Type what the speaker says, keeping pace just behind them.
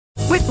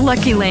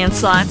Lucky Land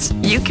Slots,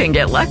 you can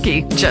get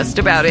lucky just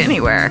about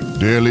anywhere.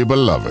 Dearly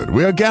beloved,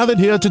 we are gathered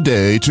here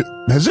today to...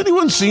 Has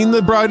anyone seen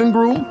the bride and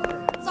groom?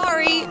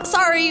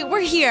 Sorry, we're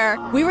here.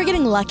 We were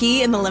getting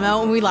lucky in the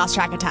limo and we lost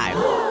track of time.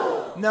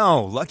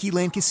 No, Lucky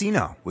Land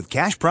Casino, with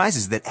cash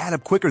prizes that add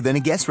up quicker than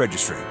a guest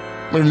registry.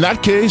 In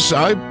that case,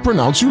 I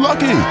pronounce you lucky.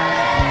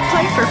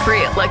 Play for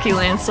free at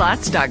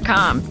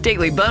LuckyLandSlots.com.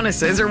 Daily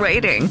bonuses are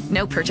waiting.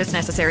 No purchase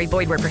necessary.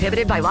 Void where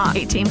prohibited by law.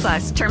 18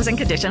 plus. Terms and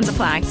conditions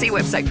apply. See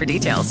website for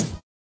details.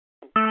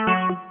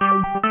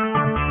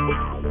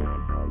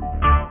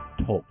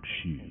 Talk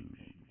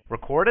shoes.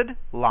 Recorded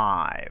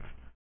live.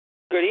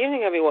 Good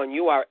evening, everyone.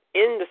 You are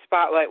in the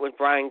spotlight with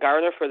Brian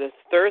Gardner for this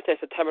Thursday,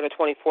 September the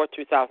 24th,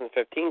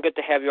 2015. Good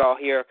to have you all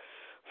here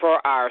for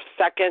our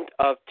second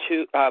of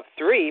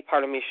three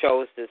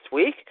shows this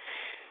week.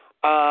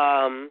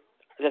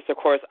 This, of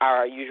course,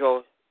 our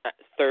usual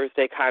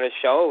Thursday kind of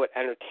show with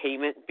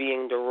entertainment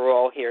being the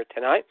rule here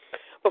tonight.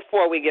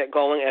 Before we get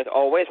going, as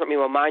always, let me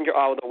remind you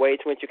all of the ways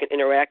in which you can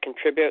interact,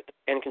 contribute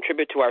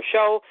to our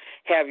show.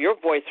 Have your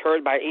voice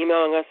heard by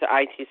emailing us at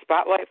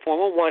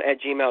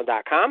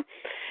itspotlight411@gmail.com.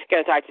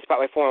 Again, it's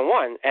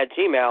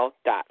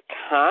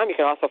itspotlight411@gmail.com. You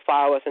can also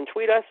follow us and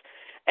tweet us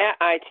at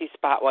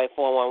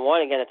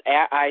itspotlight411. Again, it's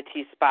at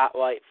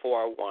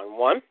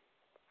itspotlight411.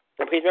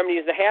 And please remember to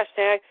use the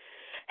hashtag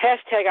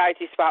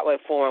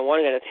itspotlight411.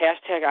 Again, it's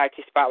hashtag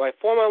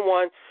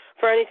itspotlight411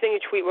 for anything you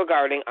tweet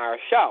regarding our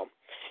show.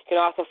 You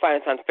can also find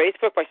us on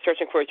Facebook by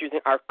searching for it using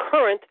our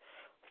current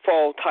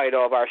full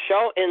title of our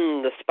show,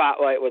 In the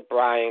Spotlight with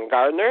Brian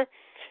Gardner.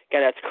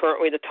 Again, that's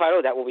currently the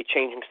title. That will be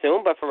changing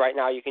soon, but for right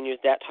now, you can use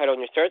that title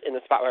in your search, In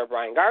the Spotlight with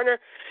Brian Gardner.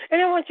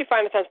 And then once you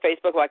find us on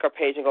Facebook, like our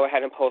page and go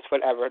ahead and post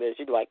whatever it is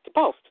you'd like to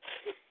post.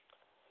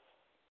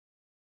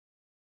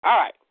 All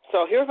right,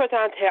 so here's what's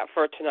on tap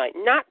for tonight.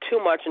 Not too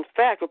much. In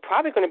fact, we're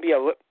probably going to be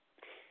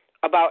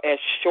about as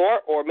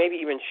short or maybe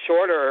even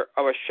shorter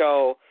of a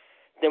show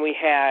than we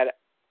had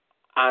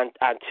on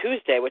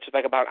Tuesday, which is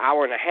like about an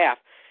hour and a half.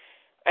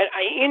 And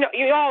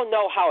you all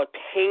know how it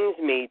pains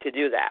me to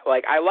do that.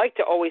 Like, I like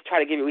to always try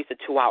to give you at least a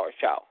 2-hour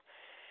show,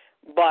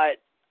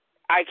 but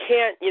I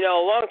can't. A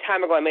long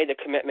time ago, I made the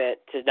commitment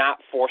to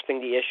not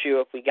forcing the issue.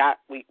 If we got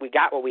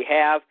what we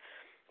have,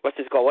 let's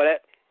just go with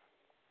it.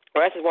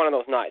 Well, this is one of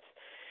those nights.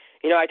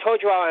 I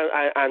told you all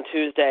on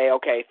Tuesday.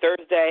 Okay,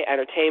 Thursday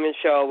entertainment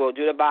show. We'll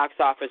do the box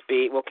office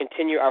beat. We'll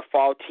continue our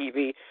fall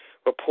TV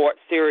report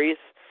series.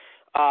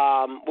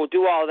 We'll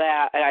do all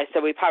that, and I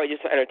said we'd probably do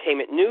some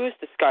entertainment news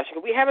discussion.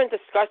 But we haven't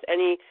discussed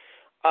any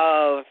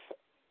of,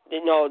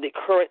 the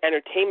current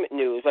entertainment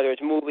news, whether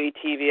it's movie,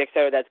 TV, et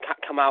cetera, that's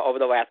come out over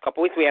the last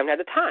couple of weeks. We haven't had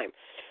the time.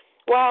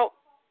 Well,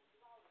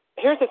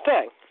 here's the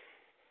thing.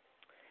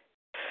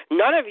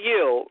 None of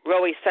you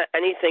really sent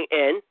anything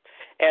in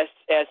as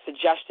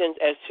suggestions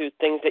as to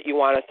things that you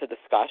want us to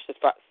discuss as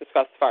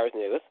far as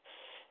news,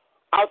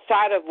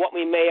 outside of what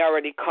we may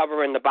already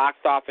cover in the box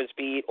office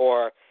beat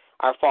or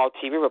our fall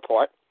TV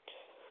report.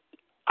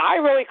 I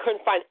really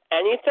couldn't find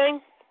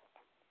anything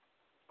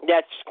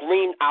that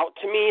screamed out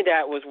to me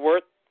that was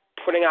worth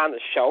putting on the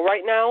show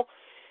right now.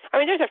 I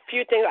mean, there's a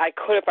few things I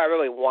could if I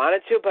really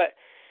wanted to, but,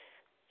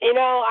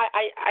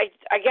 I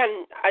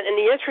again, in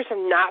the interest of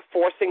not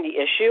forcing the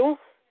issue,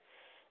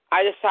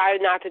 I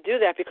decided not to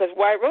do that because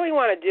what I really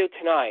want to do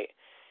tonight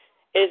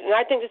is, and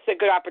I think this is a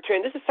good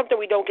opportunity, this is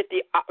something we don't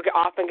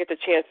often get the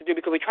chance to do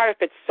because we try to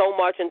fit so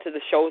much into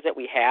the shows that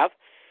we have,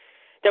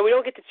 that we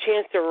don't get the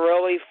chance to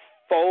really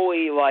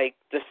fully,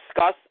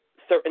 discuss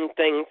certain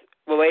things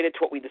related to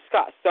what we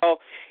discuss.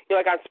 So,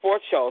 like on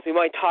sports shows, we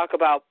might talk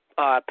about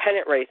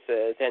pennant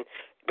races and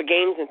the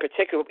games in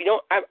particular. We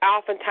don't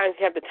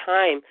oftentimes have the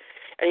time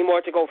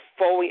anymore to go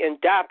fully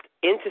in-depth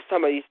into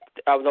some of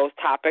those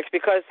topics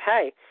because,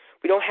 hey,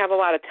 we don't have a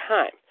lot of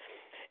time.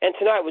 And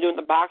tonight we're doing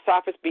the box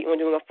office beat and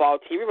we're doing a fall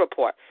TV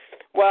report.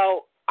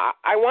 Well,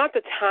 I want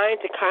the time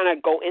to kind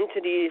of go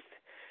into the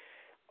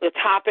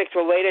topics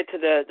related to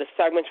the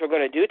segments we're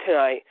going to do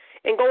tonight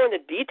and go into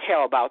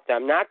detail about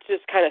them, not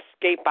just kind of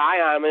skate by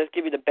on them and just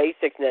give you the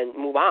basics and then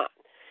move on.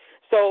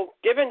 So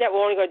given that we're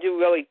only going to do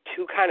really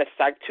two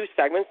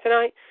segments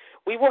tonight,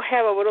 we will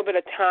have a little bit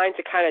of time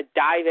to kind of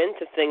dive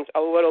into things a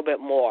little bit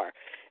more.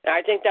 And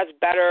I think that's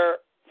better.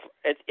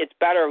 It's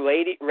better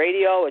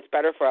radio. It's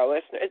better for our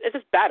listeners. It's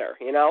just better,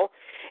 And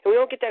we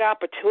don't get that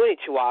opportunity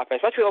too often,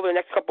 especially over the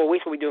next couple of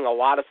weeks we'll be doing a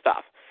lot of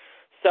stuff.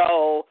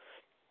 So,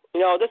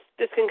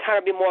 this can kind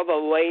of be more of a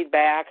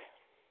laid-back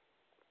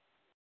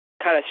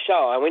kind of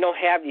show, and we don't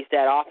have these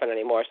that often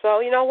anymore. So,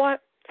 you know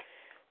what?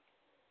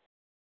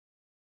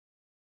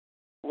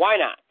 Why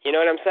not? You know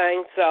what I'm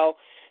saying? So,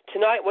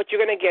 tonight what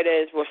you're going to get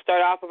is we'll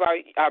start off with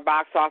our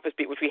box office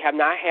beat, which we have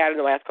not had in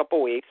the last couple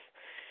of weeks.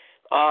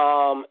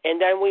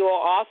 And then we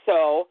will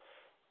also,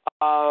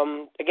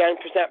 again,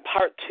 present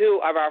part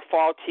 2 of our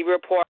fall TV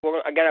report.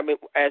 Again,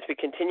 as we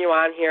continue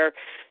on here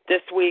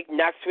this week,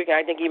 next week, and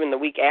I think even the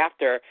week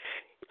after,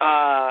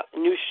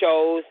 new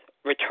shows,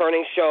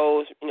 returning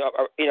shows.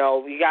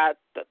 We got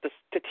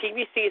the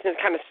TV season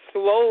kind of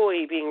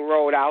slowly being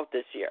rolled out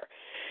this year.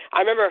 I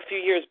remember a few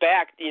years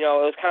back, it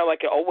was kind of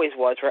like it always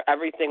was, where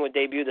everything would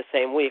debut the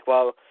same week.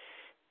 Well,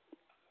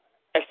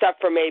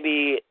 except for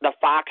maybe the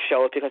Fox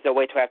show because they'll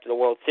wait till after the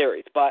World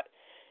Series. But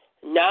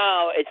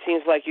now it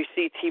seems like you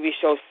see TV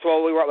shows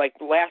slowly. Like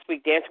last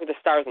week, Dancing with the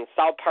Stars and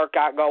South Park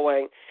got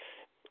going.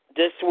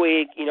 This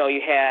week,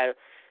 you had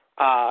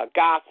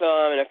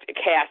Gotham and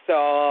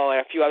Castle and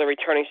a few other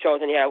returning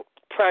shows, and you had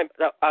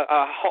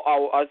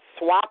a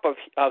swap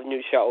of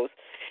new shows.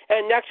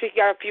 And next week,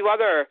 you got a few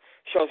other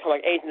shows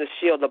like Agents of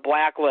S.H.I.E.L.D., The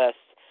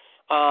Blacklist,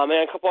 and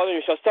a couple other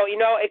new shows. So,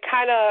 it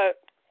kind of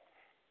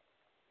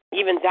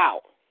evens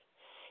out.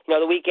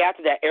 The week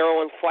after that,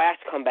 Arrow and Flash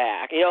come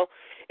back.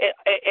 It's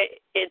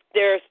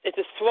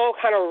a slow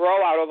kind of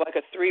rollout of like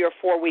a 3 or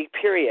 4 week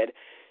period.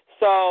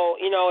 So,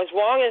 as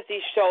long as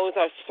these shows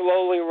are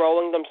slowly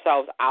rolling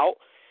themselves out,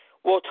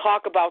 we'll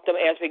talk about them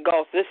as we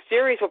go. So this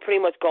series will pretty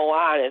much go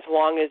on as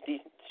long as these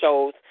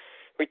shows,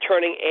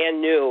 returning and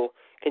new,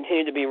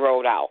 continue to be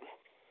rolled out.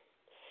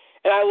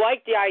 And I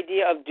like the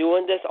idea of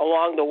doing this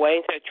along the way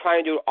instead of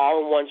trying to do it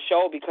all in one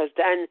show, because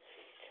then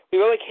we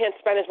really can't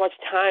spend as much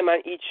time on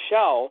each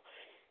show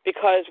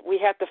because we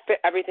have to fit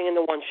everything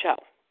into one show.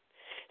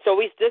 So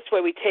this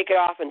way we take it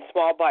off in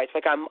small bites.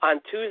 Like on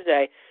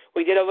Tuesday,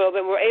 we did a little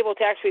bit. We were able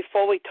to actually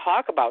fully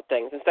talk about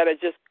things instead of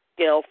just,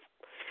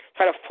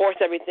 trying to force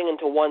everything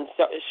into one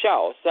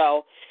show.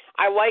 So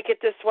I like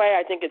it this way.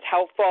 I think it's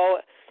helpful.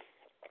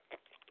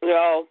 We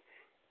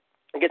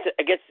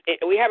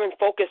haven't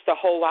focused a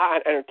whole lot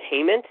on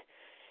entertainment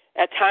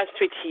at times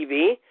through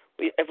TV.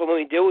 When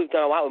we do, we've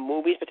done a lot with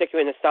movies,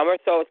 particularly in the summer.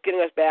 So it's getting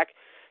us back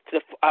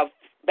to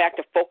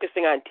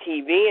focusing on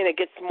TV, and it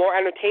gets more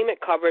entertainment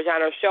coverage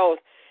on our shows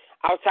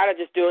outside of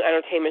just doing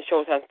entertainment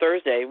shows on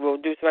Thursday. We'll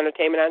do some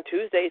entertainment on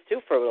Tuesdays too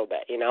for a little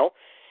bit.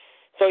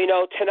 So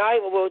tonight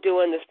what we'll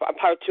do in this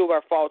part 2 of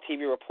our fall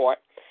TV report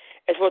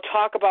is we'll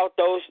talk about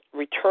those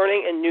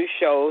returning and new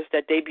shows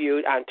that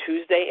debuted on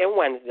Tuesday and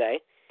Wednesday,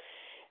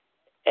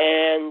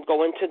 and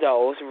go into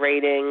those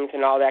ratings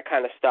and all that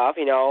kind of stuff.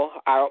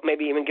 I'll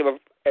maybe even give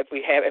if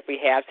we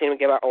have seen them,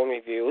 give our own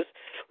reviews.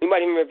 We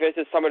might even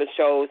revisit some of the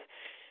shows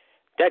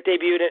that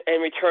debuted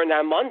and returned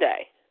on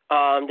Monday.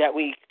 That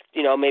we,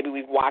 maybe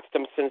we've watched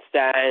them since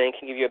then and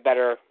can give you a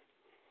better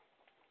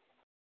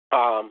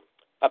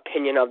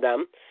opinion of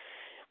them.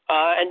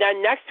 And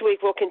then next week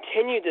we'll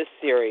continue this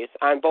series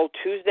on both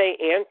Tuesday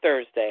and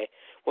Thursday.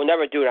 We'll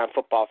never do it on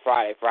Football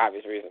Friday for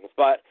obvious reasons,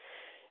 but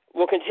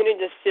we'll continue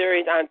this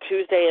series on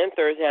Tuesday and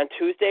Thursday. On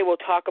Tuesday we'll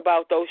talk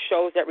about those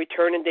shows that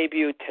return and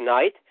debut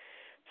tonight,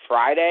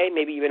 Friday,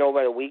 maybe even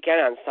over the weekend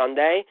on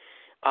Sunday,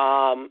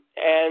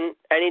 and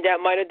any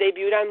that might have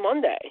debuted on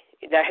Monday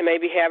that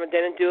maybe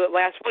didn't do it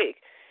last week.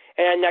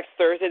 And then next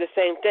Thursday, the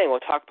same thing.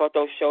 We'll talk about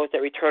those shows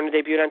that return and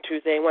debut on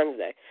Tuesday and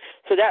Wednesday.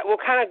 So that we'll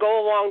kind of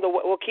go along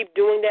we'll keep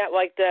doing that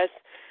like this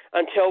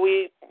until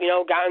we,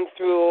 gotten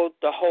through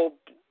the whole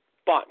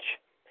bunch.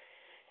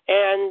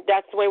 And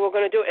that's the way we're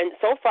going to do it. And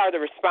so far, the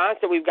response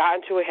that we've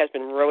gotten to it has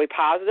been really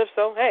positive.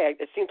 So, hey,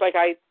 it seems like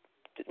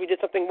we did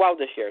something well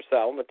this year.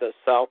 With this,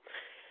 so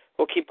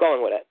we'll keep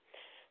going with it.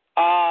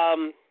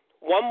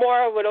 One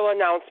more little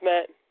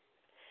announcement.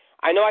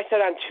 I know I said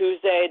on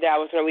Tuesday that I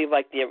was going to leave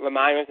the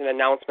reminders and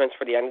announcements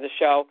for the end of the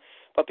show,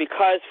 but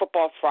because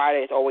Football Friday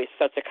is always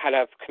such a kind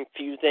of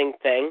confusing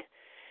thing,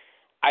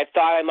 I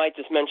thought I might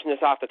just mention this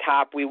off the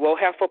top. We will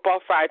have Football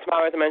Friday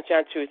tomorrow, as I mentioned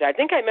on Tuesday. I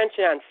think I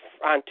mentioned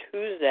on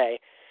Tuesday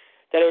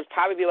that it would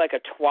probably be like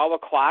a 12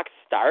 o'clock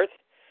start.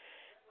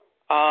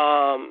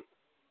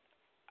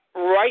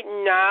 Right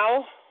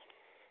now,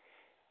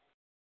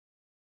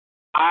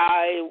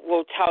 I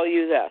will tell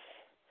you this.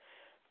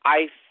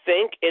 I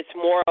think it's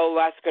more or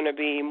less going to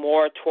be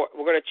we're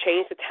going to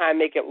change the time,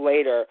 make it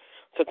later.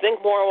 So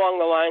think more along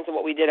the lines of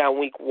what we did on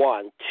week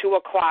 1. 2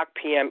 o'clock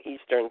p.m.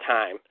 Eastern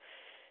time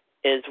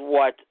is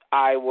what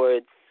I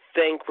would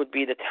think would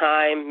be the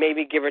time,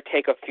 maybe give or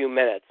take a few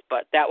minutes.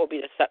 But that will be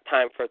the set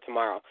time for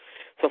tomorrow.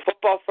 So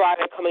Football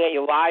Friday coming at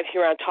you live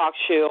here on Talk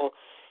Show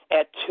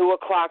at 2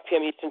 o'clock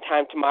p.m. Eastern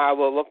time tomorrow.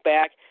 We'll look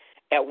back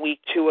at week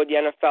 2 of the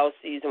NFL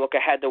season, look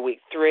ahead to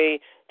week 3.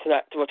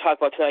 Tonight, we'll talk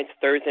about tonight's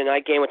Thursday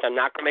night game, which I'm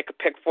not going to make a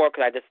pick for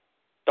because I just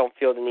don't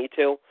feel the need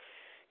to.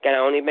 Again, I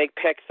only make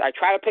picks. I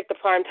try to pick the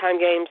primetime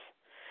games,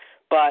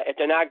 but if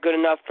they're not good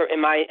enough in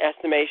my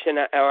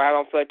estimation, or I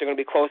don't feel like they're going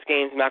to be close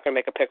games, I'm not going to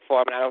make a pick for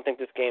them, and I don't think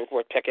this game's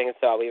worth picking,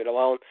 so I'll leave it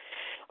alone.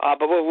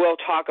 But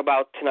we'll talk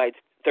about tonight's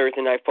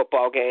Thursday night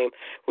football game.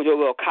 We'll do a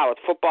little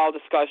college football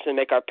discussion,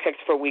 make our picks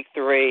for week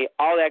 3,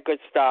 all that good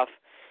stuff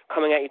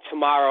coming at you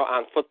tomorrow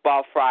on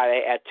Football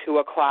Friday at 2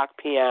 o'clock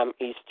p.m.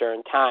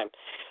 Eastern time.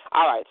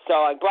 All right,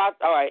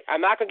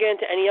 I'm not going to get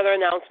into any other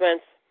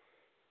announcements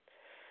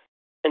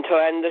until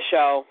the end of the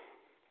show,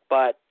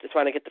 but just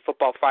want to get the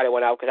Football Friday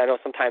one out because I know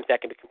sometimes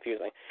that can be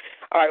confusing.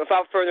 All right,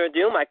 without further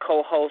ado, my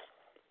co-host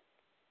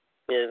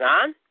is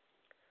on.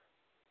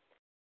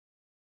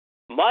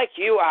 Mike,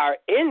 you are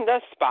in the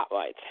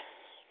spotlight.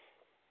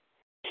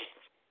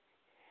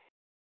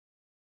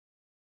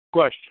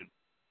 Question.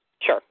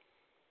 Sure.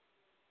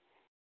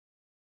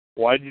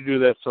 Why did you do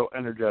that so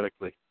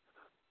energetically?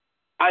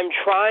 I'm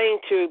trying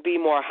to be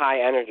more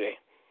high energy.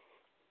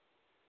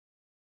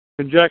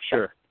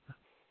 Conjecture.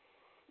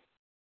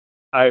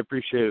 I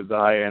appreciated the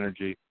high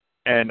energy,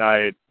 and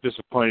I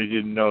disappointed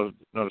you didn't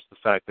notice the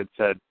fact that it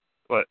said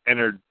what I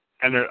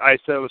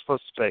said it was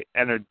supposed to say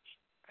I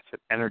said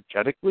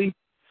energetically.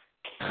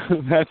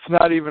 That's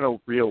not even a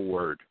real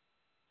word.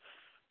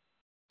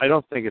 I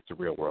don't think it's a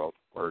real world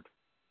word.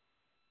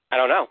 I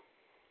don't know.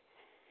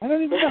 I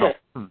don't even know.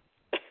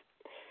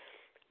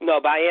 No,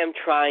 but I am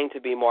trying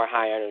to be more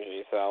high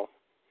energy, so.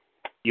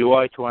 You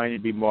are trying to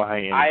be more high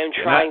energy. I am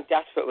trying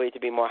desperately to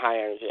be more high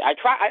energy.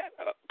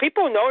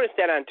 People noticed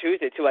that on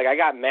Tuesday, too. Like, I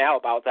got mail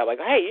about that. Like,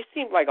 hey, you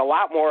seem like a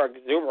lot more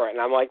exuberant.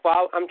 And I'm like,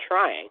 well, I'm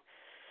trying.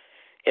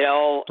 You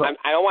know,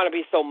 I don't want to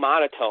be so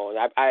monotone.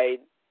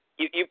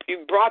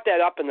 You brought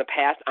that up in the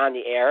past on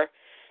the air,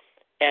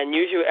 and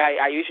usually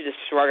I usually just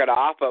shrug it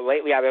off. But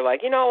lately I've been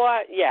like, you know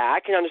what? Yeah, I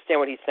can understand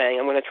what he's saying.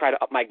 I'm going to try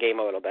to up my game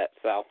a little bit.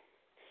 So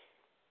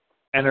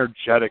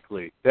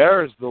energetically,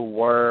 there's the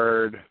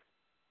word.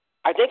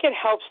 I think it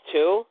helps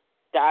too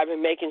that I've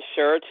been making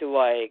sure to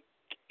like,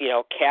 you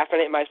know,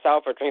 caffeinate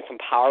myself or drink some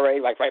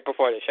Powerade like right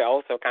before the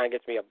show, so it kind of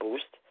gets me a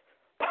boost.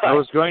 I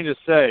was going to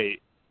say,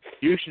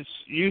 you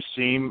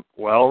seem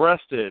well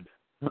rested.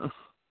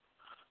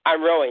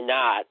 I'm really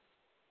not.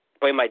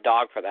 Blame my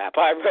dog for that,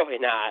 but I'm really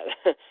not.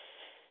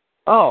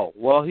 Oh,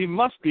 well, he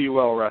must be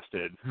well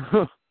rested.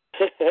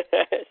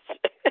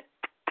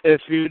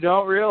 If you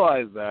don't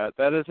realize that,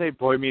 that is a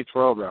Boy Meets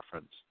World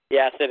reference.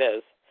 Yes, it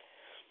is.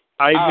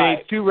 I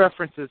made 2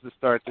 references to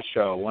start the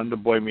show, one to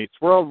Boy Meets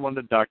World, one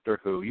to Doctor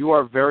Who. You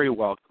are very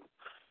welcome.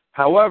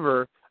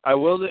 However, I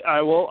will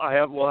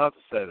have to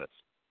say this.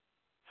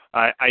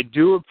 I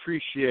do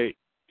appreciate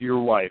your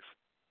wife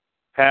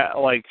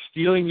like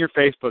stealing your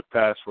Facebook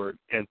password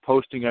and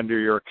posting under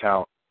your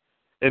account.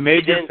 It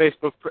made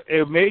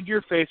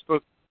your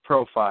Facebook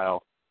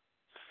profile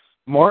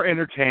more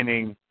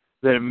entertaining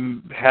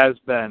than it has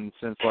been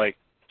since like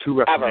 2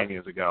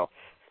 WrestleManias ago.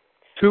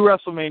 2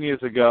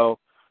 WrestleManias ago,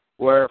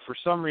 where for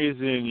some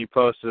reason you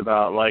posted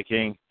about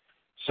liking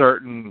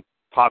certain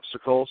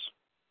popsicles.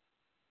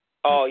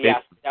 Oh,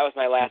 yes. That was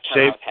my last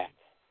time I was hacked.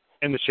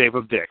 In the shape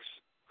of dicks.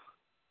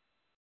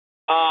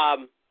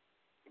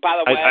 By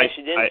the way,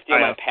 she didn't steal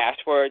my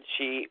password.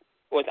 She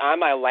was on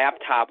my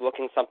laptop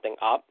looking something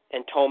up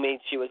and told me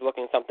she was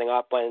looking something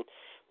up when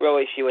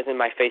really she was on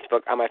my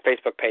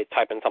Facebook page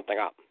typing something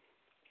up.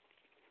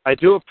 I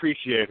do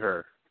appreciate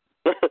her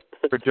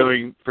for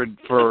doing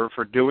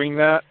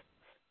that,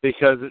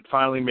 because it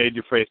finally made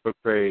your Facebook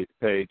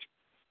page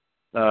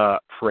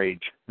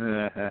rage.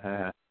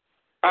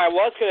 I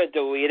was going to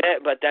delete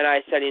it, but then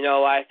I said, you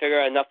know, I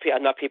figure enough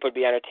people would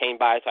be entertained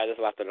by it, so I just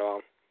left it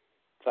alone.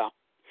 So.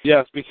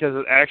 Yes, because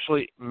it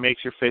actually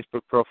makes your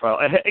Facebook profile,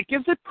 it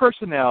gives it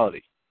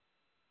personality.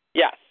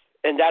 Yes,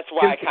 and that's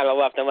why I kind of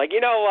left. I'm like,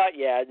 you know what?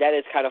 Yeah, that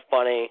is kind of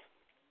funny.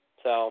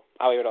 So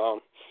I'll leave it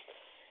alone.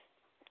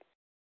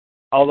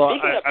 Although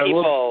Speaking of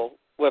people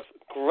with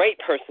great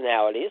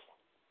personalities,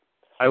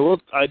 I will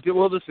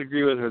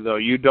disagree with her though.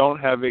 You don't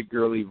have a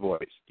girly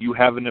voice. You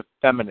have an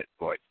effeminate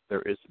voice.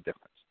 There is a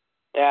difference.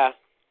 Yeah.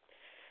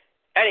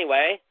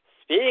 Anyway,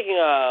 speaking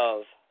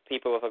of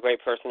people with a great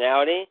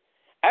personality,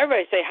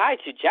 everybody say hi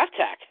to Jeff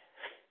Tech.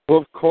 Well,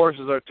 of course,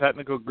 as our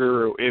technical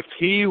guru, if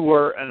he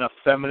were an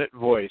effeminate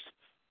voice,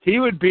 he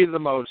would be the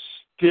most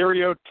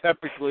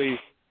stereotypically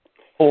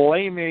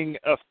flaming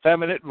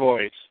effeminate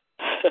voice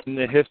in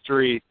the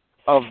history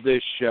of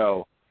this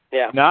show.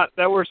 Yeah. Not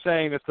that we're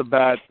saying it's a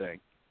bad thing.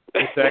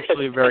 It's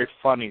actually a very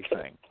funny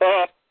thing.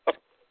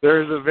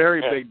 There is a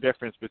very big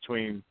difference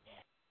between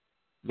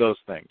those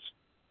things.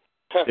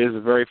 It is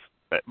a very,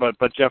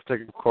 but Jeff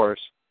Tech, of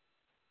course,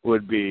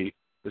 would be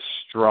the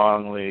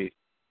strongly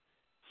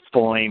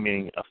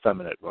flaming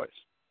effeminate voice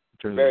in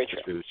terms very of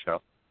true. The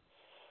show.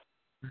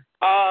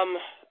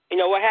 You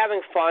know, we're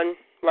having fun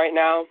right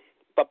now,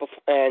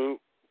 and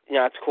you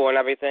know it's cool and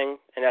everything,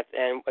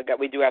 and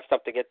we do have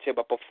stuff to get to.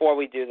 But before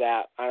we do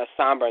that, on a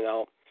somber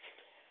note,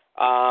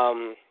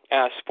 and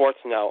a sports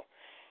note,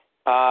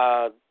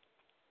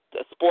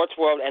 the sports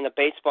world and the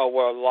baseball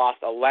world lost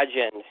a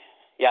legend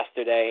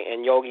yesterday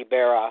in Yogi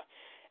Berra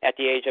at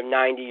the age of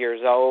 90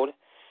 years old.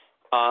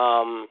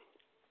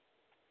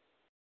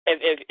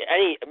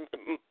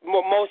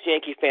 Most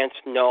Yankee fans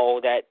know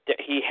that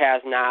he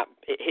has not.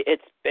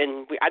 It's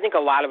been. I think a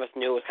lot of us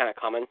knew it was kind of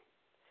coming.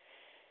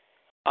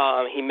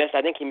 He missed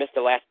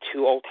the last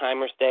 2 old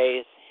timers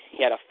days.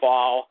 He had a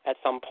fall at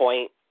some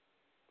point,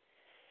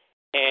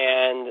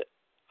 and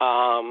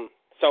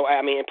so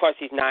I mean, and plus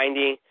he's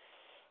 90.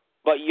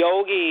 But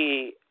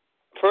Yogi,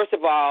 first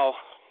of all,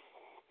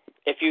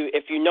 if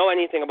you know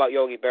anything about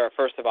Yogi Berra,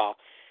 first of all,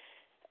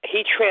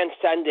 he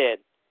transcended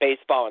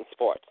baseball and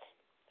sports.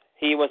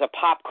 He was a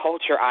pop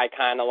culture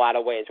icon in a lot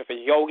of ways with his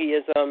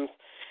yogiisms.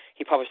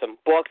 He published some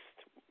books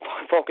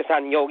focused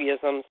on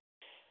yogiisms,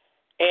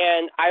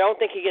 and I don't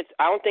think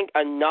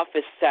enough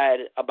is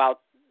said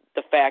about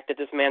the fact that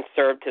this man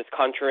served his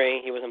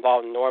country. He was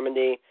involved in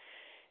Normandy.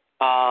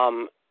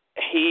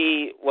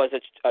 He was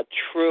a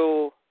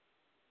true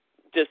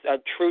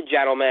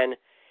gentleman.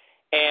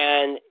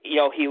 And,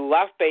 he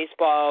left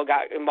baseball,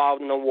 got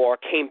involved in the war,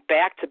 came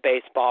back to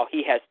baseball.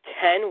 He has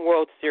 10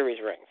 World Series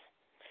rings.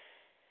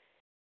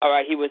 All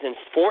right, he was in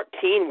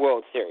 14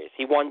 World Series.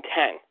 He won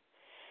 10.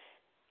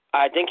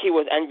 I think he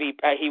was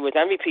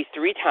MVP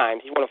 3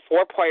 times. He's one of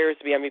 4 players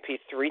to be MVP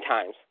 3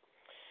 times.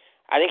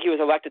 I think he was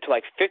elected to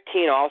like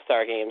 15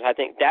 All-Star games. I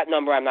think that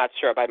number I'm not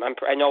sure, but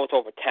I know it's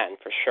over 10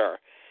 for sure.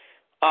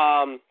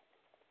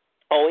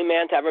 Only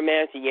man to ever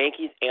manage the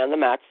Yankees and the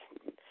Mets.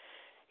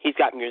 He's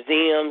got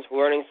museums,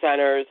 learning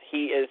centers.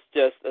 He is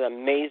just an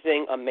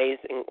amazing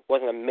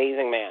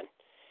man.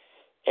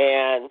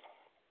 And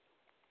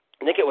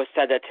I think it was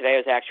said that today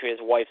was actually his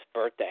wife's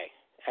birthday.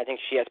 I think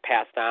she has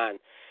passed on.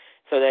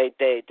 So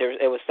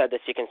it was said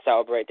that they can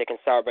celebrate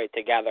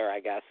together, I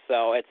guess.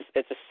 So it's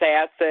a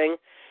sad thing,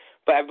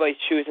 but everybody's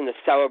choosing to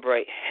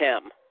celebrate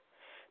him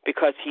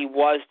because he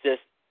was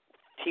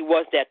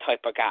that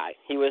type of guy.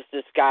 He was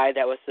this guy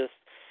that was just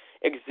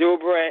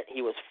exuberant.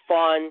 He was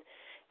fun.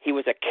 He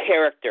was a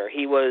character.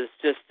 He was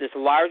just this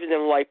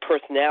larger-than-life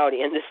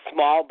personality in this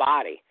small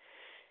body.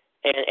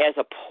 And as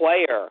a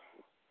player,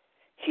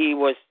 he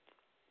was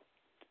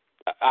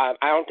I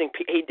don't think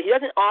he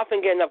doesn't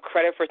often get enough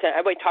credit for it.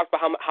 Everybody talks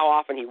about how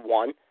often he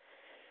won,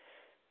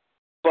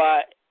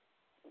 but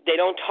they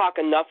don't talk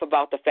enough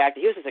about the fact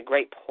that he was just a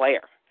great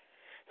player.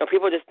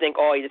 People just think,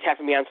 he just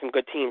happened to be on some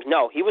good teams.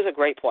 No, he was a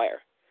great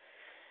player.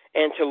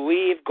 And to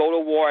leave, go to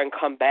war, and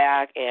come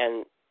back,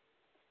 and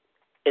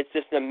it's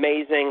just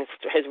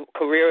his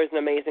career is an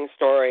amazing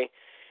story,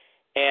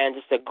 and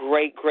just a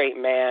great, great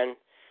man.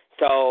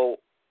 So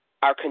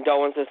our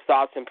condolences,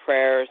 thoughts, and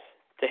prayers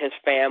to his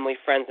family,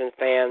 friends, and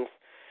fans.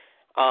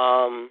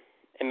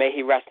 And may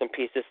he rest in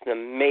peace. This is an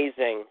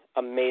amazing,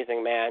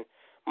 amazing man.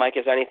 Mike,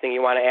 is there anything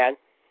you want to add?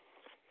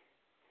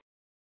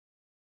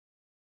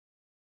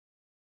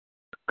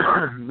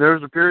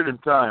 There's a period in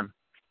time,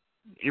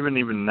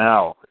 even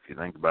now, if you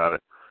think about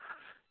it,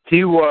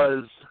 he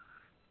was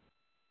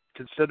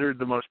considered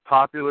the most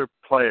popular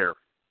player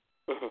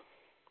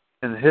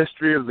in the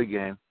history of the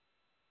game,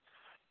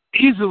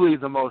 easily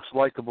the most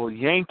likable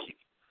Yankee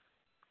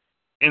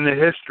in the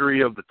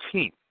history of the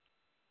team.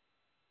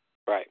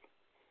 Right.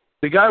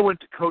 The guy went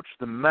to coach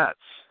the Mets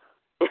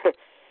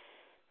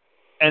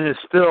and is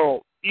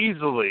still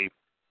easily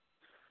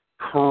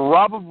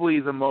probably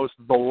the most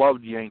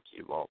beloved Yankee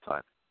of all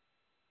time.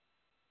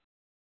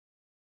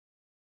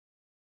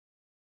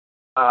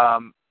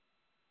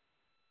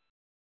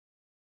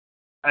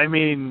 I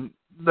mean,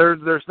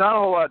 there's not a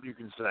whole lot you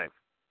can say.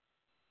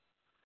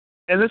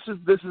 And this is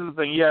the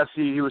thing. Yes,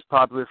 he was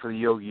popular for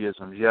the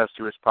Yogiisms. Yes,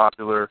 he was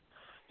popular.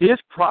 He is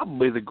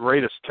probably the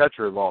greatest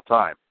catcher of all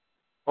time,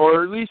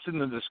 or at least in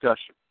the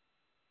discussion.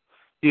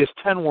 He has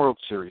 10 World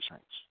Series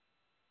rings.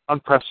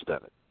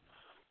 Unprecedented.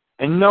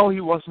 And no,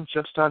 he wasn't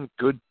just on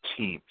good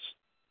teams.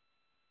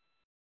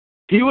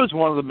 He was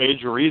one of the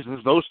major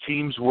reasons those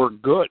teams were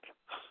good.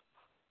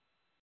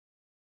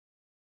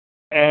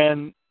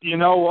 And you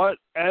know what?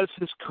 As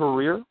his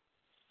career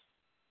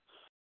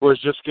was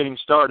just getting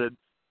started,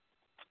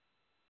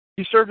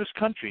 he served his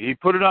country. He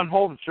put it on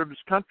hold and served his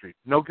country.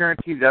 No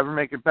guarantee to ever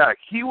make it back.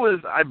 He was,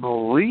 I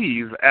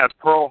believe, at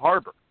Pearl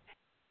Harbor.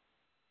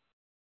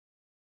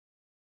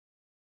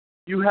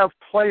 You have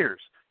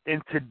players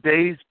in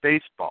today's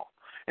baseball,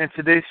 in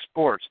today's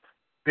sports,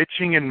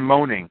 bitching and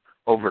moaning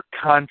over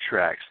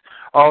contracts.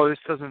 Oh, this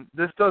doesn't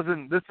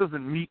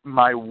meet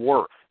my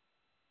worth.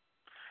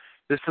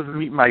 This doesn't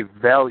meet my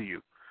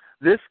value.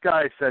 This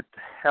guy said, to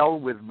hell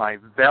with my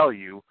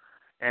value,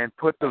 and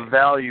put the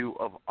value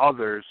of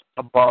others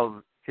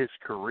above his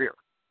career.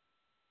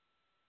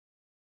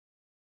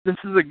 This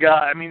is a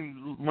guy, I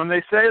mean, when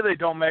they say they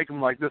don't make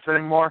him like this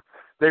anymore,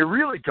 they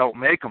really don't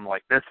make him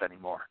like this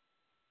anymore.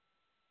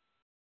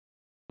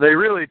 They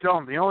really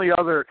don't. The only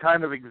other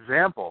kind of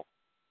example,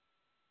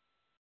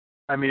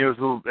 I mean,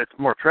 it's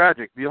more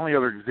tragic. The only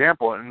other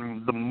example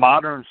in the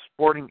modern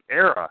sporting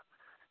era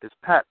is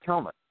Pat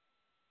Tillman.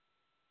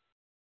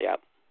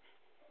 Yep.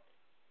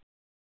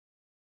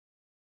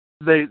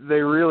 They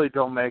really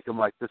don't make them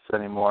like this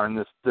anymore. And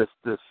this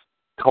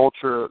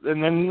culture,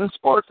 and then in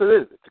sports it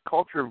is. It's a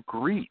culture of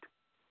greed.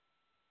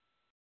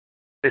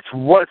 It's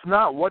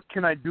not what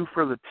can I do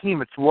for the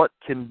team. It's what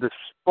can the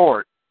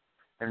sport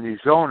and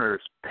these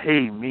owners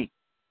pay me.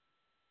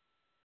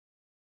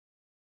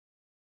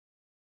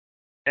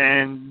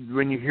 And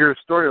when you hear a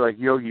story like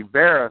Yogi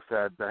Berra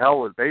said, "The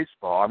hell with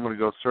baseball. I'm going to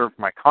go serve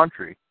my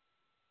country."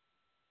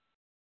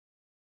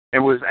 It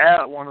was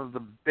at one of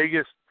the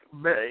biggest.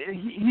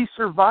 He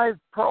survived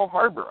Pearl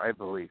Harbor, I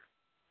believe,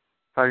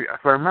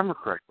 if I remember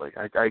correctly.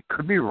 I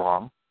could be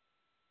wrong,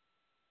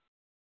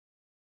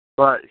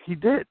 but he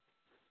did.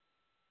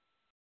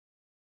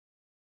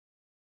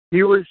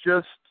 He was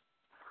just,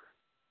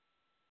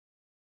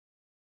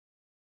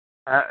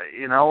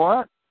 you know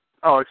what?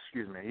 Oh,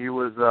 excuse me. He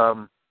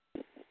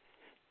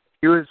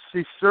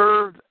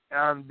served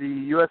on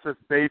the USS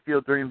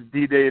Bayfield during the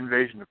D-Day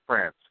invasion of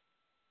France.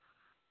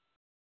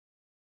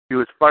 He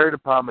was fired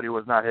upon, but he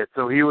was not hit.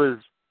 So he was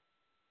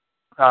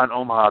on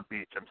Omaha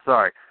Beach. I'm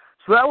sorry.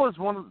 So that was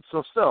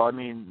still, I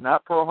mean,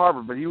 not Pearl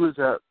Harbor, but he was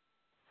at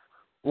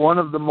one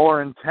of the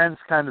more intense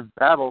kind of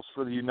battles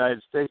for the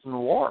United States in the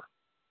war.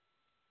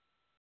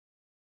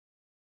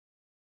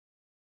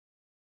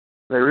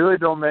 They really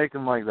don't make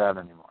him like that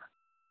anymore.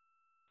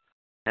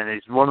 And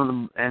he's one of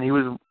them, and he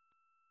was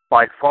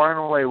by far and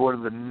away one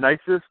of the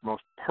nicest,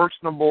 most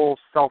personable,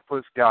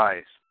 selfless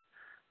guys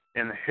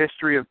in the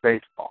history of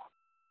baseball.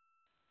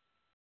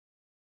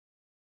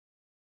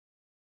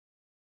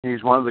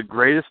 He's one of the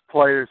greatest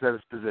players at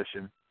his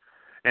position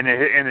in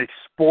a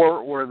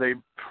sport where they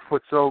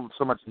put so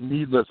much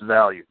needless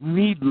value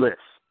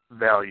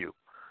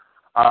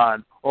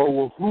on,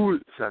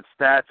 who's on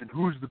stats and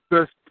who's the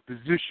best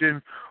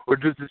position, or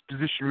does this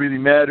position really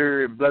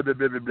matter, and blah, blah,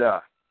 blah, blah,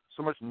 blah.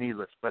 So much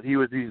needless. But he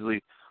was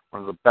easily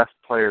one of the best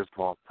players of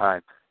all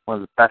time, one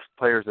of the best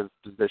players at his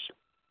position.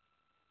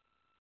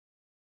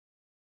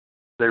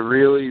 They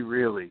really,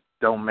 really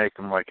don't make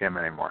him like him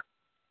anymore.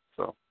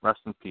 So, rest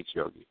in peace,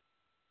 Yogi.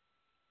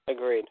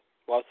 Agreed.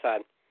 Well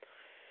said.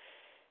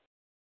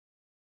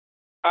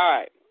 All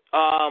right.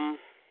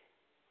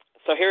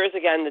 So here's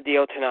again the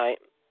deal tonight.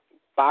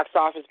 Box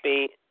office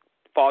beat,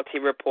 fall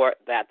TV report,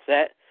 that's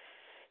it.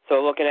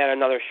 So looking at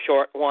another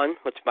short one,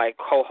 which my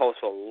co-host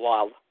will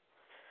love.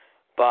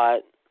 But,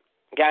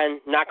 again,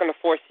 not going to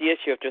force the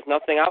issue. If there's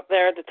nothing out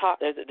there at the top,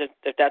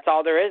 if that's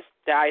all there is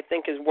that I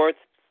think is worth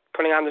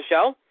putting on the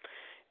show,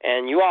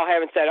 and you all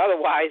haven't said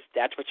otherwise,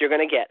 that's what you're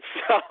going to get.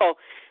 So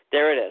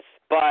there it is.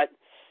 But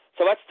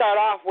so let's start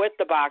off with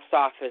the box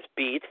office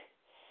beat.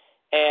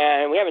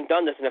 And we haven't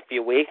done this in a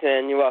few weeks,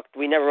 and look,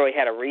 we never really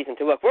had a reason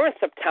to. Look, we're in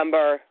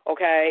September,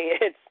 okay?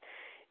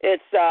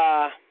 It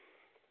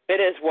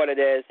is what it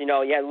is. You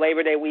know, you had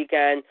Labor Day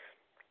weekend,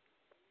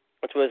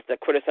 which was the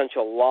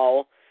quintessential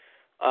lull.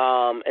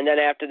 And then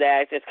after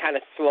that, it's kind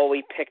of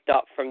slowly picked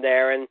up from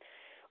there. And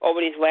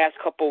over these last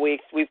couple of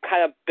weeks, we've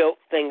kind of built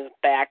things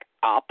back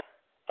up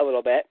a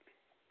little bit.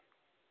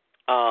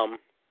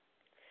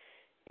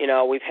 You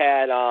know, we've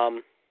had,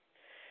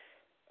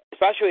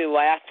 especially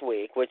last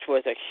week, which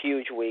was a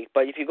huge week.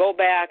 But if you go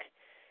back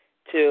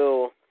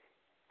to,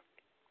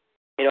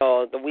 you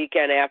know, the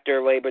weekend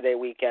after Labor Day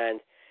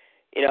weekend,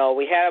 you know,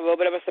 we had a little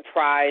bit of a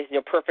surprise. You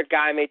know, Perfect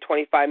Guy made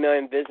 $25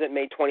 million. Visit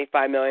made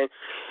 $25 million.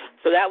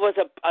 So that was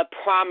a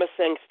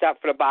promising step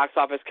for the box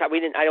office.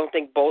 I don't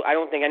think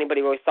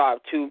anybody really saw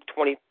two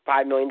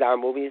 $25 million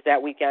movies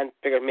that weekend.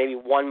 Figured maybe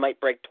one might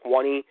break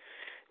 20.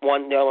 The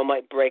other one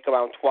might break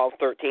around 12,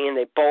 13.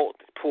 They both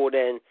pulled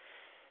in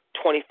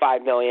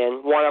 $25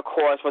 million. One, of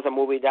course, was a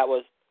movie that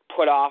was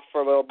put off for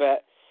a little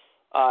bit.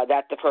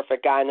 That's The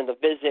Perfect Guy. And then The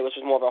Visit, which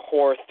was more of a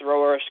horror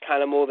thriller-ish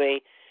kind of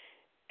movie.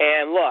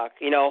 And look,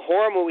 you know,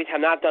 horror movies have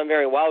not done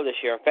very well this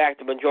year. In fact,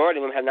 the majority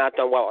of them have not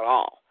done well at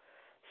all.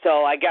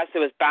 So I guess it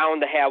was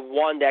bound to have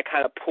one that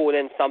kind of pulled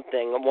in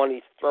something. One of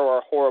these thriller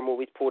horror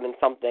movies pulled in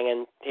something.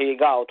 And here you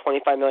go,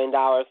 $25 million.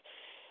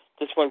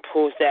 This one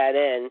pulls that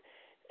in.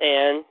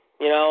 And,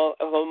 you know,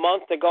 a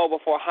month to go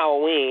before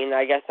Halloween,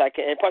 I guess I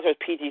can. And plus it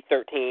was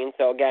PG-13.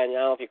 So, again, I don't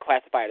know if you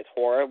classify it as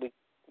horror.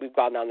 We've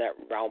gone down that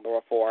realm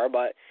before.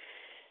 But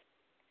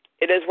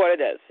it is what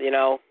it is, you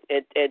know.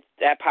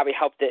 That probably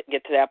helped it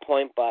get to that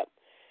point,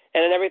 and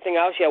then everything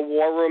else, you had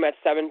War Room at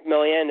 $7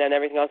 million, and then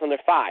everything else under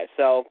 $5 million.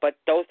 So, but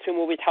those two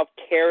movies helped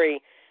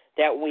carry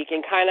that week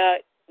and kind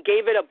of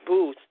gave it a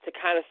boost to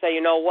kind of say,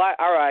 you know what,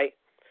 all right.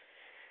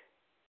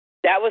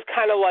 That was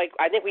kind of like,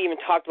 I think we even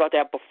talked about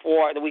that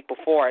before, the week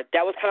before.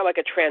 That was kind of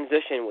like a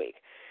transition week.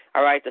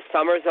 All right, the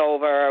summer's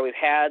over. We've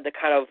had the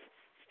kind of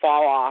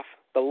fall off,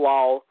 the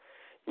lull.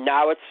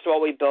 Now it's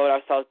slowly building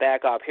ourselves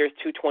back up. Here's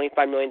two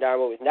 $25 million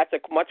movies. And that's a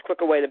much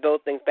quicker way to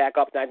build things back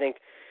up than I think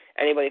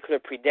anybody could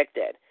have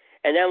predicted.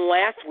 And then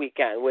last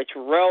weekend, which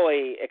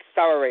really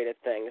accelerated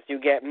things, you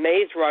get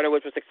Maze Runner,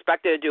 which was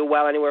expected to do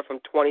well anywhere from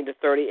 20 to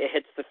 30. It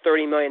hits the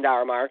 $30 million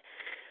mark.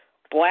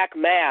 Black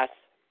Mass,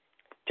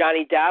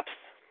 Johnny Depp's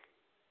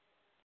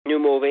new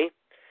movie,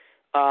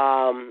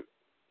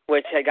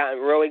 which had gotten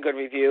really good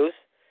reviews.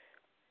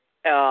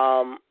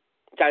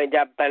 Johnny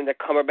Depp,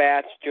 Benedict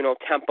Cumberbatch, Juno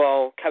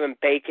Temple, Kevin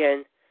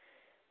Bacon.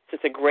 It's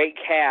just a great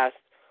cast.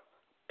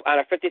 On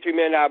a $53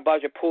 million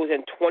budget, pulls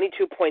in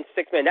 $22.6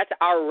 million. That's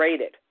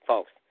R-rated,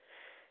 folks.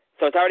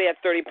 So it's already at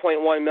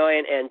 $30.1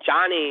 million. And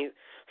Johnny,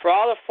 for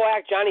all the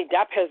flack Johnny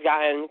Depp has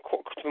gotten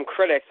from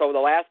critics over the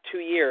last 2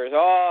 years,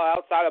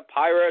 outside of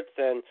Pirates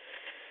and,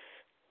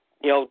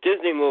 you know,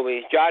 Disney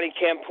movies, Johnny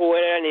can't pull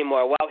in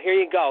anymore. Well, here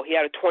you go. He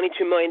had a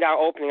 $22 million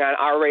opening on an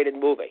R-rated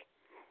movie.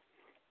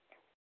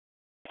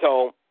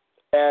 So,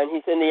 and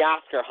he's in the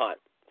Oscar hunt.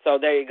 So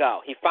there you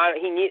go. He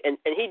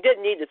did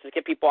need this to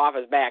get people off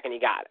his back, and he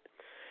got it.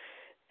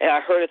 And I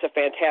heard it's a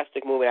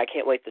fantastic movie. I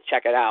can't wait to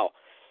check it out.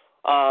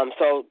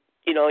 So,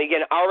 you know, you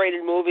get an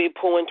R-rated movie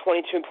pulling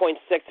 $22.6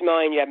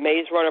 million. You have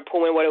Maze Runner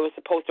pulling what it was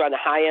supposed to on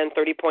the high end,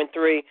 $30.3.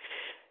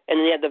 And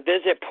then you had The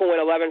Visit pulling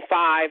 $11.5,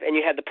 and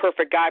you had The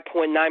Perfect Guy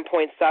pulling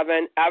 $9.7.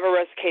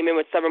 Everest came in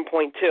with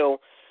 $7.2,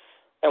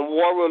 and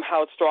War Room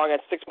held strong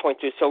at $6.2.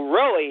 So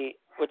really,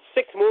 with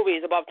 6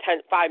 movies above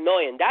 $5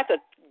 million, that's a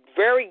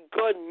very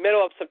good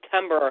middle of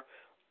September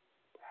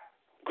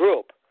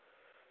group.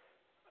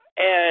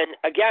 And,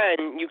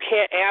 again, you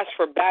can't ask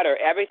for better.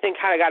 Everything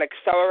kind of got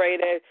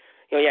accelerated.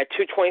 You know, you had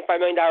two $25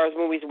 million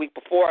movies a week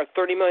before, a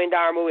 $30 million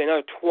movie,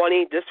 another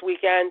 $20 this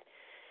weekend.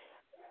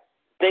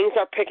 Things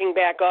are picking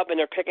back up, and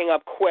they're picking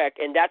up quick,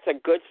 and that's a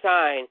good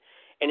sign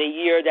in a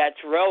year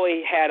that's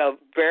really had a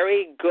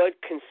very good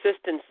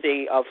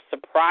consistency of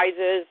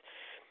surprises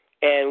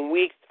and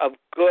weeks of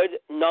good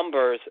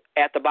numbers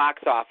at the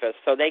box office.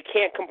 So they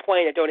can't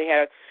complain that they only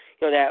had,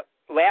 that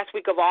last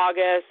week of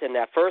August and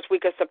that first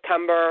week of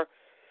September.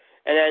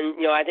 And then,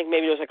 I think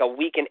maybe there was like a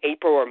week in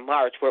April or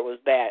March where it was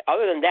bad.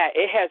 Other than that,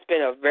 it has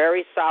been a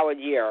very solid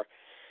year.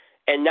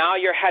 And now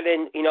you're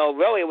heading,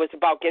 really it was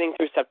about getting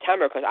through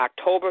September because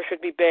October should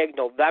be big,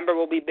 November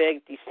will be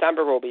big,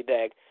 December will be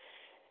big.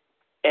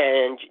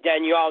 And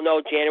then you all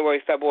know January,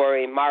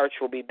 February, March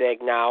will be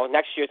big now.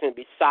 Next year's going to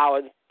be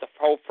solid the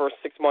whole first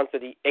 8 months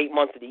of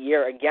the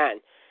year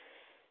again.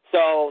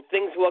 So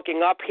things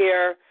looking up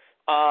here.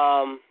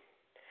 We're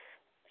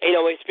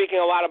speaking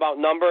a lot about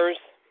numbers.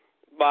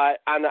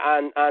 But on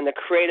the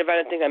creative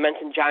end of things, I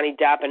mentioned Johnny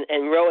Depp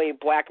and really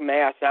Black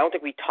Mass. And I don't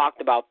think we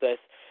talked about this,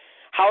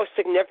 how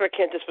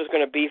significant this was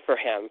going to be for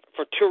him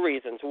for two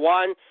reasons.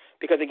 One,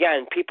 because,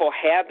 again, people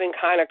have been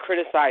kind of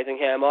criticizing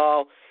him.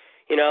 Oh,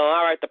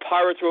 all right, the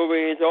Pirates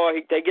movies,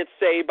 they get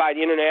saved by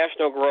the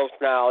international gross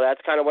now.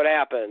 That's kind of what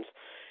happens.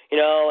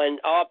 And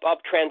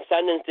up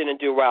Transcendence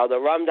didn't do well. The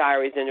Rum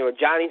Diaries didn't do well.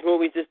 Johnny's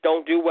movies just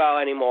don't do well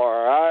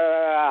anymore.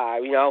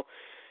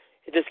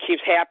 It just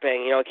keeps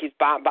happening. It keeps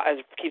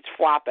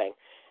flopping.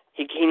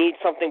 He needs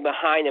something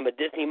behind him, a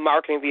Disney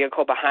marketing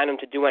vehicle behind him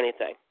to do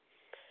anything.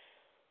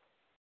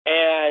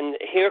 And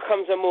here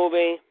comes a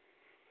movie,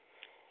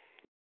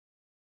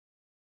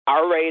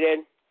 R-rated.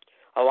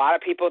 A lot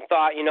of people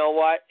thought,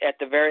 at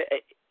the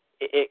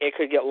it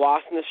could get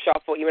lost in the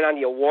shuffle, even on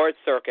the award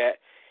circuit.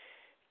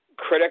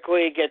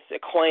 Critically, it gets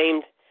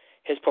acclaimed.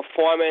 His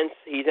performance,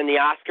 he's in the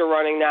Oscar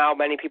running now,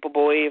 many people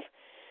believe.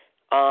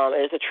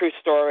 It's a true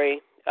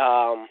story.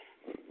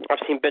 I've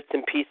seen bits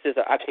and pieces.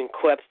 I've seen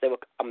clips. They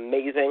look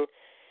amazing.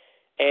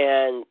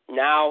 And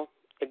now,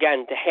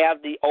 again, to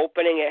have the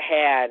opening it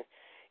had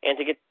and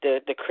to get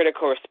the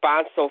critical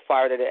response so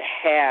far that it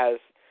has,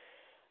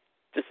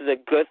 this is a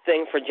good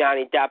thing for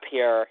Johnny Depp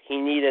here. He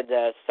needed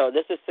this. So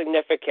this is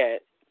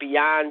significant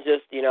beyond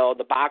just,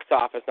 the box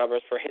office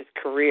numbers for his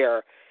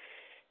career.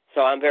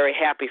 So I'm very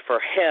happy for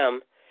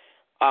him.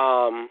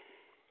 And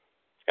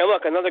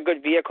look, another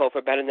good vehicle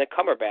for Benedict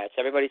Cumberbatch.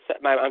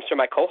 I'm sure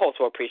my co-hosts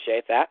will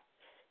appreciate that.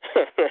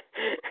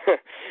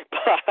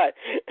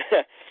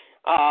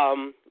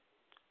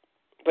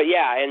 But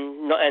yeah,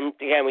 and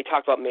again, we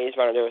talked about Maze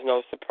Runner. There was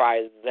no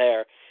surprise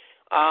there.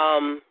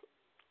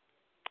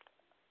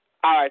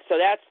 All right, so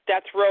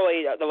that's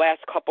really the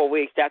last couple of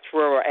weeks. That's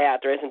where we're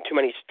at. There isn't too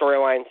many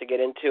storylines to get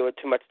into or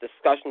too much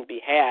discussion to be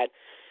had.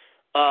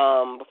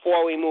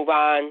 Before we move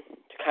on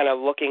to kind of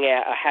looking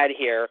ahead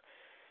here,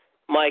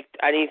 Mike,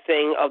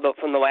 anything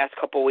from the last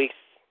couple of weeks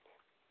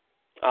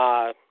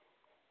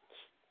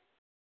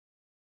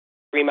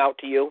scream out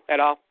to you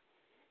at all?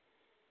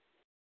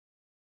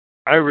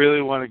 I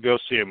really want to go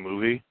see a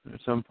movie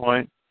at some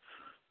point,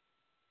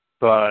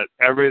 but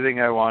everything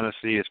I want to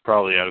see is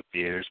probably out of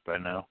theaters by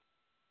now.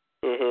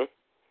 Mm-hmm.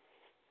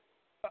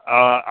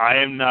 I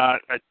am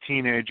not a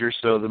teenager,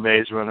 so the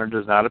Maze Runner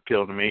does not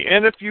appeal to me.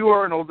 And if you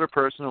are an older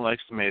person who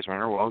likes the Maze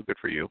Runner, well, good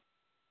for you.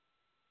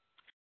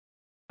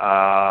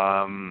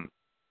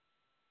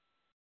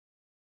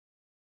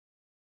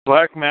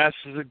 Black Mass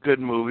is a good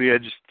movie.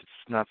 It's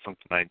not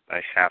something I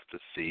have to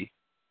see,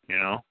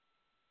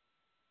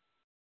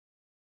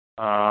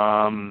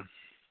 I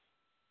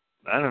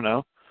don't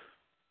know.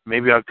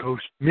 Maybe I'll go.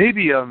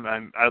 Maybe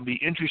I'll be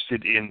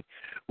interested in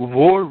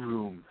War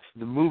Room,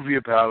 the movie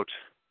about.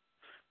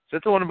 Is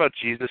that the one about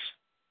Jesus?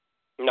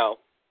 No.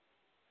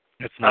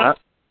 It's not?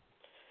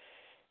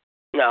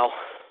 No.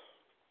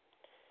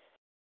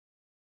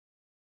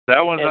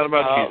 That one's not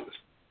about Jesus.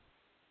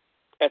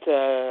 It's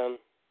a...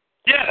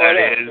 Yeah,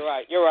 it is.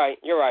 You're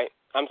right.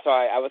 I'm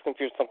sorry. I was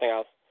confused with something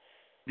else.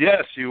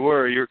 Yes, you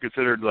were. You were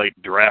considered like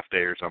Draft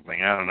Day or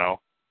something. I don't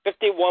know.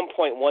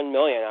 $51.1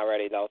 million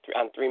already, though,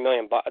 on $3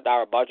 million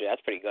budget.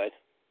 That's pretty good.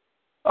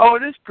 Oh,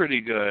 it is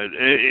pretty good.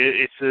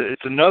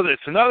 It's another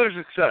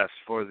success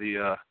for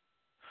the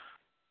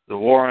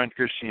war on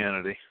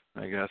Christianity,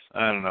 I guess.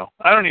 I don't know.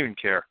 I don't even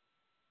care.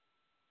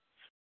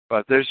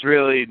 But there's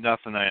really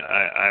nothing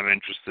I'm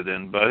interested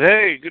in. But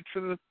hey, good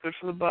for the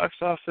box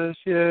office,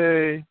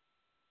 yay!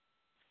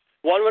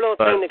 One little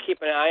thing to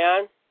keep an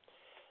eye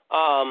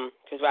on,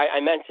 because I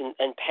mentioned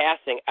in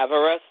passing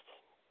Everest.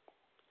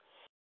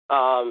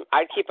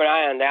 I'd keep an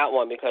eye on that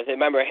one because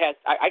remember it has.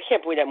 I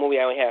can't believe that movie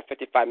only had a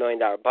 $55 million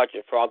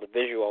budget for all the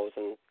visuals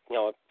and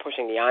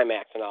pushing the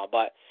IMAX and all,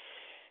 but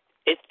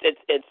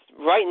it's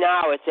right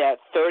now it's at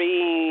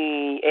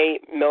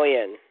 $38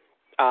 million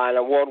on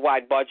a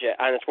worldwide budget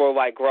on its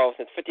worldwide gross.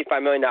 It's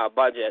 $55 million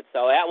budget,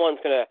 so that one's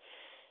gonna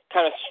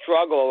kind of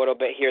struggle a little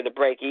bit here to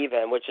break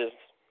even, which is.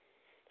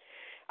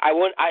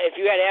 If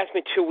you had asked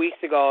me 2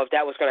 weeks ago if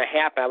that was going to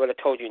happen, I would have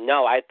told you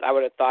no. I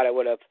would have thought it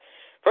would have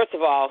First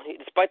of all,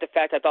 despite the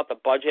fact I thought the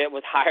budget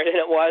was higher than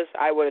it was,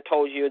 I would have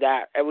told you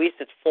that at least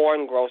its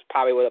foreign gross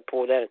probably would have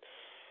pulled in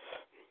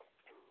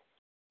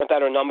a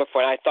better number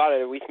for it. I thought it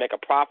would at least make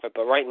a profit,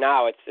 but right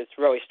now it's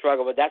really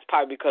struggled. But that's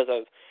probably because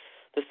of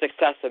the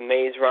success of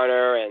Maze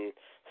Runner and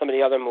some of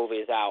the other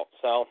movies out.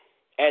 So,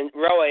 and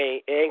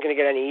really, it ain't going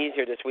to get any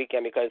easier this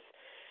weekend because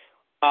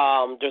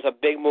there's a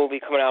big movie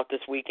coming out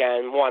this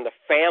weekend, more on the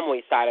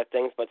family side of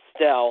things, but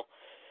still.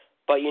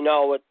 But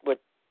with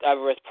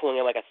Everest pulling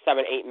in like a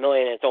 $7-8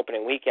 million in its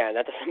opening weekend,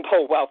 that doesn't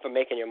bode well for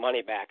making your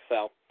money back.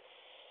 So,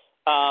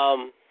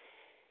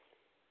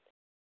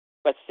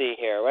 let's see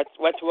here.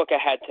 Let's look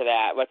ahead to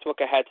that. Let's look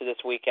ahead to this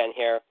weekend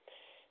here.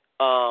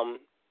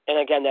 And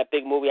again, that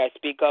big movie I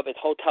speak of is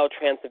Hotel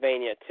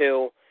Transylvania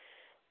 2.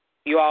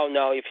 You all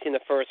know, you've seen the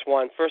first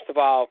one. First of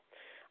all,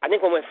 I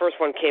think when the first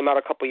one came out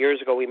a couple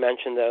years ago, we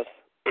mentioned this.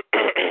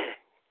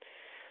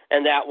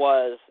 And that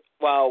was,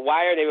 well,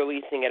 why are they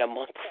releasing it a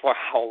month before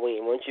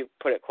Halloween? Wouldn't you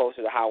put it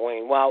closer to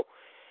Halloween? Well,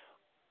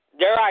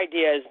 their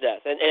idea is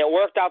this, and it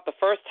worked out the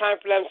first time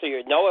for them, so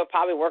you know it'll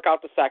probably work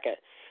out the second.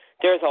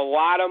 There's a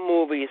lot of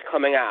movies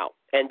coming out,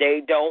 and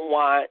they don't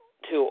want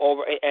to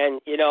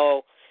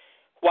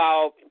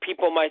while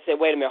people might say,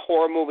 wait a minute,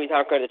 horror movies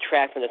aren't going to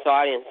attract from this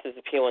audience, it's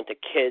appealing to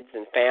kids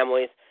and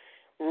families.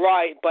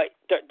 Right, but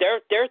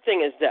their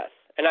thing is this,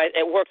 and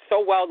it worked so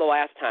well the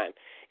last time.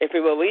 If we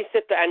release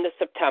it at the end of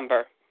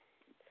September,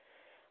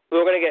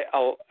 we're going to get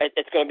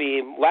it's going to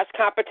be less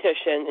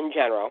competition in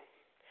general.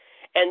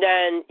 And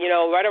then,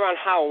 right around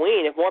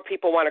Halloween, if more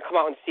people want to come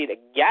out and see it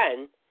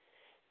again,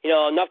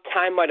 enough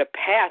time might have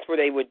passed where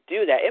they would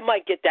do that. It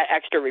might get that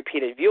extra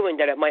repeated viewing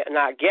that it might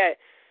not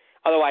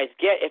otherwise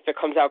get if it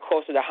comes out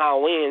closer to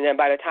Halloween, and then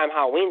by the time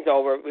Halloween's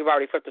over, we've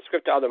already flipped the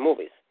script to other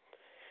movies.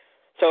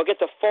 So it gets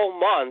a full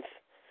month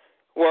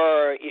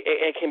where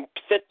it can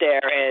sit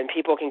there and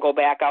people can go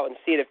back out and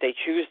see it if they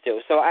choose to.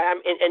 So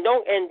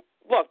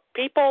look,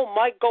 people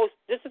might go.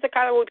 This is the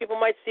kind of movie people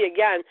might see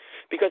again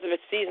because of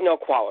its seasonal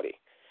quality.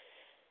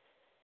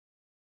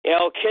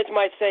 Kids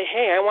might say,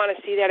 hey, I want to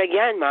see that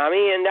again,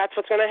 Mommy, and that's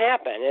what's going to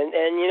happen.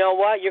 And you know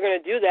what? You're going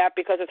to do that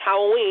because it's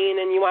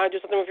Halloween and you want to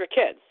do something with your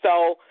kids.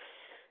 So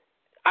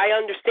I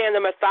understand the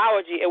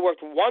mythology. It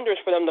worked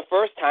wonders for them the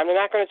first time. They're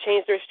not going to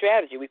change their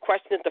strategy. We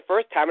questioned it the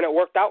first time, and it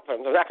worked out for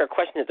them. They're not going to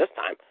question it this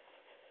time.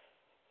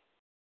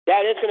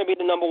 That is going to be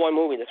the number one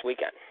movie this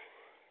weekend.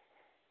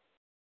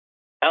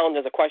 I don't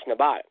think there's a question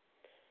about it.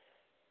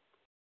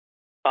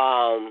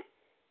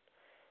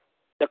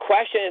 The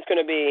question is going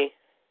to be,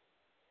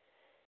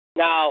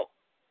 now,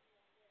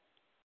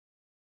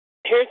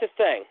 here's the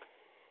thing,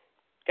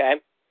 okay?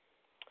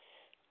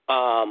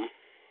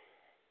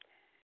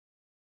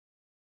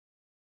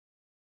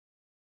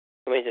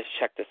 Let me just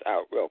check this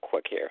out real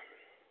quick here.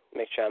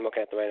 Make sure I'm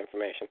looking at the right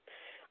information.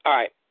 All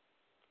right.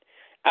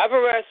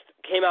 Everest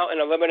came out in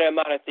a limited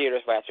amount of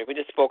theaters last week. We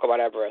just spoke about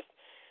Everest.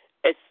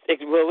 Its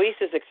release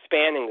is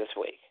expanding this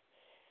week.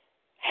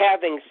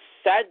 Having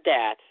said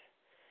that,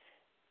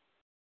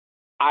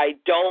 I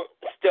don't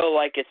still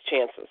like its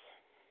chances.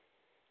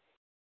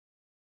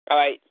 All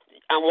right.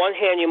 On one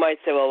hand, you might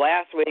say, well,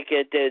 last week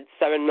it did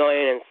 $7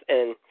 million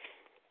in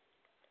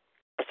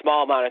a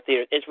small amount of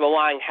theaters. It's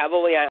relying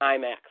heavily on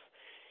IMAX.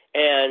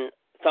 And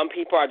some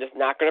people are just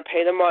not going to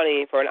pay the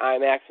money for an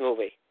IMAX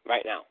movie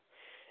right now.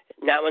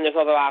 Not when there's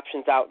other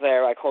options out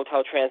there like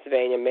Hotel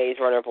Transylvania, Maze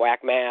Runner,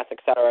 Black Mass,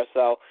 etc.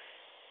 So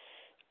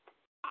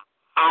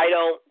I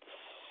don't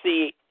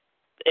see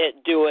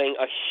it doing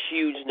a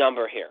huge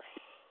number here.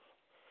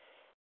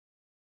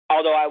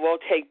 Although I will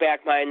take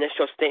back my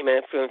initial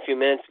statement from a few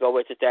minutes ago,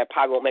 which is that it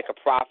probably won't make a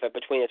profit if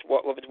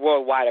it's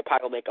worldwide. It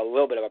probably will make a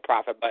little bit of a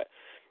profit, but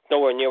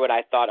nowhere near what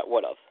I thought it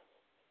would have.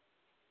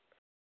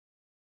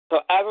 So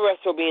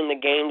Everest will be in the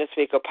game this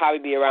week. It'll probably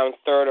be around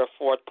third or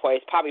fourth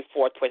place, probably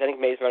fourth place. I think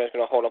Maze Runner is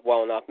going to hold up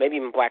well enough. Maybe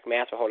even Black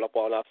Mass will hold up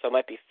well enough, so it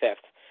might be fifth.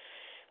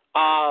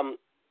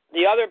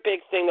 The other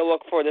big thing to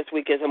look for this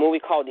week is a movie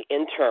called The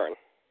Intern.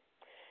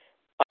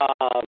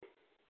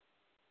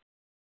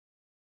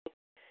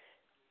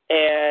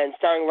 And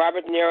starring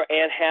Robert De Niro,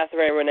 Anne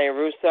Hathaway, and Rene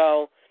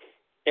Russo.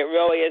 It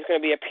really is going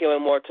to be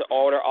appealing more to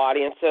older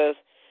audiences,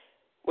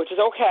 which is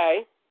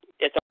okay.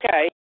 It's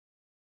okay.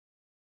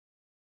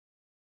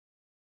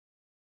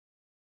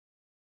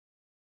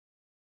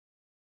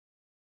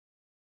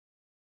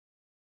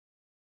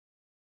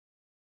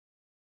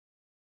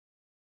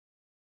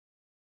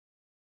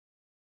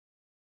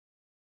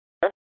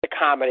 The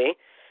comedy.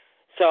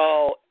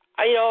 So,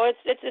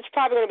 it's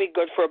probably going to be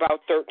good for about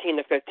 13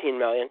 to 15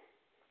 million.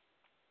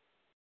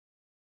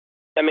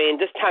 I mean,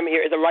 this time of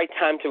year is the right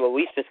time to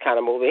release this kind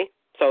of movie,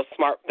 so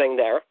smart thing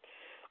there,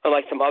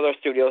 unlike some other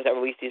studios that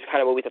release these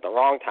kind of movies at the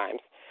wrong times.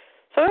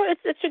 So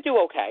it should do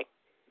okay,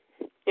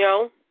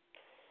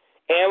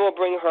 Anne will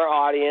bring her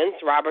audience,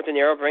 Robert De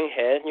Niro will bring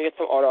his, and you get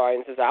some other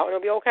audiences out, and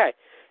it'll be okay.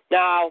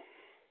 Now,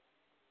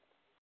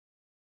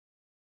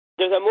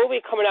 there's a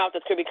movie coming out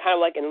that's going to be kind of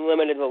like in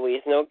limited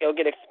release, and it'll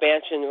get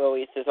expansion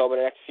releases over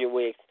the next few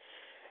weeks.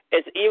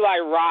 It's Eli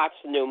Roth's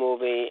new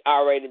movie,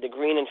 R-rated, The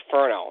Green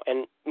Inferno,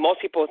 and most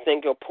people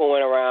think it'll pull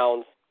in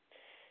around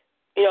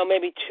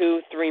maybe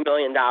 $2-3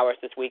 million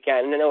this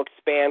weekend, and then it'll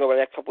expand over the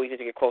next couple weeks as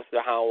you get closer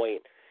to Halloween.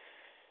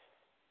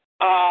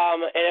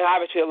 And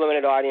obviously a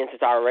limited audience.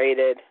 Is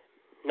R-rated.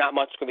 Not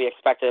much could be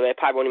expected. It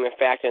probably won't even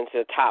factor into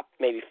the top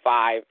maybe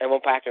 5. It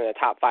won't factor into the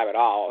top 5 at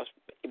all.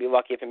 You'd be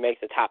lucky if it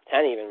makes the top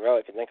 10 even, really,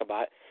 if you think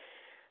about it.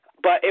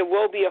 But it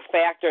will be a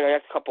factor in the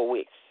next couple of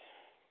weeks.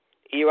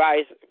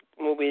 EY's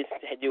movies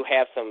do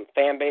have some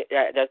fan base.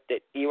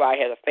 EY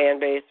has a fan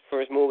base for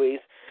his movies.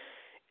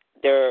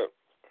 I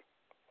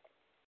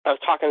was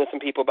talking to some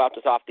people about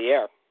this off the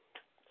air.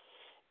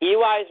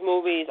 EY's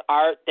movies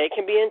they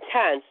can be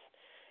intense.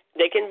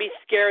 They can be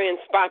scary and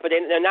spot, but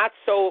they're not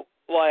so,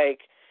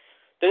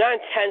 they're not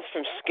intense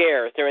from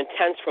scares. They're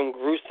intense from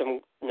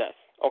gruesomeness,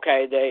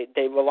 okay?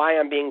 They rely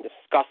on being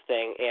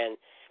disgusting and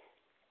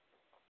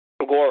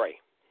gory.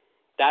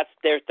 That's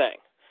their thing.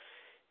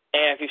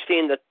 And if you've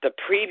seen the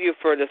preview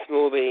for this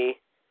movie,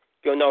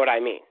 you'll know what I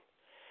mean.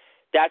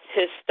 That's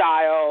his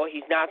style.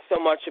 He's not so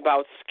much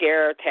about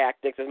scare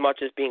tactics as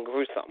much as being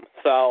gruesome.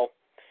 So,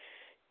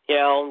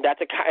 that's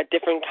a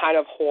different kind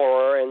of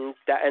horror, and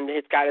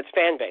it's got its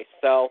fan base.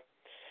 So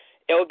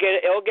it'll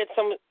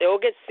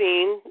get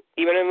seen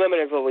even in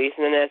limited release,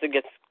 and then as it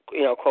gets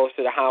closer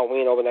to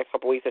Halloween over the next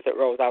couple of weeks, as it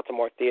rolls out to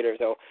more theaters,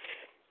 so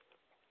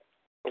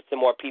it's some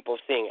more people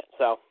seeing it.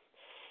 So,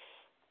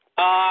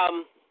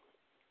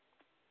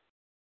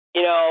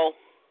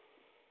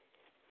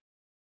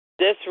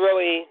 this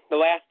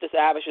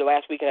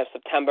last weekend of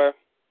September.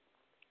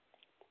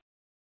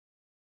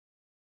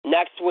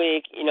 Next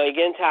week, you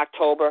get into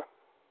October,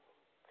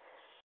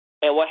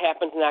 and what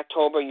happens in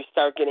October, you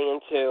start getting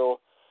into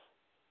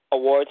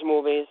awards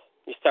movies.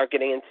 You start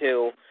getting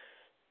into,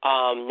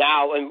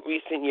 now in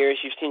recent years,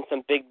 you've seen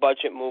some big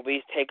budget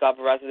movies take up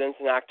residence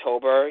in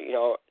October.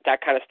 That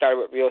kind of started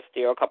with Real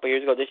Steel a couple of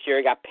years ago. This year,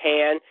 you got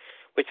Pan,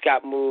 which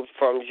got moved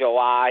from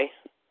July,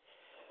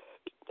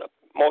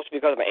 mostly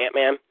because of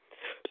Ant-Man,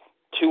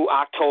 to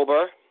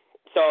October.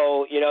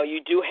 So,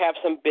 you do have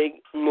some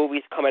big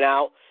movies coming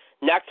out.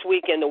 Next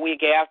week and the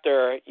week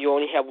after, you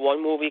only have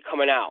one movie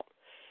coming out.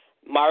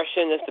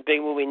 Martian is the big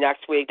movie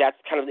next week. That's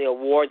kind of the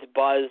awards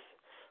buzz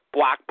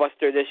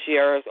blockbuster this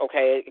year.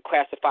 Okay, it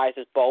classifies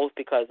as both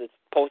because it's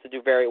supposed to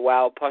do very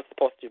well. Plus, it's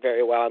supposed to do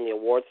very well on the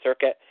awards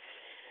circuit.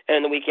 And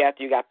then the week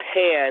after, you got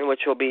Pan,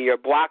 which will be your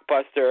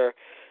blockbuster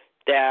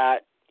that,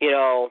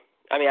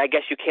 I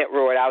guess you can't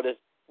rule it out as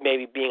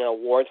maybe being an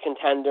awards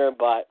contender,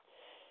 but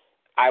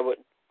I would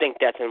think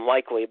that's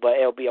unlikely. But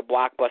it'll be a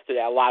blockbuster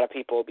that a lot of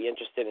people will be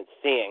interested in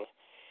seeing.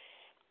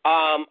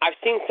 I've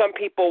seen some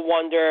people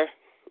wonder,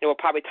 and we'll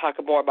probably talk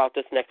more about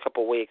this next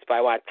couple of weeks, but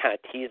I want to kind of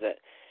tease it.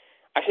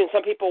 I've seen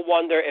some people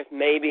wonder if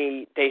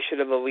maybe they should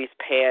have released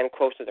Pan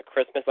closer to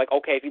Christmas.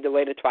 Okay, if you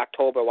delayed it to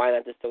October, why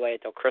not just delay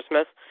it till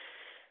Christmas?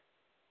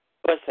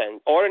 Listen,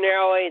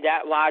 ordinarily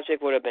that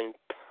logic would have been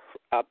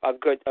a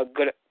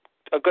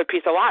good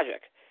piece of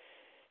logic.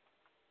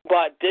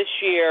 But this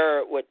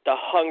year, with the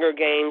Hunger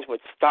Games,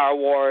 with Star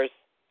Wars,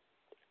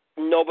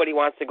 nobody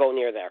wants to go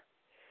near there.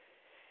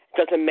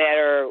 It doesn't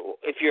matter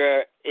if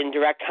you're in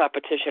direct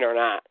competition or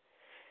not.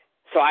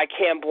 So I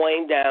can't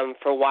blame them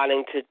for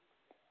wanting to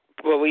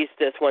release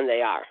this when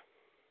they are.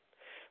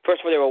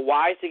 First of all, they were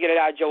wise to get it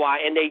out of July,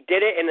 and they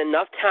did it in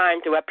enough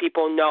time to let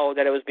people know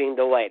that it was being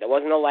delayed. It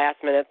wasn't a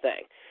last-minute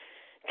thing.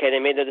 Okay, they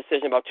made the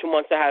decision about 2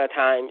 months ahead of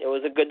time. It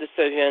was a good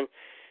decision.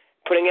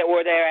 Putting it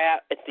where they're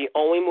at, it's the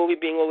only movie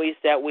being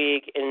released that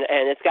week, and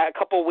it's got a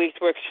couple of weeks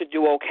where it should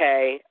do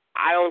okay.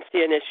 I don't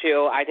see an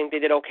issue. I think they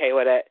did okay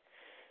with it.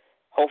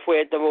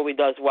 Hopefully the movie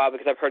does well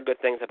because I've heard good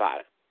things about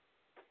it.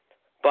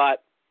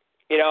 But,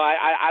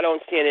 I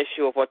don't see an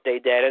issue with what they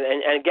did.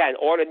 And again,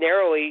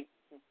 ordinarily,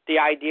 the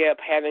idea of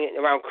having it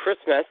around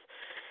Christmas,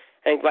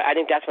 I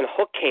think that's when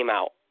Hook came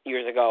out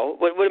years ago,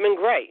 would have been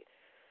great.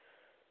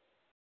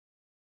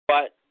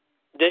 But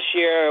this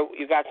year,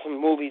 you've got some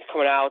movies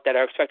coming out that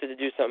are expected to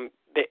do some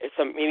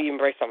maybe even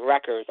break some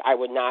records. I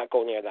would not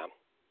go near them.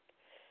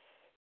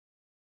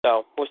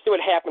 So we'll see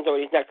what happens over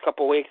these next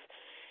couple of weeks.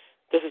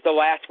 This is the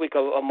last week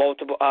of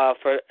multiple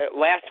for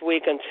last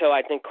week until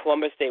I think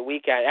Columbus Day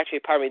weekend. Actually,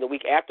 pardon me, the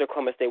week after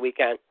Columbus Day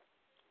weekend.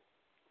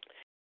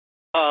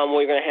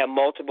 We're going to have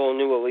multiple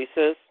new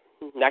releases.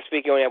 Next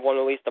week you only have one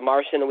release, The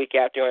Martian. The week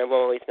after you only have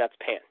one release, and that's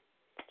Pan.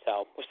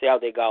 So we'll see how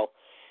they go.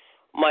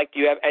 Mike, do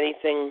you have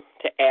anything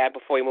to add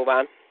before we move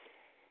on?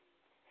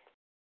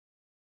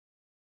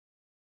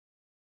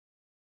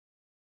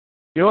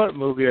 You know what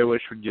movie I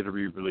wish would get a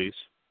re-release?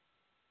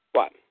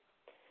 What?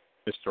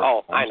 Mr.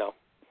 Oh, Holmes. I know.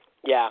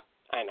 Yeah,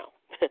 I know.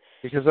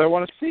 Because I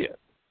want to see it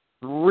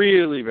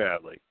really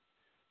badly.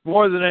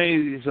 More than any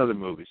of these other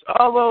movies.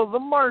 Although The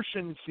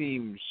Martian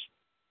seems...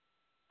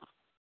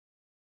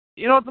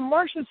 The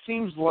Martian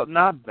seems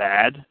not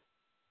bad.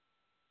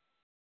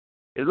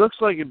 It looks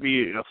like it'd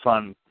be a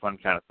fun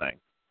kind of thing.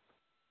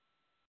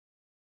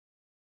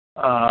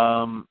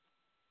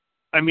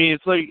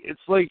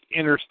 It's like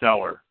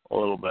Interstellar a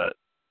little bit,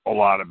 a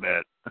lot of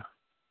it.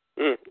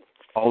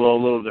 Although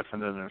a little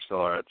different than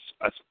Interstellar,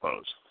 I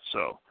suppose.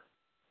 So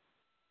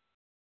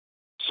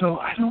So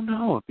I don't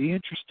know. It'd be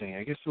interesting.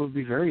 I guess it would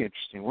be very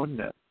interesting, wouldn't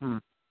it?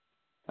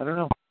 I don't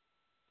know.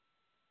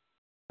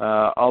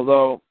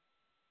 Although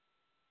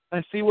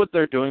I see what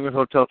they're doing with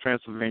Hotel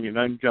Transylvania, and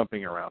I'm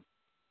jumping around.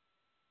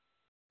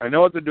 I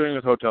know what they're doing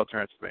with Hotel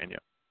Transylvania.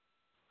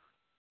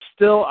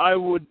 Still, I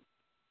would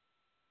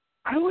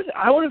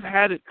have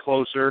had it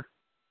closer.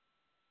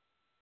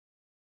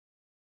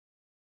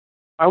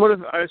 I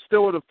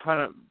still would have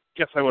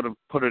I would have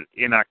put it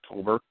in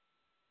October.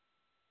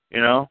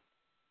 You know?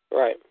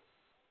 Right.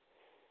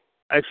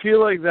 I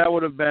feel like that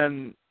would have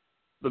been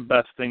the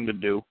best thing to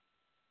do.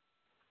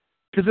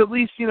 Because at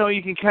least, you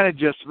can kind of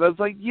just, that's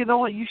like, you know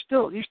what, you're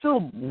still a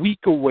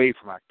week away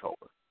from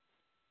October.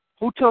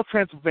 Hotel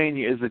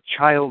Transylvania is a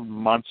child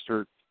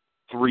monster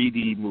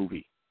 3D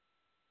movie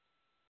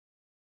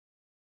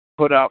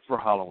put out for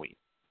Halloween.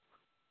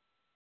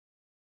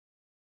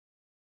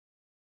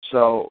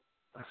 So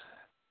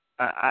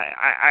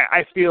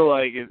I feel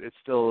like it's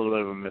still a little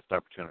bit of a missed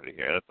opportunity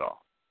here, that's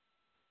all.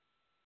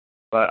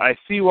 But I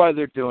see why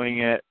they're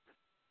doing it.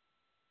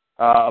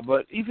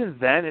 But even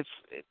then, it's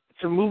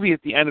a movie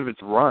at the end of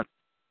its run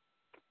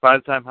by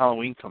the time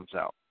Halloween comes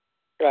out.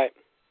 Right.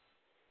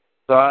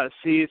 So,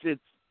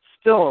 it's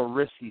still a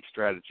risky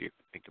strategy if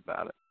you think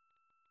about it.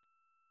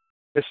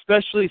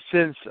 Especially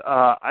since,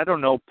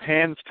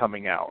 Pan's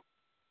coming out.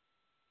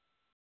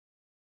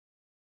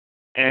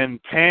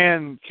 And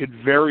Pan could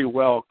very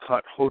well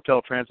cut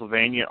Hotel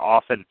Transylvania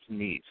off at its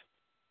knees.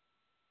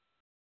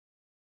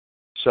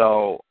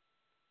 So,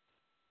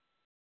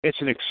 it's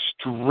an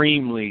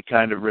extremely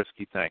kind of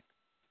risky thing.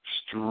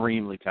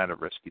 Extremely kind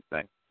of risky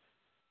thing.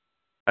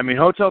 I mean,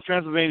 Hotel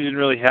Transylvania didn't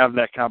really have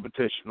that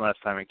competition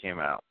last time it came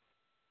out.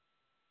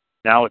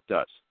 Now it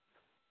does.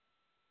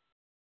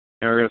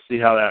 And we're going to see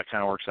how that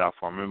kind of works out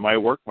for them. It might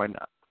work, might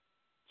not.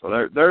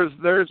 So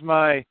there's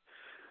my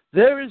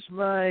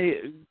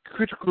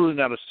critical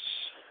analysis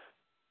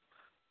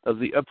of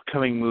the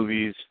upcoming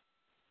movies.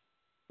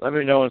 Let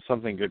me know when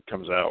something good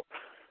comes out.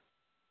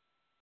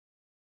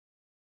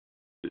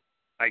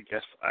 I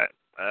guess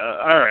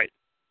all right.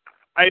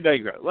 I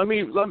digress. Let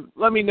me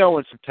know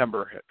when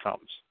September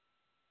comes.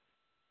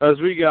 Because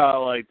we got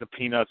like the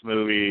Peanuts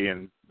movie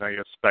and I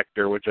guess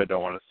Spectre, which I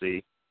don't want to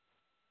see.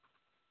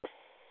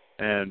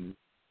 And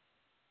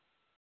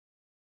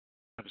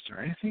is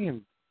there anything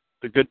in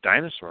The Good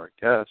Dinosaur?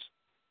 I guess.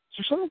 Is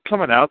there something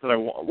coming out that I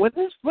want? When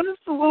is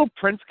The Little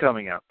Prince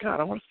coming out?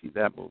 God, I want to see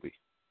that movie.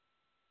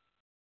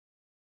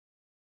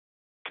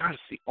 God,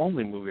 it's the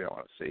only movie I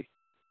want to see.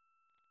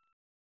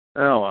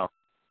 Oh well.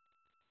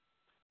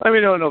 Let me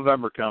know when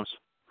November comes.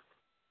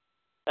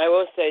 I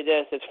will say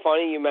this. It's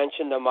funny you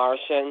mentioned The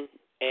Martian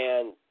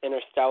and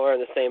Interstellar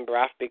in the same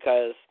breath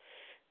because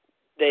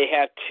they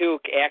have two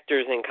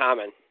actors in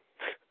common.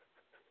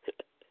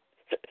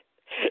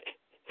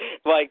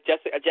 Like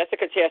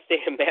Jessica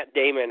Chastain and Matt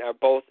Damon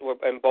were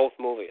in both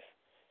movies.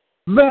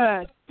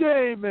 Matt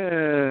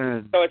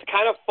Damon! So it's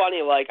kind of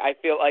funny. Like I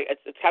feel like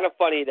it's kind of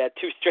funny that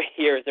 2 straight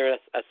years they're in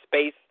a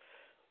space,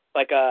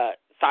 like a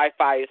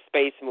sci-fi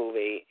space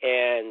movie,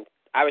 and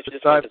I was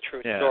just a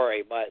true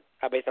story, but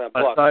based on a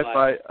book.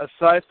 A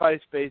sci-fi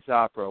space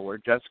opera where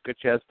Jessica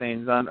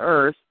Chastain's on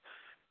Earth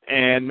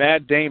and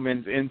Matt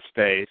Damon's in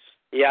space.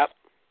 Yep.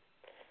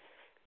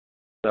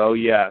 So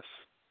yes,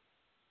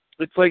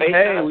 it's like,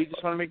 hey, we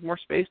just want to make more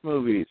space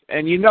movies,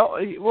 and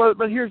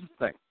but here's the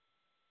thing.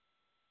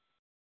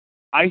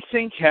 I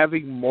think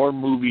having more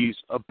movies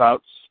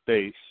about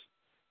space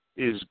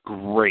is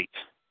great.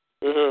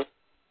 Mhm.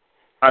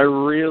 I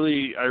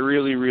really,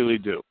 really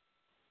do.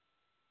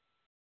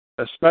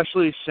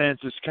 Especially since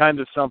it's kind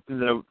of something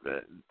that,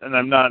 and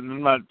I'm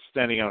not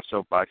standing on a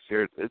soapbox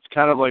here. It's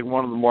kind of like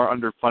one of the more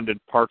underfunded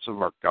parts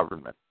of our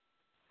government.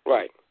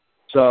 Right.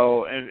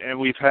 So, and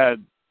we've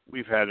had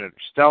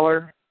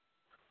Interstellar,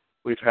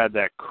 we've had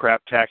that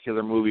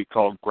craptacular movie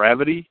called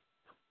Gravity.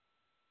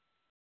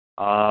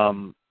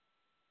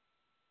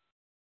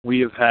 We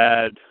have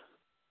had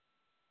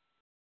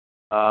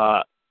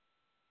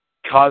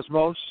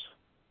Cosmos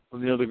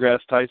with Neil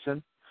deGrasse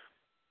Tyson.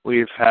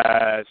 We've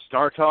had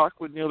Star Talk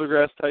with Neil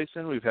deGrasse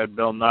Tyson. We've had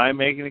Bill Nye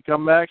making a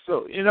comeback.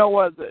 So, you know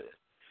what?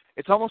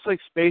 It's almost like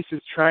space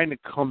is trying to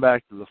come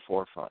back to the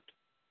forefront.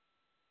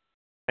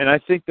 And I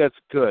think that's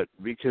good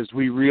because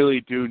we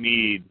really do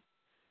need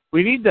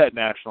that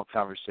national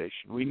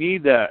conversation. We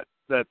need that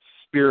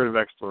spirit of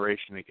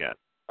exploration again.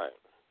 Right.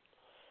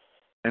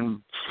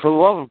 And for the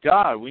love of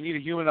God, we need a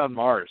human on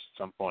Mars at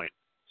some point.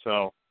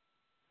 So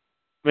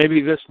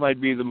maybe this might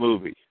be the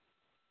movie.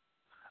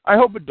 I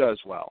hope it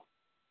does well.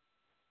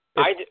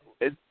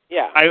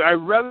 I'd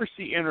rather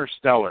see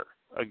Interstellar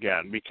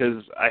again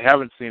because I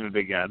haven't seen it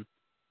again.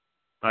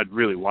 I'd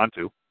really want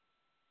to.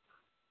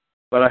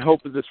 But I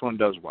hope that this one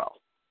does well.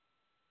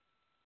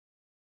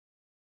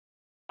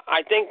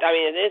 I think,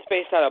 it is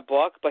based on a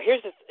book, but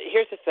here's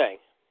the thing.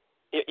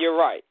 You're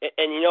right.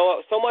 And you know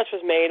what? So much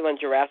was made when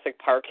Jurassic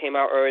Park came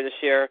out earlier this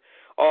year.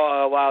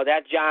 Oh, wow,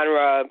 that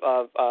genre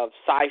of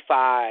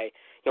sci-fi,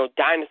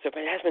 dinosaur. But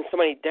there hasn't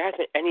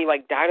been any,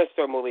 like,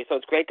 dinosaur movies, so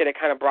it's great that it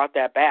kind of brought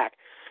that back.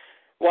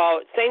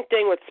 Well, same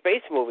thing with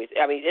space movies.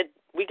 I mean,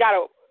 we got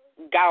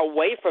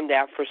away from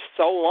that for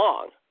so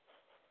long.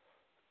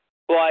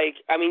 Like,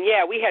 I mean,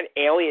 yeah, we had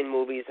alien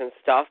movies and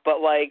stuff, but,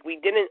 like, we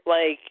didn't,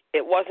 like,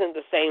 it wasn't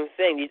the same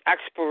thing. These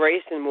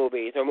exploration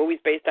movies or movies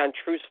based on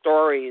true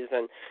stories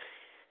and,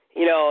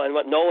 you know, and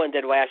what Nolan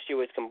did last year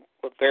was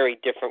a very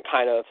different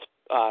kind of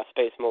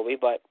space movie,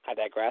 but I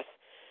digress.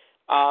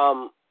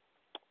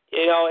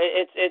 You know,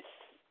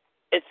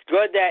 it's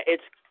good that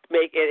it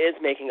is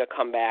making a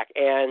comeback.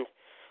 And,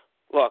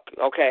 look,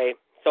 okay,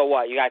 so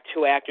what? You got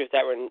two actors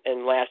that were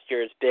in last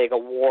year's big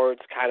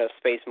awards kind of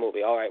space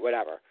movie. All right,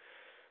 whatever.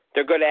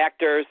 They're good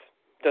actors.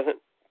 Doesn't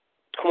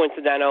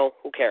coincidental.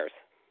 Who cares?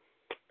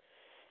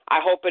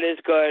 I hope it is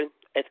good.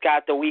 It's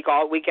got the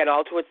weekend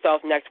all to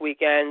itself next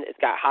weekend. It's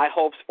got high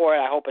hopes for it.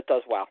 I hope it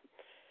does well.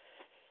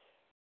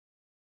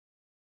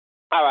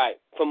 All right.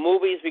 For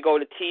movies, we go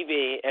to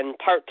TV, and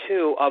part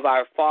 2 of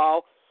our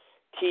fall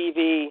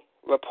TV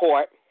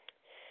report.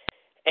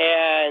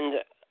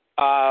 And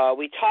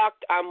we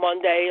talked on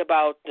Monday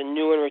about the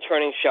new and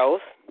returning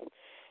shows.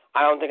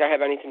 I don't think I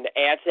have anything to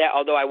add to that,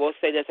 although I will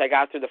say this. I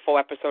got through the full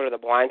episode of The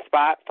Blind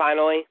Spot,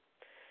 finally,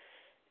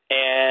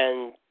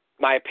 and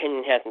my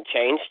opinion hasn't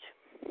changed.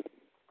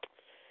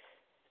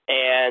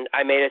 And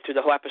I made it through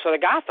the whole episode of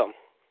Gotham.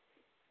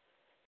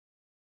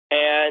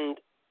 And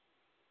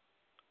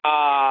I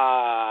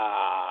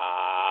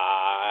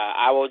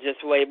will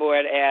just label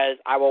it as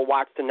I will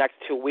watch the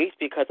next 2 weeks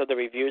because of the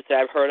reviews that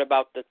I've heard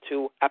about the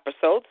 2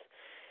 episodes,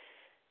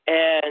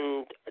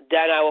 and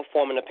then I will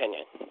form an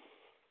opinion.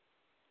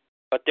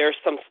 But there's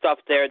some stuff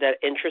there that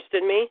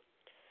interested me,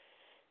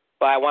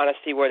 but I want to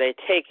see where they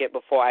take it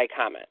before I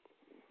comment.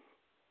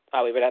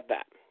 I'll leave it at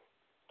that.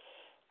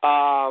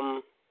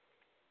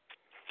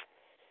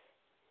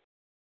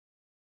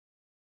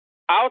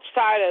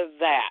 Outside of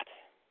that,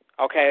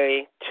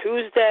 okay,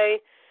 Tuesday,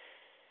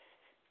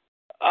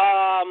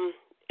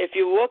 if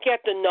you look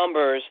at the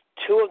numbers,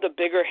 2 of the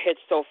bigger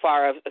hits so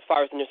far as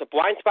far as the news, The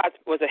Blind Spot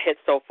was a hit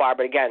so far,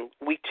 but again,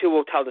 week 2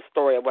 will tell the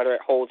story of whether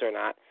it holds or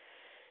not.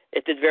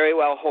 It did very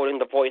well holding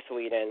the voice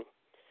lead-in.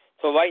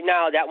 So right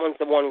now, that one's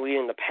the one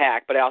leading the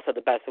pack, but I also had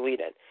the best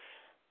lead-in.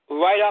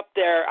 Right up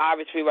there,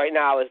 obviously, right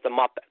now is the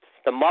Muppets.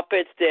 The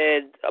Muppets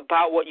did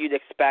about what you'd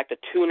expect, a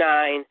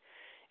 2.9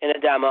 in a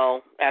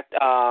demo at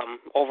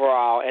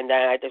overall, and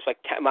then I think like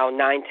about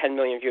 9-10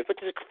 million views,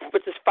 which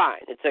is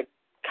fine. It's a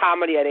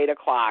comedy at 8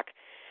 o'clock.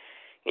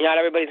 You know, not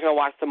everybody's going to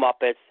watch the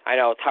Muppets. I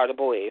know, it's hard to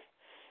believe.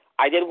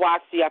 I did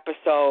watch the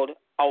episode.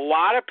 A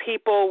lot of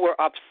people were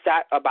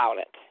upset about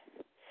it.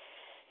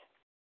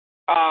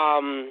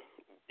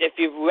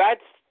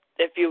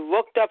 If you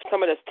looked up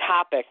some of the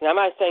topics, and I'm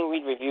not saying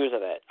read reviews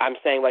of it, I'm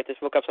saying like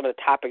just look up some of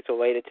the topics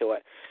related to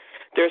it.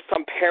 There's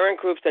some parent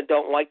groups that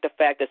don't like the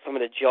fact that some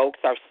of the jokes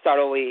are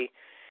subtly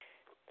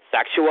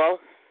sexual,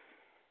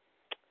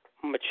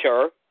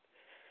 mature.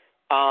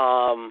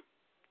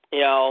 You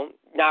know,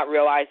 not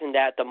realizing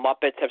that the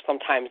Muppets have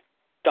sometimes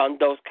done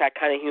those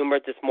kind of humor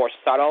that's more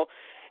subtle.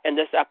 In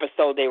this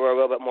episode, they were a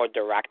little bit more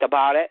direct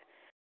about it.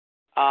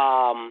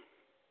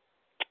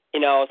 You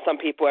know, some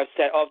people have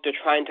said, oh, if they're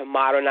trying to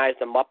modernize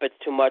the Muppets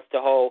too much,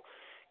 the whole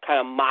kind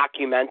of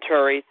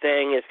mockumentary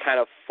thing is kind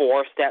of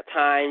forced at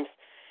times.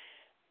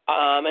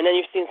 And then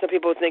you've seen some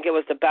people think it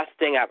was the best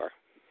thing ever.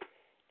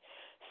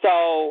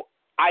 So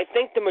I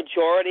think the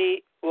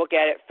majority look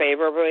at it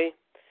favorably,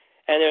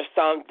 and there's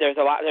some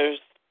dissenters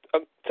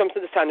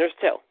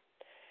too.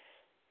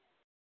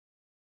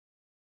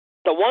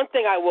 The one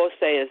thing I will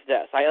say is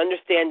this. I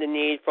understand the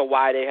need for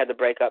why they had to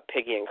break up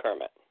Piggy and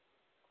Kermit.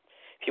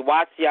 If you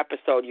watch the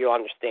episode, you'll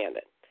understand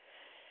it.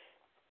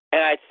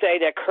 And I'd say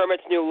that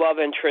Kermit's new love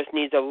interest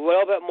needs a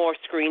little bit more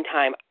screen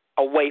time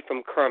away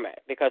from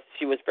Kermit because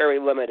she was very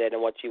limited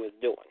in what she was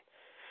doing.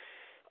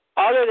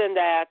 Other than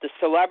that, the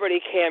celebrity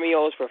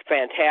cameos were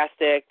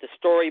fantastic. The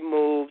story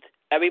moved.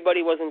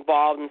 Everybody was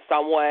involved in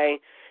some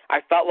way.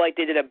 I felt like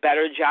they did a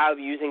better job of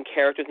using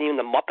characters than even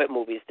the Muppet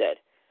movies did.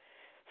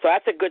 So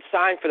that's a good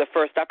sign for the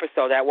first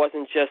episode. That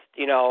wasn't just,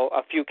 you know,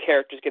 a few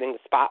characters getting the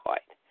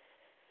spotlight.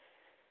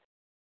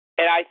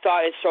 And I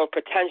thought it showed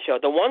potential.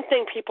 The one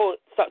thing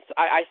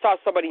I saw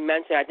somebody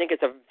mention, I think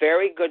it's a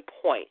very good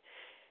point,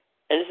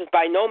 and this is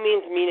by no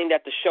means meaning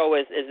that the show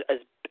is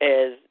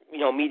you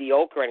know,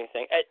 mediocre or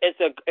anything.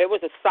 It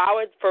was a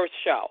solid first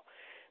show,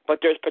 but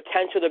there's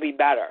potential to be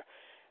better.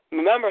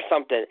 Remember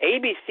something,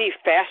 ABC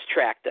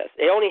fast-tracked this.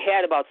 It only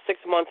had about 6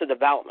 months of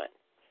development.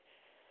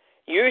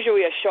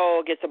 Usually a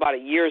show gets about a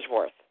year's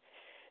worth.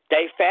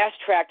 They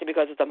fast-tracked it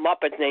because it's the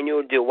Muppets and they knew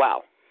it would do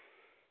well.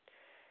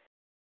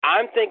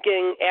 I'm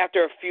thinking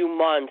after a few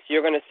months,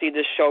 you're going to see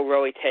this show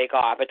really take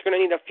off. It's going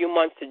to need a few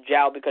months to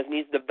gel because it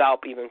needs to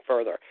develop even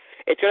further.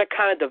 It's going to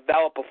kind of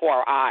develop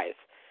before our eyes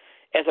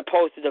as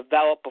opposed to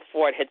develop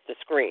before it hits the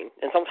screen.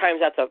 And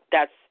sometimes that's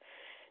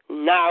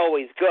not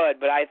always good,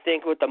 but I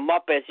think with the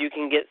Muppets,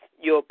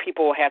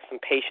 people will have some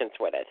patience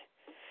with it.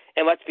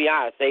 And let's be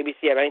honest, does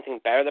ABC have anything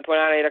better to put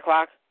on at 8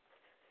 o'clock?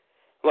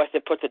 Unless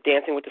it puts a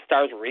Dancing with the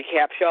Stars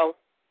recap show.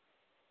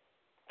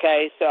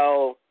 Okay,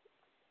 so,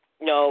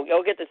 you know,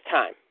 you'll get this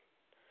time.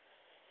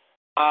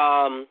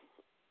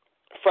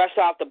 Fresh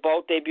Off the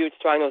Boat debuted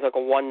strong. It was like a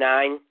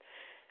 1-9.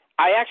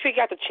 I actually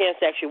got the chance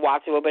to actually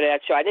watch a little bit of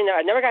that show. I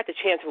never got the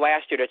chance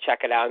last year to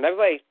check it out. And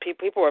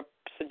people were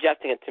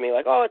suggesting it to me,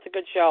 like, "Oh, it's a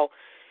good show."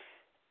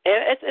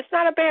 And it's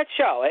not a bad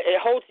show. It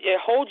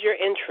holds your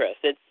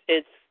interest.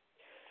 It's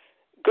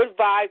good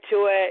vibe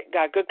to it.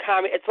 Got good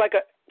comedy. It's like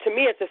to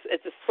me it's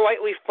a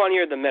slightly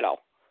funnier The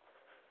Middle.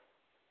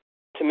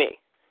 To me,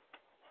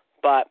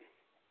 but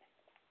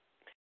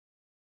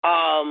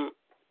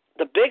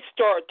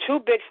two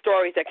big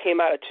stories that came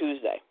out of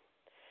Tuesday.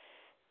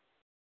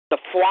 The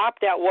flop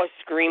that was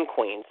Scream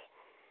Queens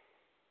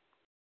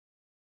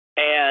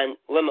and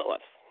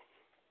Limitless.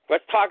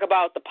 Let's talk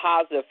about the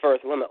positive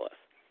first, Limitless.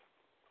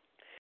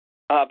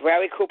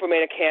 Bradley Cooper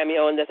made a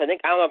cameo in this. I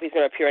don't know if he's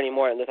going to appear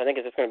anymore in this. I think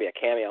it's just going to be a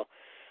cameo.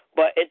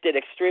 But it did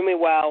extremely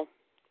well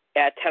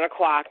at 10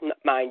 o'clock,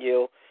 mind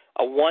you.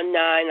 A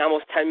 1-9,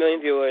 almost 10 million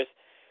viewers.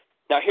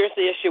 Now, here's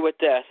the issue with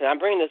this, and I'm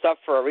bringing this up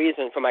for a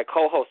reason from my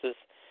co-host's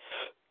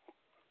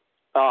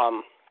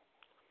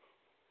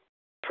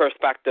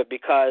perspective,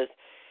 because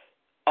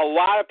a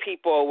lot of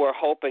people were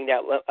hoping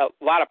that a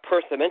lot of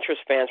Person of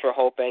Interest fans were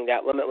hoping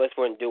that Limitless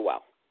wouldn't do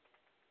well,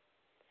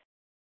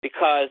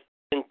 because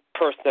in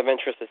Person of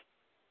Interest,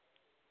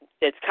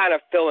 it's kind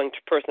of filling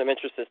Person of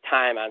Interest's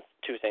time on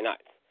Tuesday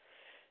nights.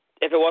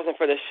 If it wasn't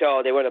for this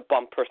show, they would have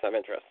bumped Person of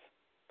Interest,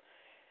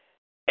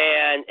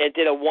 and it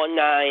did a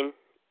 1-9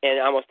 and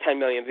almost 10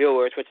 million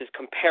viewers, which is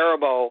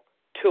comparable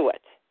to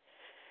it.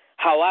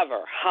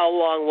 However, how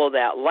long will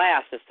that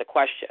last is the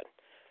question.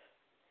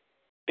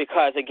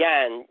 Because,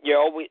 again,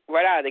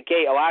 right out of the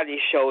gate, a lot of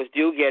these shows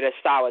do get a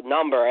solid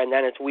number, and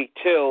then it's week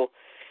 2,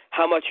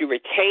 how much you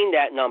retain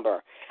that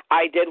number.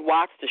 I did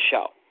watch the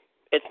show.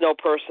 It's no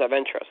Person of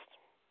Interest.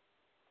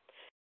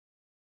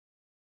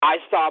 I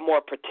saw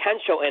more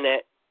potential in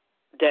it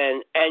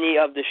than any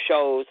of the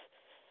shows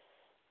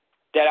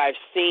that I've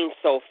seen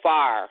so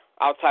far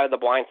outside of The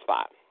Blind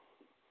Spot.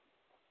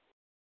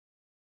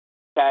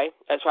 Okay?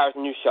 As far as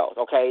new shows,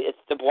 okay? It's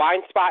The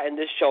Blind Spot and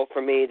this show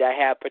for me that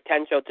have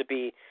potential to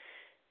be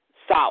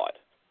solid.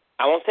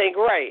 I won't say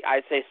great,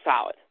 I'd say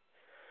solid.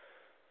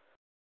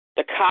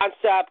 The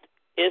concept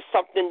is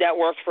something that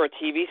works for a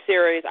TV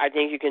series. I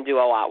think you can do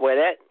a lot with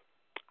it.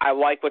 I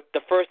like what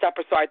the first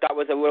episode I thought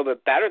was a little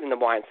bit better than The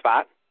Blind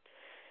Spot.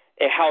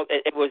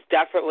 It was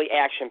definitely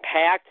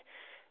action-packed.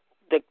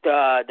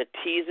 The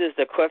teases,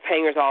 the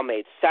cliffhangers all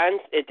made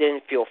sense. It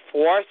didn't feel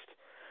forced.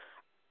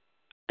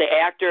 The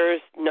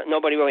actors,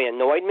 nobody really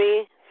annoyed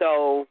me.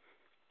 So,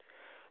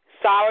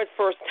 solid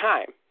first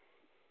time.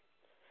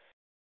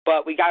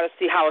 But we got to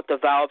see how it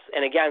develops.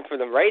 And again, from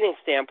the rating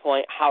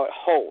standpoint, how it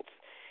holds.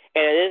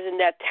 And it is in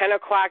that 10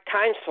 o'clock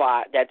time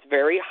slot that's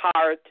very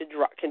hard to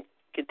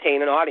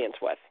contain an audience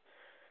with.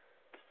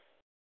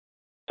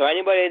 So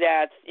anybody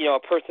that's, a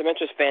Person of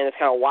Interest fan that's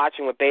kind of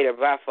watching with bated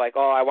breath, like,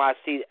 oh, I want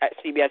to see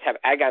CBS have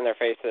egg on their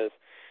faces.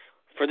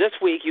 For this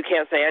week, you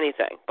can't say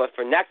anything. But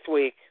for next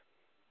week,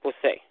 we'll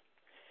see.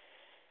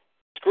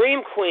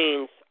 Scream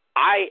Queens,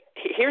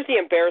 here's the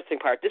embarrassing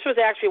part. This was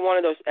actually one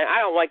of those, and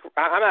I'm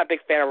not a big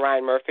fan of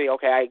Ryan Murphy.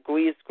 Okay,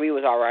 Glee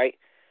was all right.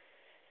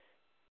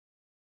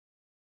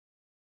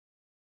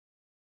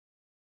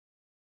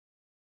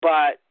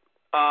 But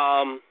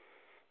I've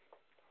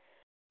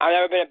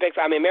never been a big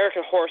fan.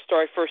 American Horror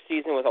Story first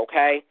season was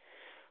okay.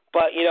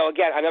 But,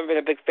 again, I've never been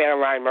a big fan of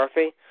Ryan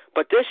Murphy.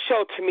 But this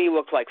show to me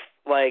looked like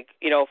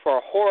for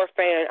a horror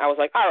fan, I was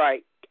like, all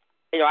right,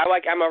 I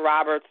like Emma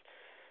Roberts.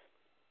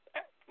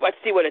 Let's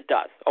see what it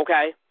does,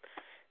 okay?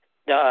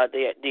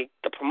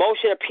 The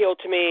promotion appealed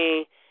to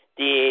me.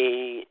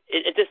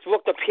 It just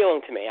looked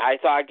appealing to me. I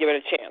thought I'd give it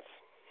a chance.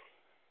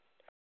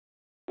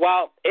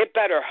 Well, it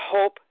better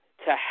hope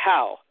to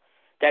hell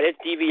that its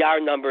DVR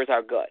numbers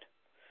are good,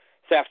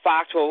 so that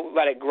Fox will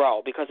let it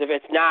grow. Because if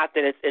it's not,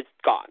 then it's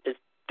gone. It's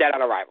dead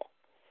on arrival.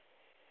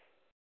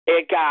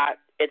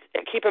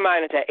 Keep in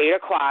mind it's at 8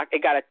 o'clock.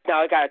 It got a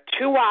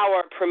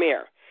 2-hour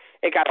premiere.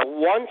 It got a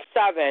 1.7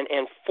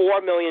 and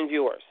 4 million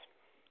viewers.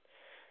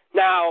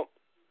 Now,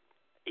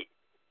 a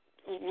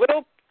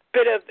little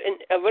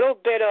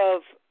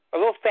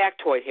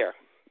factoid here.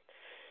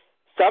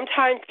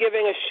 Sometimes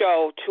giving a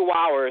show 2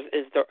 hours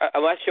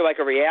unless you're like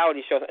a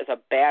reality show, is a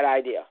bad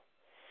idea,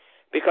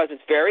 because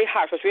it's very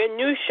hard, especially a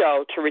new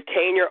show, to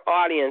retain your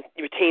audience,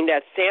 retain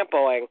that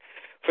sampling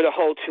for the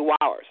whole 2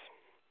 hours.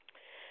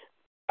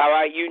 All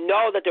right, you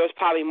know that there was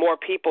probably more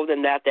people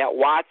than that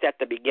watched at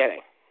the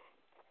beginning,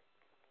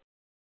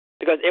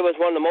 because it was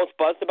one of the most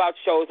buzzed about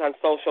shows on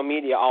social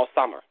media all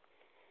summer.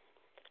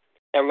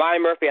 And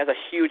Ryan Murphy has a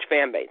huge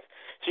fan base.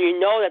 So you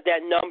know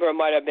that number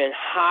might have been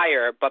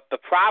higher, but the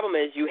problem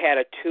is you had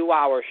a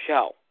 2-hour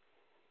show.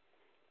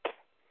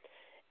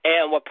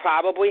 And what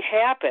probably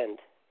happened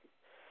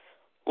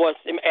was,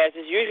 as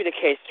is usually the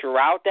case,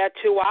 throughout that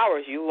 2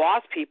 hours, you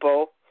lost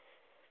people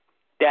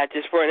that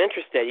just weren't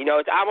interested.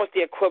 It's almost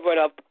the equivalent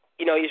of,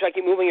 it's like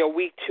you're moving your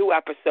week 2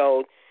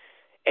 episode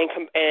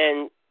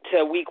and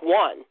to week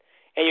 1.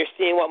 And you're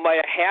seeing what might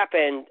have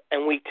happened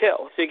in week 2.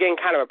 So you're getting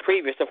kind of a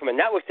preview. So from a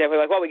network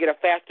standpoint, we get a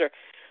faster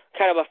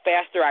kind of a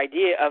faster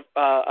idea of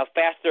a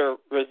faster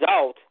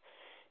result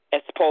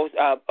as opposed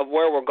of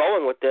where we're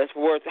going with this,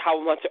 where how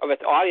much of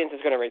its audience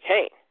is going to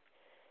retain.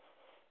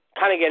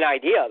 Kind of get an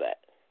idea of it,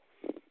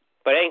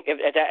 but it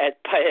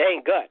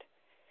ain't good.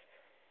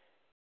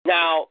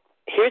 Now,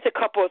 here's a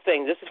couple of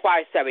things. This is why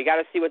I said we got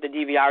to see what the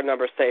DVR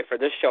numbers say for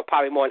this show,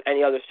 probably more than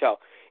any other show.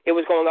 It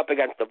was going up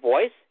against The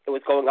Voice. It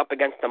was going up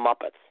against The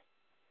Muppets.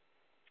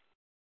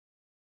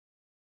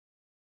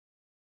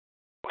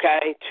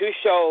 Okay, two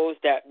shows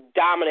that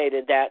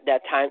dominated that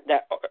time,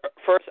 that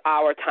first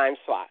hour time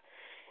slot.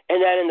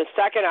 And then in the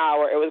second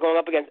hour, it was going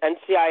up against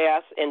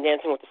NCIS and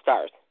Dancing with the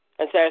Stars.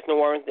 NCIS New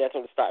Orleans,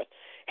 Dancing with the Stars.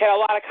 Had a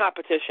lot of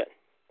competition.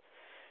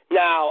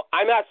 Now,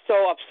 I'm not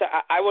so upset.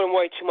 I wouldn't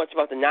worry too much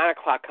about the 9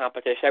 o'clock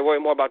competition. I worry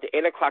more about the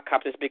 8 o'clock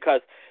competition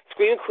because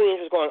Screaming Queens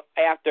was going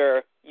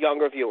after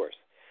younger viewers.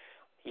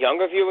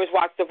 Younger viewers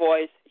watch The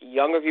Voice.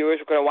 Younger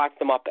viewers are going to watch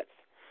The Muppets.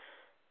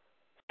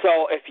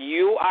 So if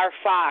you are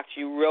Fox,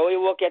 you really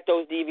look at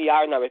those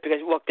DVR numbers because,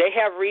 look, they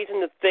have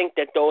reason to think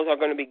that those are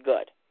going to be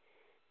good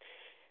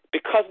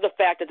because of the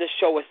fact that this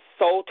show was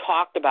so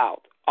talked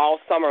about all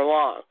summer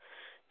long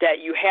that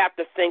you have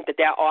to think that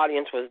that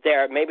audience was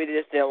there. Maybe they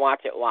just didn't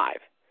watch it live.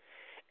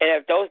 And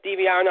if those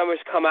DVR numbers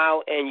come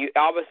out and you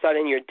all of a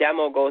sudden your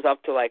demo goes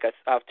up to like a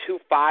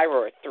 2.5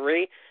 or a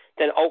 3,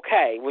 then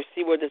okay, we'll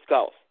see where this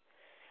goes.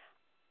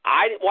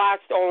 I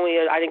watched only,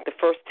 I think, the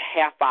first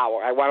half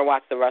hour. I want to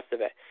watch the rest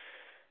of it.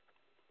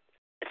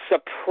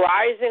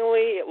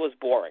 Surprisingly, it was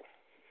boring.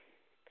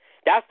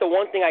 That's the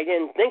one thing I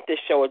didn't think this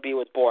show would be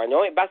was boring. The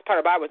only best part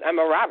about it was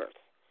Emma Roberts.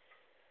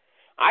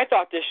 I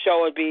thought this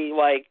show would be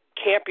like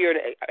campier.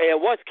 It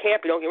was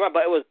campy, don't get me wrong,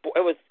 but it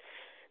was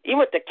even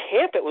with the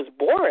camp, it was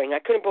boring. I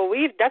couldn't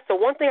believe that's the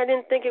one thing I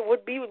didn't think it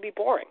would be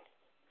boring.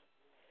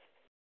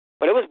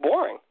 But it was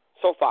boring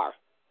so far.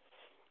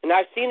 And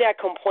I've seen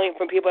that complaint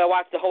from people that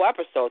watched the whole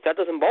episode. That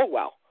doesn't bode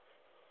well.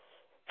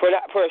 For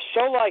a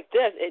show like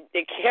this,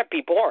 it can't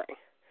be boring.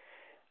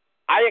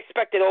 I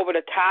expected over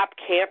the top,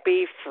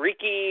 campy,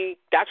 freaky.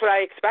 That's what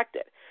I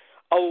expected.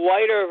 A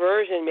lighter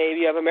version,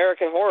 maybe, of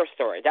American Horror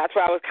Story. That's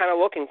what I was kind of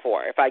looking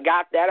for. If I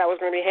got that, I was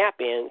going to be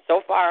happy. And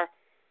so far,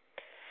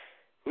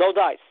 no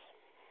dice.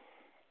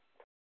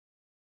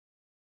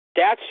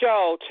 That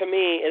show, to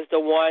me, is the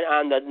one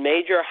on the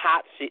major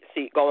hot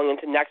seat going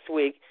into next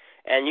week,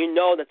 and you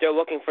know that they're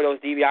looking for those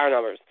DVR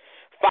numbers.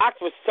 Fox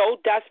was so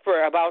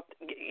desperate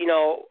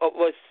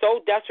was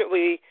so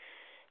desperately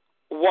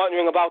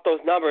wondering about those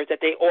numbers that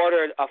they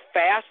ordered a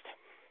fast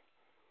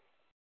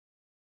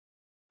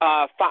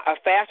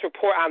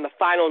report on the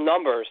final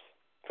numbers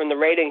from the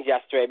ratings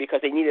yesterday because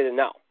they needed to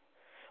know.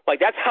 Like,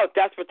 that's how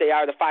desperate they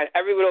are to find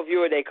every little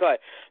viewer they could.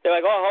 They're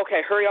like, oh,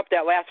 okay, hurry up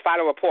that last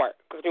final report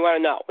because we want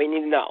to know. We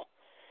need to know.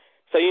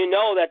 So you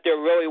know that they're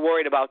really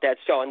worried about that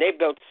show, and they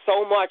built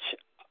so much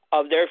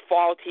of their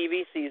fall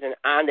TV season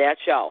on that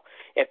show.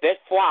 If it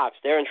flops,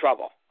 they're in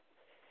trouble.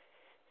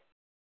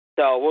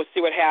 So we'll see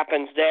what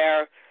happens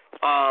there.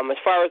 As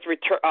far as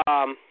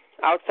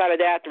outside of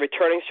that, the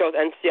returning shows,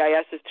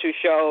 NCIS is 2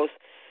 shows.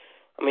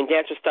 I mean,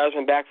 Dance with Stars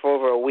been back for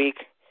over a week.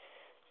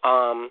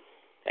 I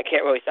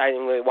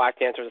didn't really watch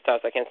Dance with the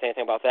Stars, so I can't say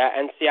anything about that.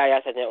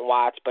 NCIS I didn't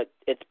watch, but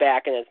it's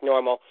back and it's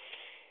normal.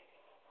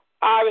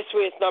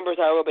 Obviously, its numbers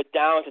are a little bit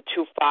down to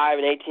 2.5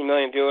 and 18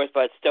 million viewers,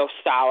 but it's still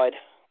solid,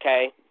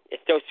 okay? It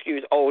still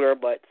skews older,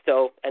 but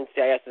still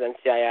NCIS is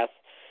NCIS.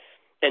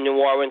 And New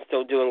Orleans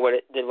still doing what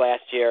it did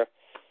last year.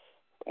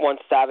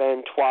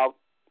 1.7, 12,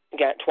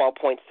 again,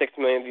 12.6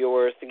 million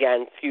viewers.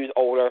 Again, skews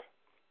older.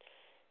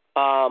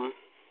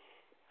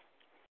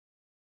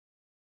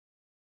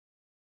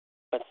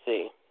 Let's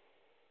see.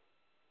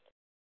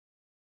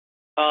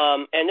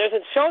 And there's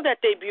a show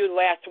that debuted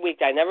last week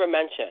that I never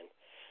mentioned.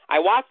 I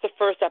watched the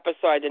first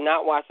episode. I did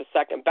not watch the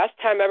second. Best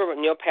Time Ever with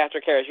Neil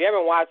Patrick Harris. If you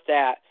haven't watched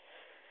that,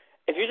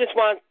 if you just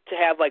want to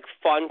have like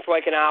fun for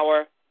like an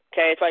hour,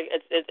 okay, it's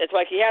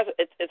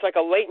like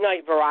a late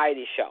night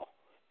variety show.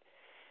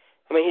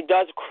 I mean, he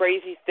does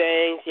crazy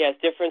things. He has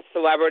different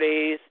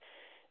celebrities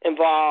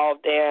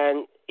involved,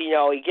 and he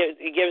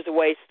gives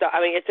away stuff. I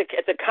mean,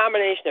 it's a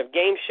combination of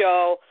game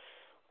show,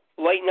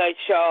 late night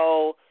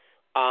show.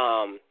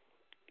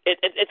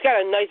 It's got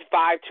a nice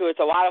vibe to it. It's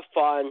a lot of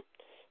fun.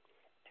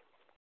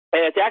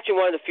 And it's actually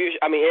one of the few.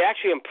 I mean, it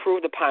actually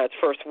improved upon its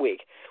first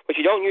week, which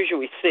you don't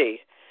usually see.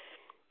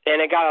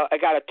 And it got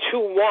a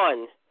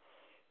 2-1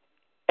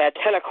 at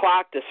 10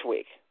 o'clock this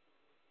week,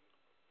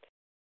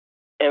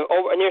 and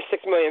over near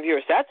 6 million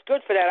viewers. That's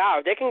good for that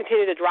hour. They can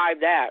continue to drive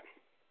that.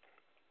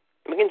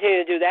 We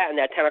continue to do that in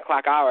that 10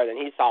 o'clock hour, then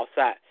he's all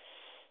set.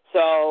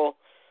 So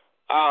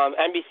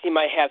NBC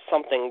might have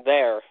something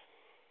there.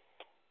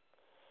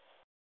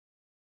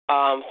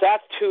 So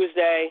that's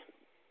Tuesday.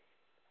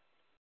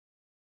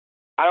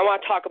 I don't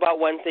want to talk about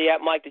Wednesday yet.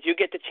 Mike, did you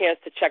get the chance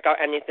to check out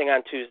anything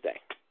on Tuesday,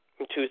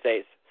 from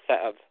Tuesday's set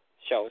of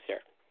shows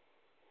here?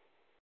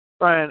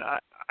 Brian,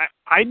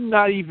 I'm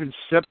not even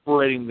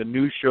separating the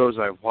new shows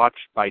I've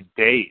watched by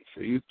days.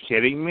 Are you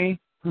kidding me?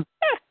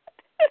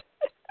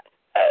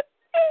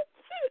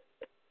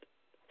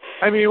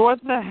 I mean,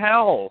 what the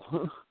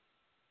hell?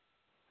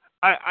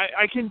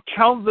 I can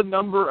count the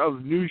number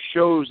of new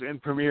shows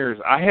and premieres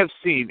I have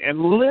seen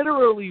in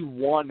literally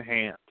one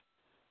hand.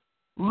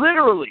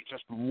 Literally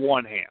just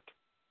one hand.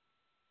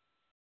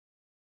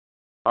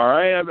 All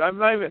right? I'm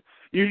not even...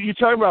 You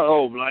talk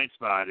about, Blind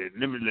Spot and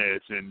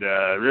Limitless and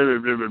blah, blah,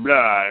 blah, blah,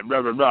 blah, and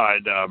blah, blah, blah,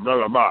 and blah,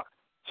 blah, blah.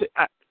 See,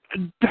 I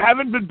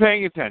haven't been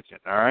paying attention,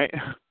 all right?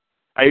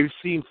 I've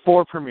seen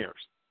 4 premieres.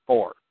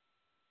 4.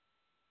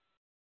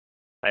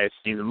 I have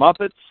seen The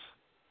Muppets.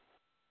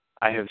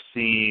 I have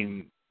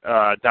seen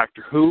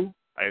Doctor Who.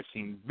 I have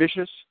seen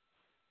Vicious.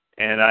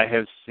 And I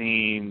have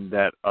seen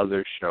that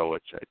other show,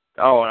 which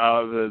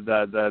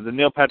the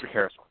Neil Patrick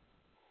Harris one.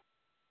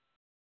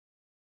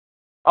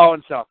 Oh,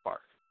 and South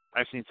Park.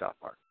 I've seen South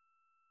Park.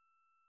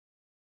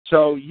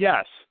 So,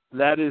 yes,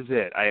 that is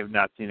it. I have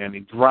not seen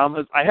any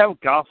dramas. I have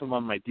Gotham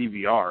on my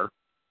DVR.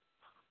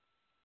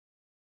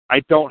 I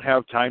don't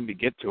have time to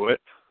get to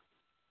it.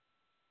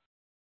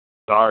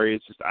 Sorry,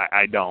 it's just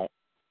I don't.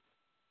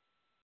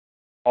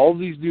 All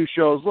these new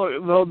shows. Look,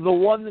 the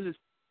one that is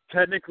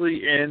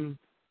technically in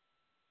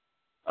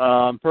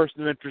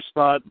person of interest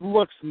spot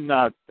looks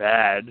not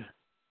bad.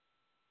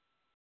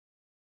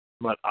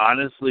 But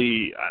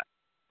honestly,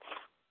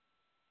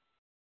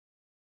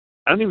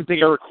 I don't even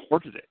think I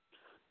recorded it.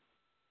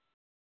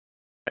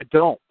 I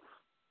don't.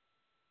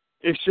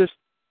 It's just,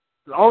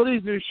 all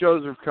these new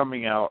shows are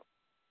coming out.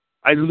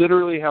 I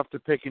literally have to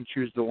pick and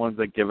choose the ones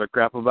I give a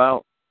crap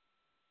about.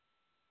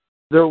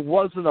 There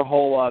wasn't a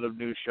whole lot of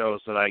new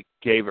shows that I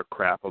gave a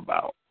crap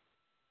about.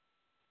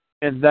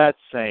 And that's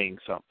saying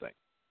something.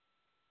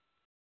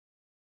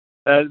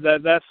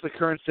 That's the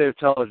current state of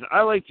television.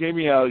 I like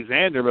Jamie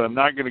Alexander, but I'm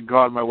not going to go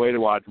out of my way to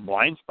watch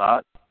Blind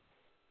Spot.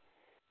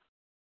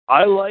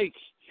 I like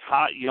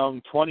hot,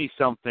 young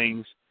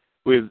 20-somethings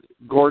with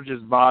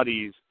gorgeous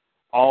bodies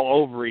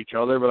all over each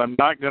other, but I'm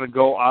not going to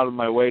go out of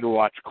my way to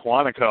watch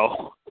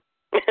Quantico.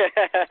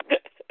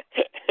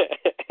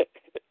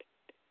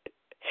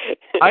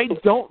 I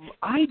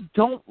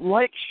don't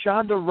like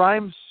Shonda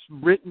Rhimes'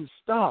 written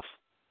stuff,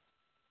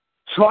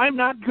 so I'm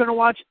not going to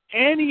watch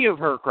any of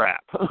her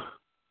crap.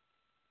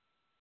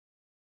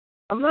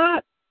 I'm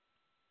not.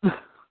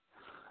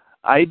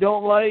 I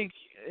don't like.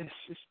 It's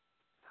just,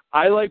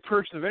 I like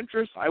Person of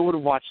Interest. I would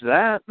have watched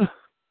that.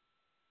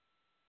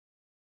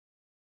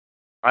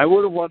 I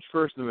would have watched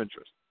Person of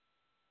Interest.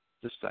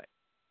 Just saying.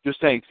 Just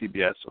saying,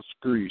 CBS. So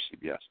screw you,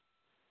 CBS.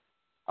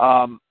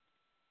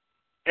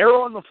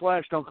 Arrow and the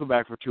Flash don't come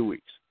back for 2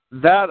 weeks.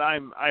 That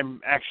I'm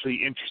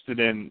actually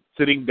interested in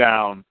sitting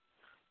down,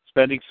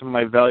 spending some of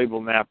my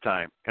valuable nap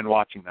time, and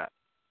watching that.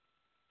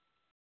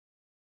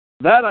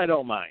 That I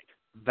don't mind.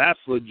 That's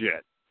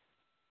legit.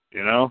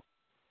 You know?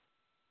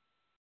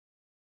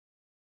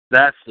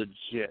 That's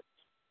legit.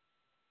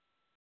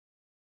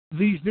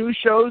 These new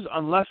shows,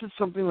 unless it's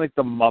something like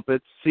The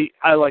Muppets, see,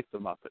 I like The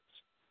Muppets.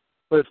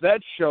 But if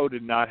that show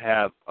did not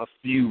have a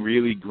few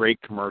really great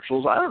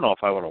commercials, I don't know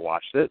if I would have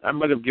watched it. I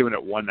might have given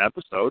it one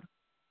episode.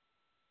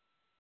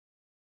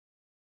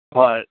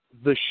 But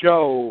the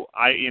show,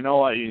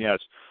 yes,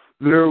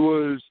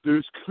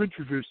 there's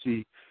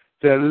controversy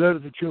that a lot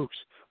of the jokes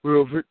were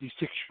overtly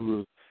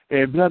sexual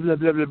and blah, blah,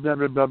 blah, blah, blah,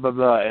 blah, blah, blah,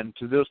 blah. And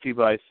to those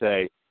people I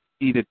say,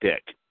 eat a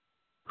dick.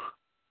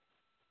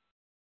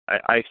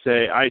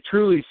 I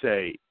truly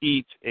say,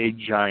 eat a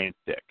giant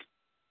dick.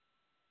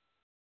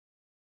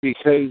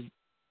 Because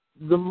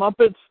the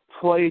Muppets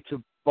play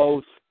to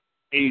both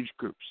age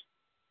groups.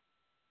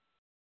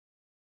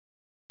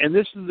 And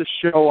this is the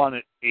show on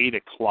at 8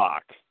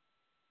 o'clock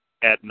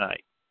at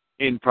night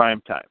in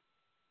prime time.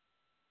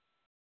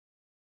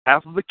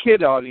 Half of the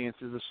kid audience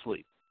is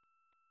asleep.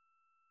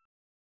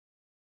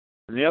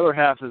 And the other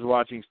half is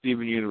watching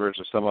Steven Universe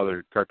or some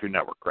other Cartoon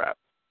Network crap.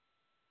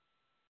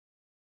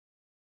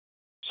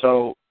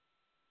 So,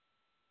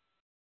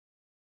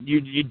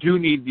 you do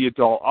need the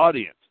adult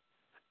audience.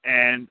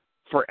 And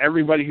for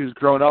everybody who's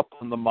grown up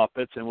on the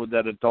Muppets and with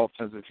that adult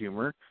sense of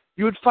humor,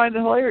 you would find it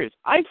hilarious.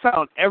 I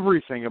found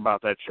everything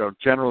about that show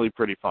generally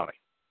pretty funny.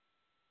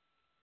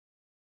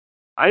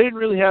 I didn't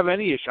really have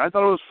any issue. I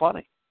thought it was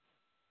funny.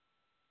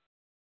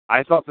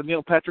 I thought the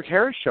Neil Patrick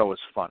Harris show was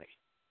funny.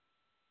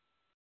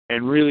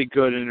 And really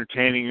good,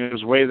 entertaining. It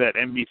was way that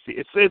NBC...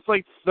 It's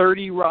like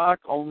 30 Rock,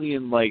 only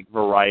in, like,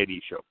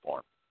 variety show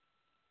form.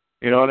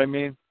 You know what I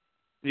mean?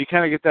 You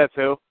kind of get that,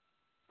 too?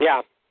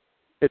 Yeah.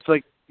 It's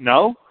like,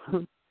 no?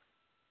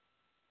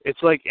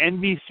 It's like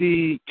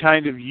NBC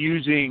kind of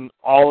using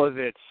all of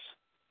its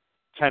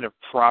kind of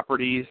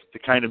properties to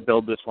kind of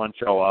build this one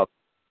show up.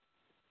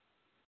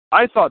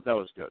 I thought that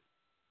was good.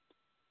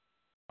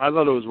 I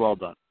thought it was well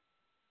done.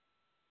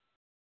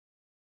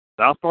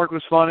 South Park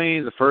was funny,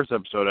 the first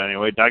episode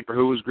anyway. Doctor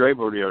Who was great,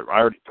 but I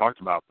already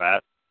talked about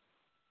that.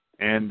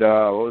 And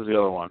what was the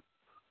other one?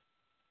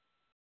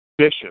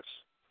 Vicious.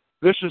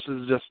 Vicious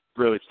is just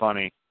really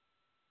funny.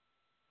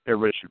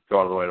 Everybody should go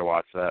out of the way to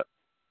watch that.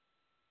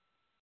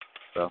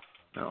 So,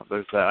 no,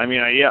 there's that. I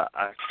mean,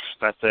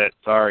 that's it.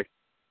 Sorry.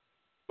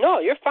 No,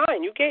 you're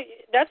fine.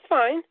 That's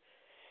fine.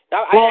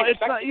 Now, well, I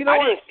didn't expect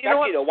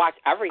you to watch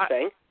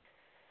everything.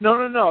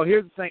 No.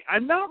 Here's the thing.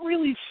 I'm not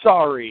really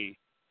sorry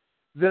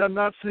that I'm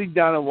not sitting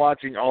down and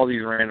watching all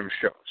these random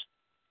shows.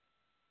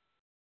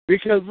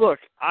 Because, look,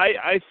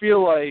 I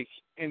feel like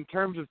in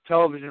terms of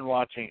television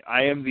watching,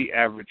 I am the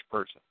average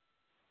person.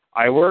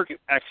 I work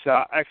X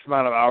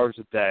amount of hours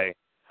a day.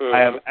 I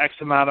have X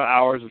amount of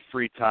hours of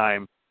free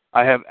time.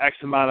 I have X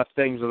amount of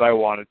things that I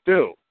want to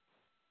do.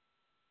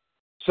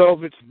 So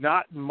if it's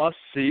not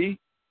must-see,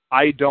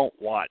 I don't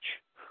watch.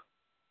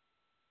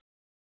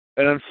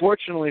 And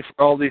unfortunately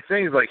for all these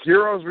things, like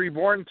Heroes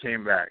Reborn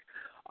came back,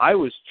 I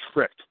was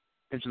tricked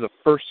into the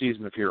first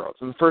season of Heroes.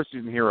 And the first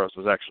season of Heroes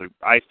was actually,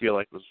 I feel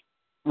like, was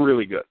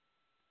really good.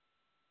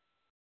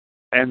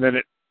 And then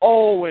it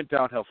all went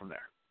downhill from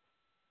there.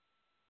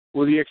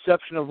 With the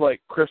exception of,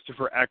 like,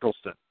 Christopher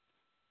Eccleston.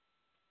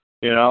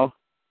 You know?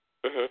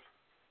 Mm-hmm.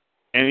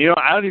 And, you know,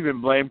 I don't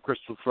even blame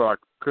Christopher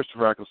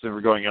Eccleston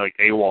for going, like,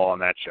 AWOL on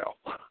that show.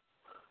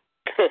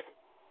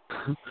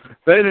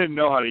 They didn't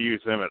know how to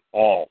use him at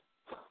all.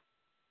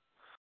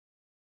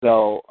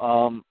 So,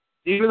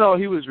 even though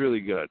he was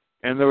really good,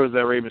 and there was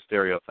that Rey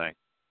Mysterio thing.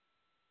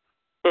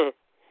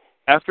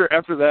 After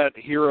that,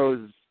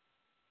 Heroes,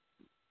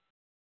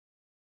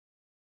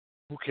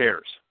 who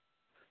cares?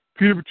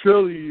 Peter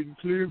Petrelli and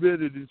Clear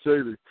Bennett and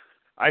Sailor.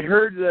 I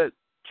heard that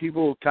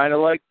people kind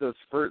of like this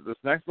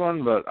next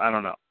one, but I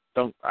don't know.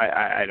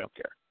 I don't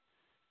care.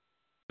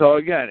 So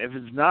again, if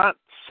it's not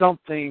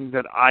something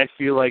that I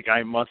feel like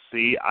I must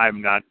see,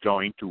 I'm not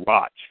going to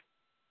watch.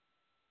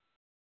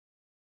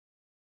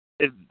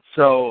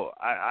 So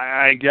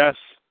I guess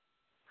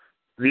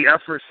the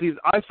effort. See,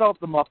 I felt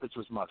The Muppets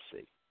was must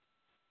see.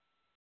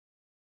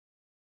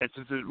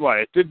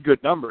 It did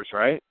good numbers,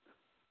 right?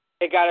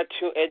 It got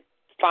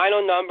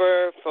final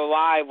number for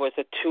live was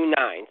a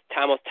 2.9,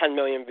 almost 10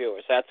 million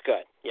viewers. That's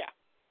good. Yeah.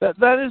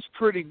 That is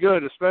pretty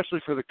good, especially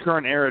for the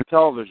current era of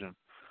television.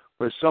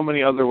 There's so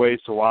many other ways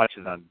to watch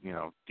it on,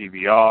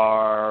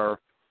 DVR,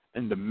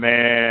 in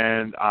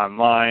demand,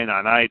 online,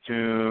 on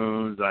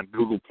iTunes, on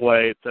Google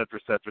Play, et cetera,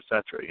 et cetera, et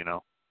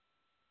cetera,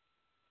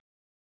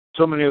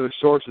 So many other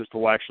sources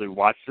to actually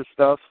watch this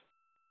stuff.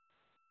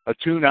 A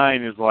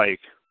 2.9 is like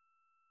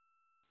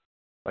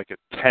a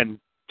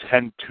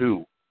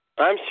 10.2.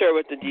 I'm sure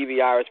with the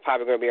DVR, it's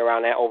probably going to be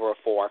around that, over a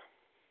 4.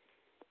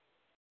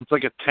 It's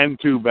like a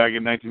 10.2 back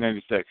in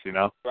 1996,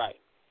 Right.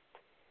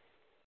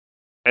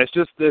 It's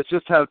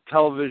just how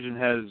television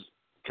has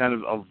kind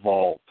of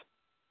evolved,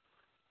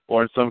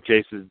 or in some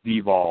cases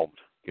devolved,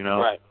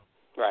 Right.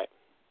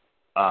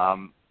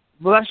 Well,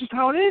 that's just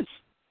how it is.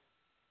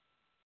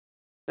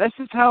 That's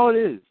just how it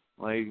is.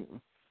 Like,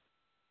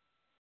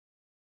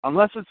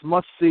 unless it's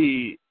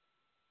must-see,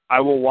 I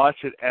will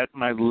watch it at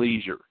my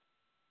leisure,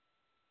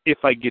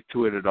 if I get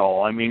to it at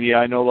all. I mean, yeah,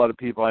 I know a lot of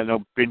people. I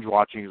know binge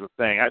watching is a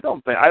thing. I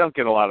don't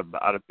get a lot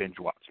out of binge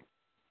watching.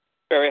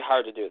 Very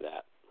hard to do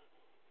that.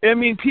 I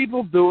mean,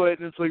 people do it,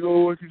 and it's like,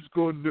 I can just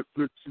go on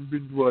Netflix and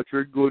binge watch,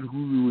 or I can go on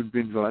Hulu and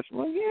binge watch. I'm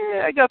like,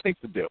 yeah, I got things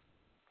to do.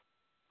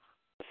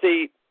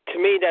 See, to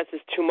me, that's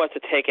just too much to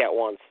take at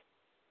once.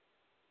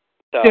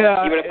 So,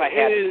 yeah, even if I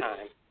had the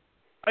time.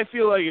 I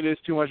feel like it is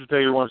too much to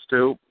take at once,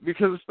 too,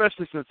 because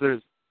especially since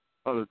there's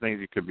other things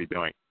you could be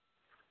doing.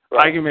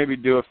 Right. I can maybe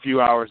do a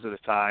few hours at a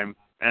time,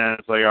 and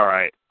it's like, all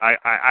right,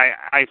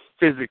 I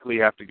physically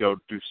have to go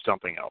do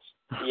something else.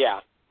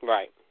 Yeah,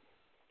 right.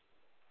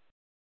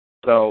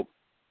 So,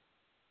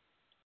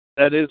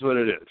 that is what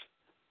it is.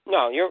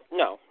 Yeah.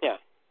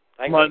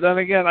 But then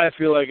again, I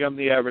feel like I'm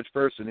the average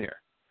person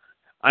here.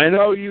 I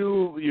know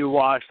you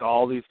watched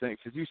all these things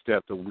because you stay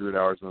up to weird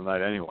hours of the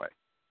night anyway.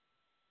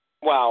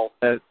 Wow.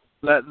 That's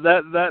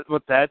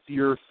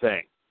your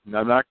thing. And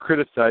I'm not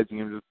criticizing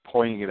you, I'm just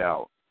pointing it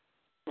out.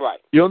 Right.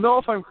 You'll know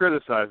if I'm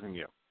criticizing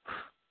you.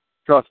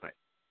 Trust me.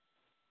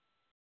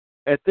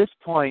 At this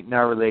point in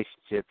our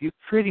relationship, you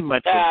pretty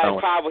much know. I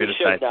probably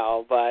should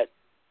know, but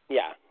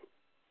yeah.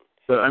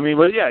 So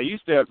you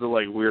stay up to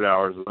like weird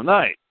hours of the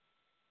night.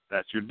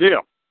 That's your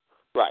deal.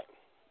 Right.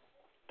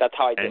 That's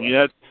how I do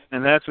it.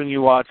 And that's when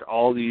you watch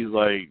all these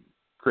like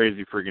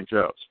crazy freaking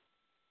shows.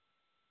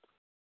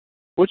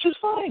 Which is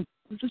fine.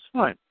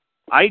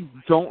 I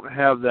don't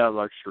have that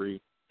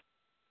luxury.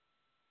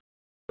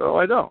 So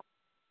I don't.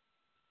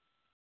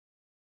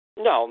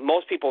 No,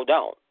 most people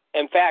don't.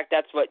 In fact,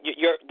 that's what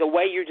the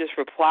way you just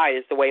replied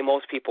is the way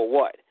most people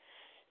would.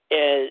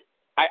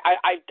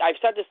 I've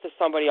said this to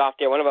somebody off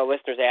there. One of our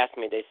listeners asked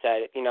me. They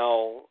said,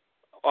 because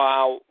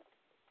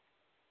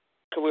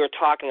we were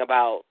talking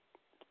about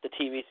the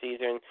TV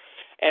season,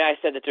 and I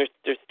said that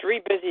there's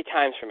 3 busy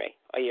times for me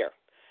a year.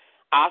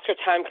 Oscar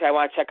time, because I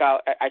want to check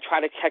out. I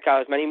try to check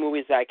out as many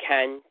movies as I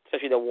can,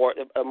 especially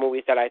the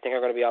movies that I think are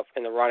going to be up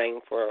in the running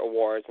for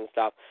awards and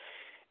stuff.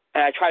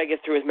 And I try to get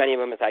through as many of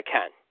them as I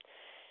can.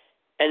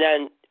 And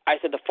then I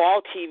said the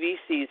fall TV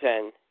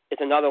season is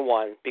another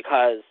one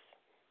because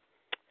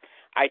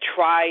I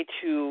try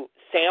to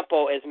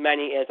sample as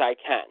many as I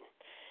can.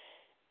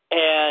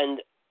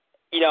 And,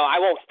 I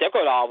won't stick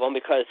with all of them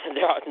because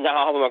not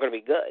all of them are going to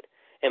be good.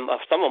 And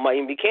some of them might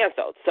even be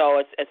canceled. So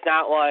it's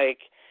not like,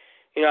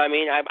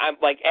 I'm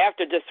like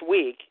after this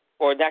week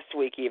or next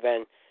week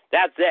even,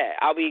 That's it.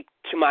 I'll be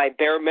to my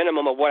bare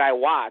minimum of what I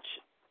watch,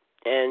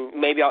 and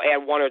maybe I'll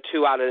add one or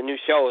two out of the new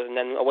shows, and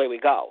then away we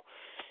go.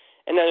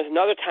 And then there's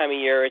another time of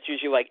year, it's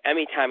usually like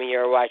Emmy time of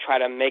year, where I try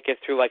to make it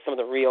through like some of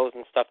the reels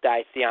and stuff that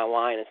I see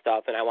online and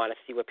stuff, and I want to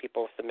see what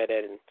people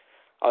submitted and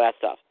all that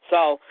stuff.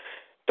 So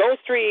those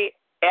three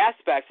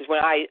aspects is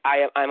when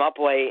I'm up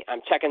late,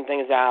 I'm checking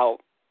things out,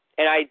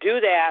 and I do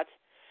that.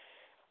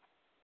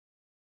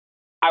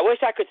 I wish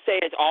I could say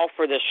it's all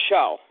for this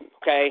show,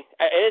 okay?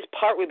 It is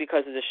partly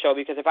because of this show,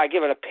 because if I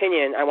give an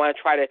opinion, I want to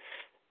try to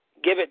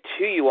give it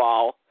to you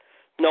all,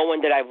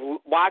 knowing that I've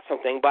watched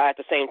something, but at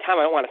the same time,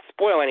 I don't want to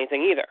spoil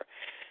anything either.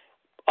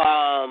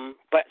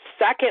 But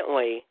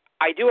secondly,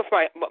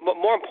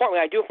 more importantly,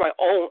 I do it for my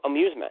own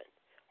amusement,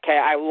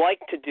 okay? I like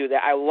to do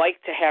that. I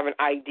like to have an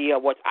idea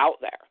of what's out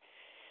there,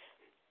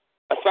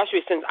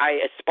 especially since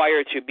I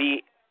aspire to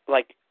be,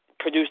 like,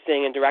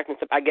 producing and directing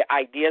stuff. I get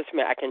ideas from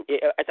it.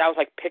 It's almost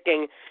like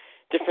picking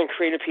different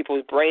creative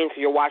people's brains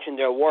because you're watching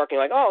their work and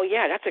you're like, oh,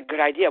 yeah, that's a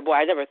good idea. Boy,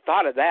 I never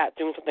thought of that,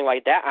 doing something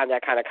like that on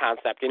that kind of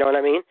concept. You know what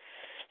I mean?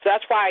 So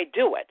that's why I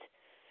do it.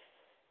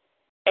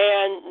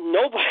 And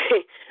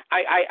nobody,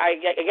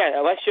 again,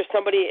 unless you're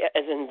somebody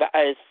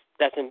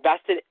that's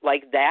invested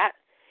like that,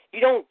 you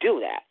don't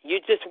do that. You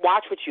just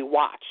watch what you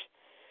watch.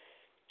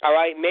 All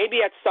right?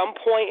 Maybe at some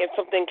point if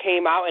something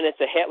came out and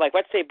it's a hit, like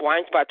let's say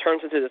Blind Spot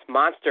turns into this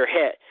monster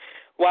hit.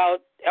 Well,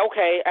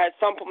 okay, at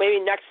some point, maybe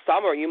next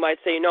summer you might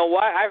say, you know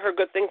what, I've heard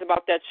good things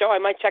about that show. I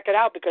might check it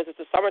out because it's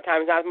the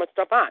summertime, there's not as much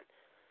stuff on.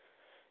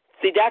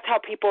 See, that's how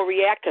people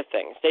react to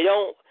things. They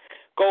don't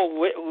go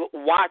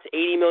watch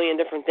 80 million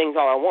different things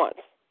all at once.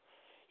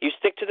 You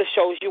stick to the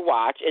shows you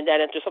watch, and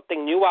then if there's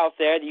something new out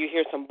there that you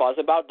hear some buzz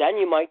about, then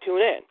you might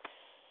tune in.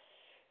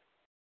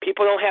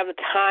 People don't have the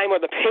time or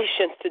the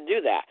patience to do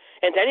that.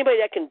 And to anybody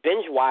that can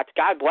binge watch,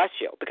 God bless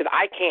you, because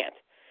I can't.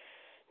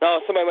 Now,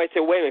 somebody might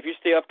say, wait a minute, if you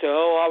stay up to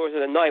hours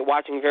of the night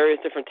watching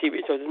various different TV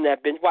shows, isn't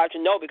that binge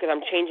watching? No, because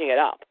I'm changing it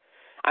up.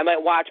 I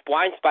might watch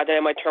Blind Spot, then I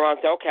might turn around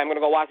and say, okay, I'm going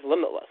to go watch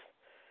Limitless.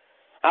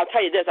 I'll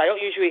tell you this, I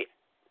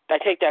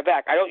take that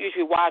back. I don't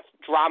usually watch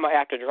drama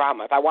after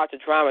drama. If I watch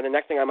a drama, the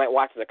next thing I might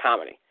watch is a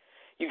comedy.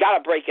 You got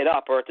to break it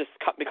up or it just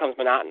becomes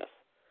monotonous.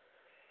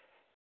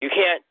 You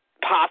can't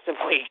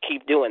possibly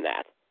keep doing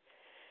that.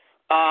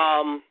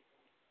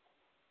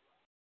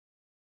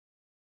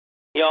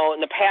 In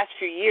the past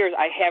few years,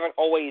 I haven't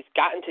always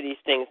gotten to these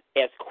things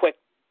as quick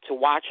to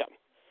watch them.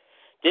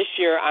 This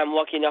year, I'm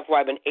lucky enough where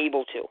I've been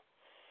able to.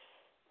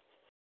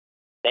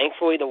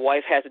 Thankfully, the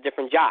wife has a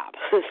different job,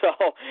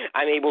 so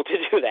I'm able to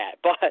do that.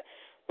 But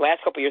the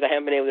last couple of years, I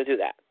haven't been able to do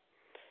that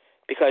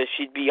because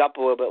she'd be up a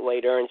little bit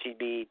later and she'd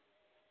be,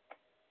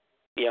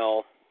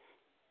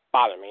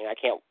 bothering me. I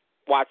can't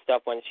watch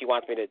stuff when she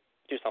wants me to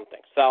do something.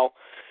 So,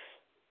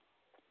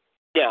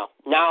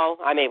 now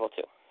I'm able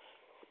to.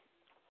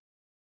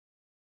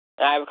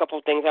 And I have a couple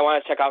of things I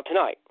want to check out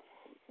tonight.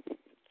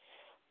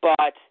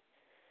 But,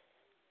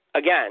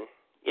 again,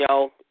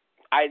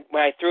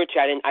 when I threw it to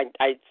you,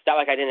 I felt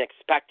like I didn't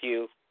expect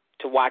you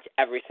to watch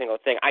every single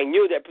thing. I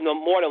knew that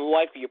more than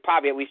likely you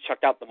probably at least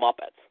checked out the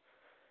Muppets,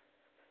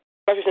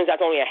 especially since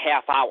that's only a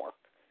half hour.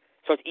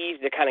 So it's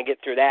easy to kind of get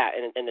through that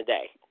in the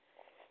day.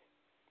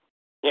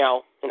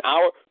 An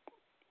hour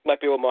might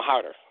be a little more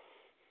harder.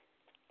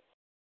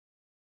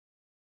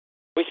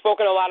 We've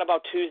spoken a lot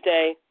about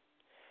Tuesday.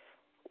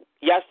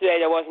 Yesterday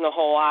there wasn't a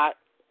whole lot.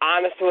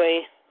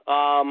 Honestly,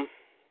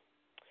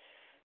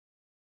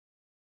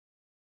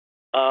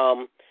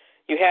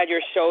 you had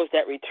your shows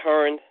that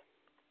returned,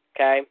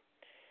 okay?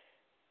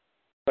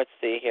 Let's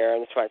see here.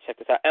 I'm just trying to check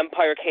this out.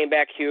 Empire came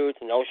back huge,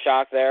 no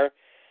shock there.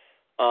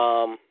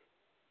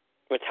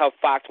 Which helped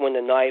Fox win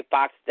the night.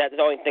 Fox, that's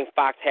the only thing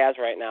Fox has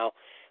right now.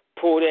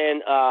 Pulled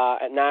in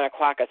at 9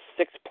 o'clock a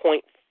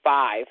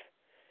 6.5,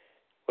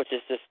 which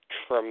is just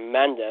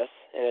tremendous,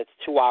 and it's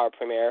 2-hour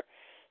premiere.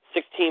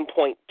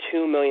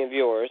 16.2 million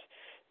viewers.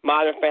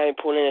 Modern Family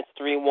pulled in its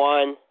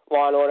 3-1.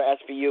 Law and Order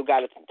SVU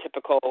got its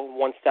typical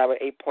 1-7,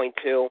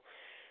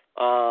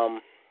 8.2.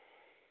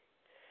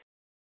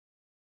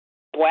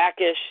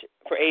 Blackish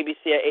for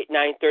ABC at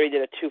 9:30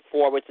 did a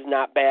 2-4, which is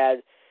not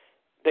bad.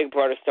 Big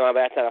Brother still on,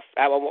 but that's not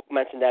I won't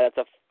mention that. It's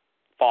a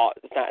fall.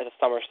 It's not. It's a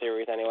summer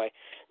series anyway.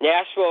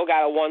 Nashville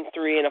got a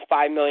 1-3 and a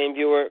 5 million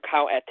viewer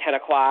count at 10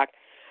 o'clock.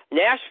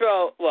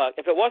 Nashville, look,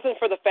 if it wasn't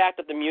for the fact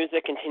that the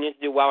music continues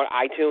to do well on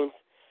iTunes,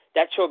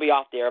 that show would be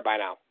off the air by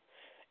now.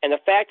 And the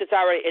fact it's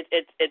already,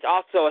 it's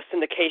also a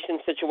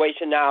syndication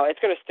situation now. It's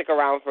going to stick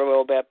around for a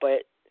little bit,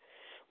 but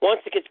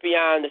once it gets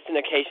beyond the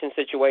syndication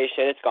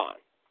situation, it's gone.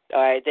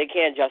 All right, they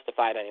can't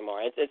justify it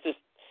anymore. It just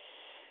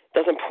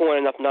doesn't pull in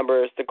enough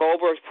numbers. The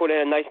Goldbergs put in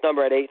a nice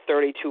number at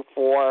 8:30,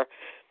 2-4.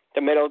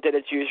 The Middle did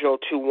its usual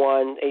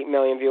 2-1, 8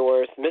 million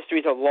viewers.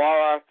 Mysteries of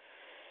Laura.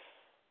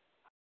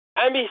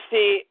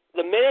 NBC,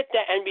 the minute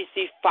that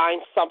NBC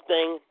finds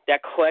something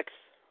that clicks,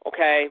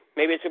 okay,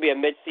 maybe it's going to be a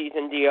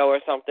mid-season deal or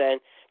something,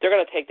 they're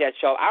going to take that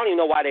show. I don't even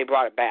know why they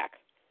brought it back.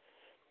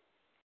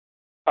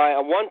 All right,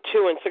 a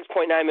 1-2 and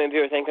 6.9 million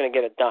viewers ain't going to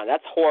get it done.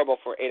 That's horrible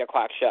for an 8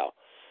 o'clock show.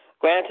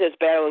 Granted, it's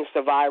battling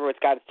Survivor. It's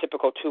got its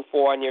typical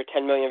 2-4 near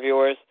 10 million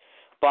viewers.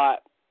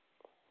 But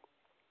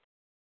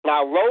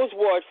now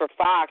Rosewood for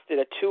Fox did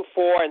a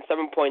 2.4 and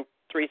 7.36.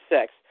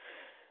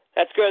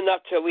 That's good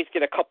enough to at least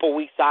get a couple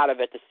weeks out of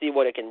it to see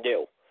what it can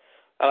do.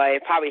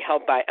 It probably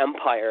helped by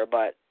Empire,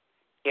 but,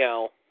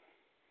 we'll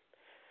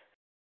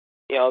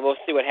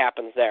see what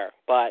happens there.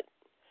 But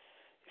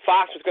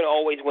Fox was going to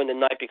always win the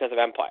night because of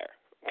Empire.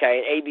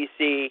 Okay, and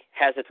ABC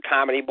has its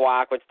comedy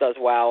block, which does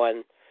well,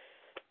 and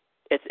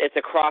it's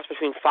a cross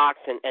between Fox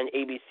and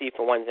ABC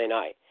for Wednesday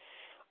night.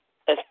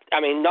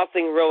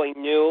 Nothing really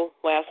new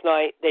last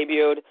night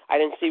debuted. I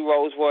didn't see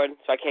Rosewood,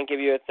 so I can't give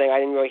you a thing. I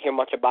didn't really hear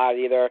much about it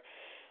either.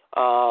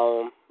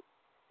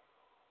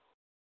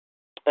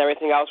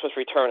 Everything else was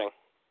returning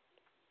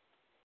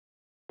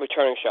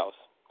shows.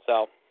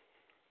 So,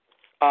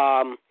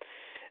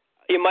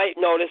 you might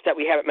notice that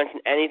we haven't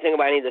mentioned anything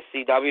about any of the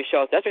CW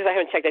shows. That's because I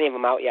haven't checked any of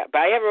them out yet. But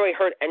I haven't really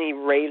heard any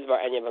raves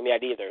about any of them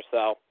yet either.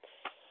 So,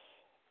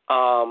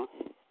 I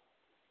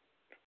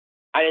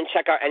didn't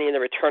check out any of the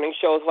returning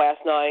shows last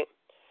night.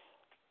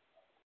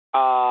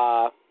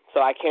 So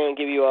I can't even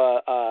give you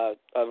a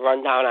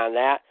rundown on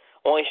that.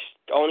 Only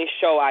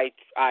show I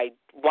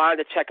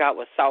wanted to check out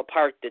was South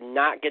Park. Did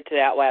not get to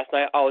that last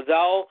night.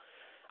 Although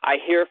I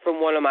hear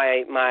from one of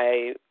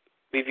my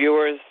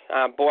reviewers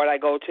board I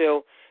go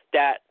to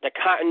that the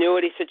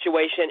continuity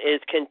situation is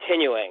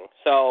continuing.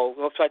 So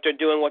it looks like they're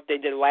doing what they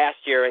did last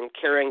year and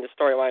carrying the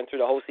storyline through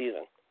the whole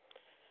season.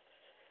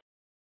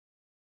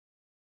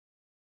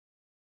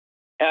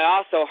 And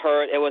I also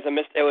heard it was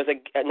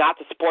not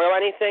to spoil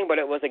anything, but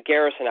it was a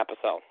Garrison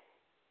episode,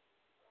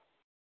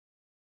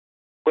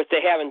 which they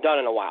haven't done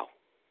in a while.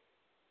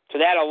 So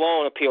that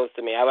alone appeals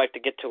to me. I'd like to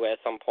get to it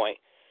at some point.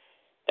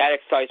 That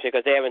excites me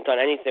because they haven't done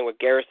anything with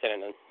Garrison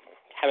in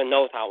heaven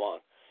knows how long.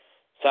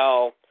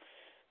 So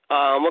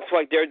looks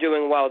like they're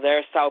doing well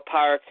there, South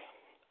Park.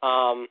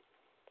 And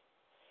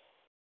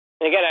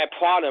again, I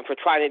applaud them for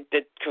trying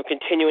to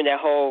continuing that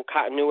whole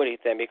continuity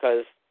thing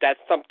because that's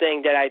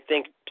something that I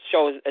think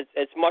shows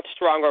it's much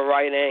stronger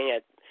writing.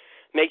 It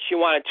makes you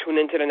want to tune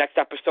into the next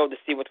episode to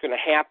see what's going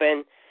to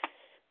happen.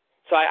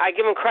 So I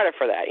give them credit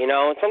for that,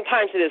 And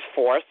sometimes it is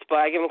forced, but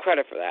I give them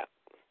credit for that.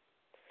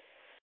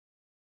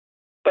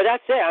 But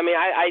that's it.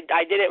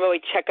 I didn't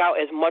really check out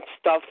as much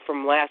stuff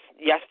from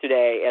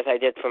yesterday as I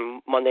did from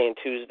Monday and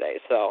Tuesday.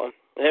 So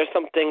there's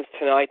some things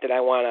tonight that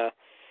I want to.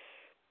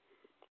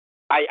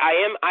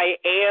 I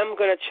am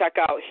going to check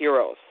out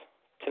Heroes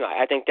tonight.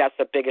 I think that's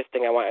the biggest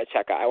thing I want to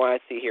check out. I want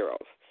to see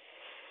Heroes.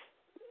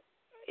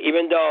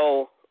 Even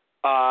though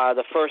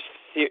the first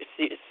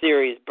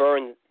series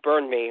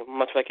burned me,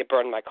 much like it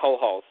burned my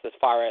co-host as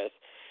far as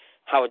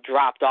how it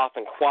dropped off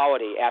in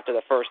quality after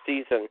the first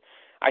season,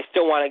 I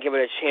still want to give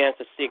it a chance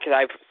to see because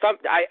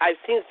I've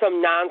seen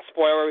some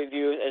non-spoiler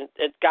reviews and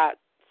it's got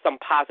some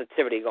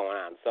positivity going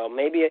on. So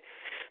maybe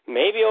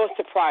it'll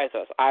surprise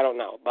us. I don't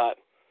know, but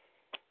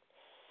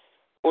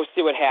we'll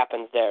see what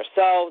happens there.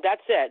 So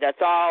that's it.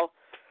 That's all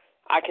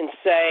I can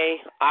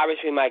say.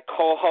 Obviously, my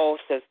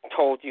co-host has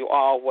told you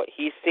all what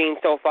he's seen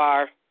so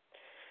far.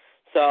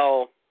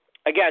 So,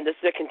 again, this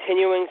is a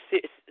continuing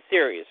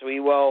series. We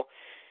will,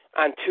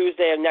 on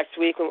Tuesday of next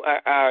week,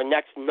 our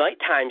next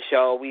nighttime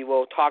show, we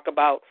will talk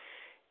about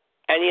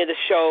any of the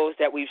shows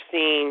that we've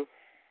seen,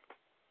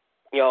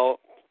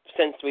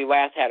 since we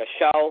last had a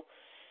show.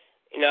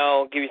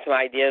 Give you some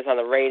ideas on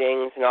the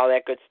ratings and all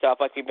that good stuff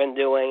like we've been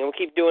doing. And we'll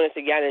keep doing this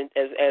again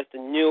as the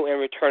new and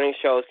returning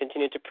shows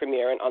continue to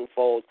premiere and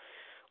unfold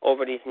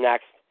over these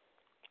next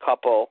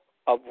couple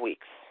of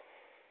weeks.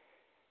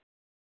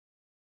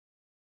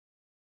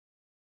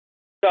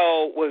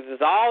 So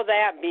with all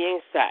that being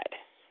said,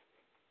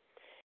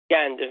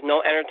 again, there's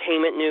no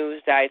entertainment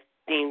news that I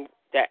deemed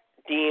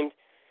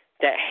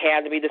that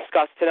had to be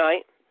discussed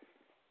tonight.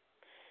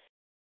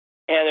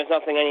 And there's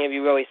nothing any of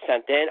you really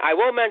sent in. I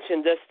will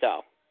mention this,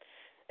 though,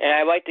 and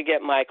I'd like to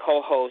get my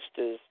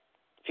co-host's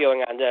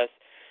feeling on this.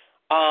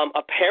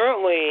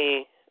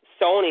 Apparently,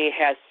 Sony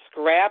has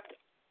scrapped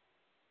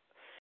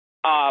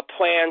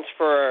plans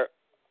for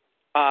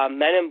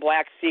Men in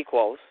Black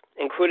sequels,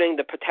 including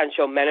the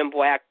potential Men in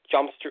Black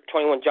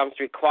 21 Jump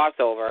Street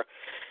crossover,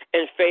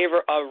 in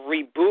favor of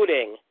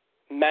rebooting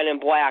Men in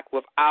Black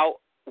without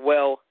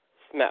Will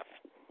Smith.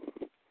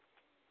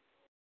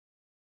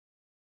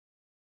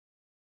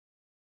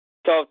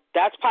 So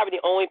that's probably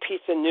the only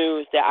piece of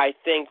news that I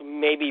think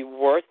may be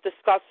worth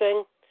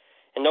discussing,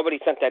 and nobody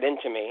sent that in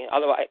to me.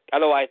 Otherwise, I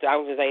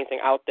don't think there's anything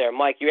out there.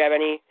 Mike, you have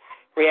any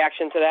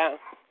reaction to that?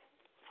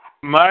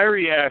 My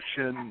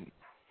reaction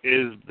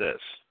is this.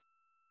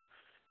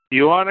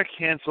 You want to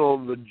cancel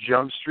the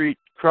Jump Street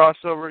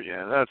crossover?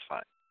 Yeah, that's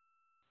fine.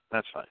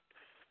 That's fine.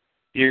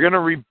 You're going to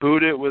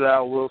reboot it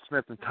without Will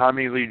Smith and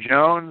Tommy Lee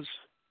Jones?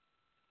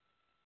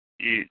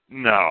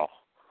 No.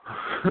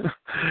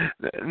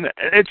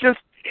 It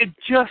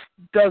just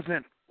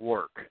doesn't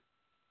work.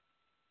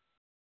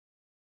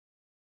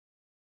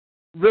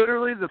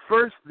 Literally,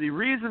 the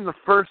reason the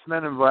first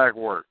Men in Black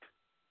worked,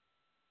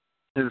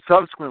 and the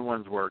subsequent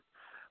ones worked,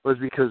 was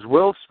because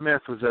Will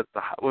Smith was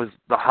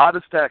the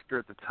hottest actor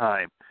at the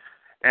time,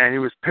 and he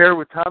was paired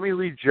with Tommy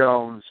Lee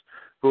Jones,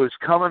 who was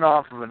coming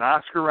off of an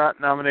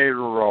Oscar-nominated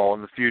role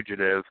in The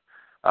Fugitive,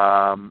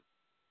 and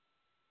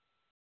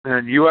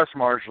U.S.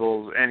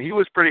 Marshals, and he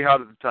was pretty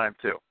hot at the time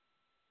too.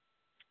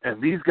 And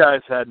these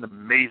guys had an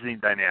amazing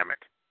dynamic.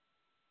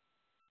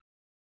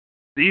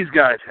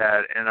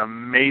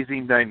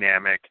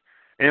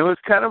 And it was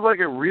kind of like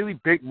a really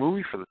big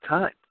movie for the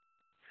time.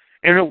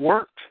 And it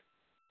worked.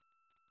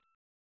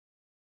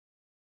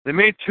 They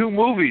made 2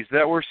 movies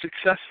that were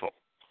successful.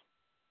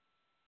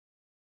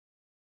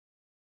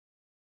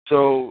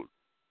 So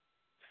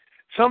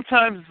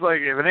sometimes it's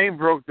like, if it ain't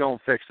broke,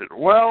 don't fix it.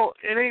 Well,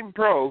 it ain't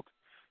broke,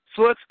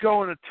 so let's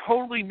go in a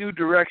totally new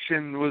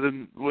direction with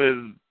an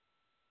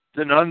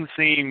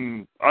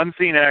unseen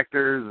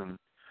actors and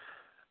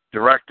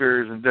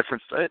directors and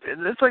different stuff.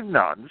 It's like,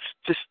 no,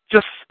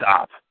 just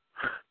stop.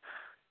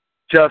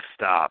 Just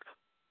stop.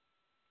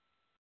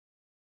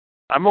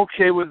 I'm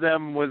okay with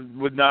them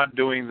with not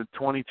doing the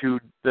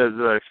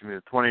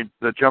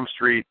Jump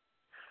Street,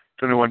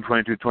 21,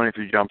 22,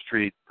 23 Jump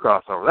Street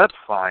crossover. That's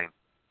fine.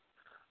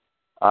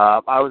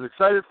 I was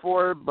excited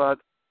for it, but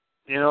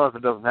if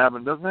it doesn't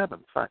happen, it doesn't happen.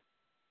 It's fine.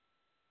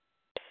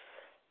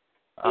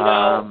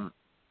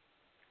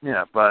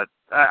 Yeah, but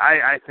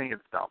I think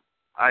it's dumb.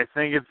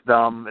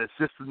 It's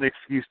just an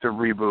excuse to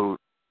reboot,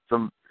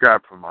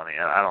 grab some money.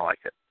 I don't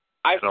like it.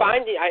 I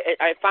find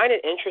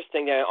it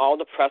interesting that in all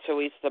the press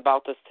releases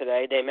about this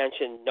today, they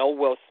mentioned no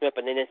Will Smith,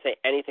 but they didn't say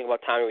anything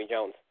about Tommy Lee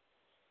Jones.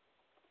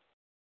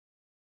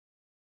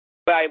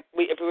 But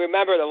if we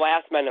remember the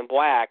last Men in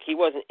Black, he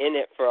wasn't in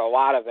it for a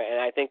lot of it,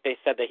 and I think they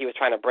said that he was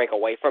trying to break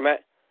away from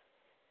it.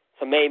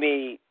 So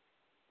maybe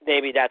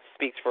that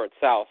speaks for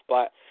itself.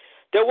 But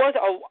there was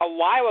a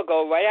while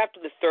ago, right after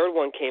the third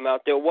one came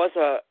out, there was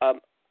a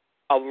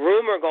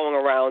rumor going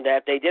around that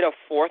if they did a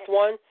fourth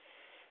one,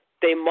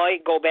 they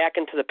might go back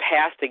into the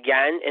past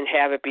again and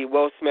have it be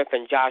Will Smith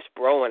and Josh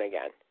Brolin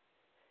again.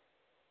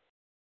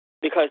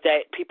 Because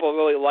people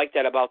really liked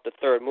that about the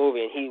third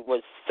movie, and he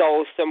was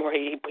so similar.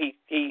 He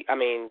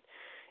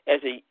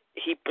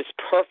was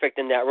perfect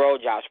in that role,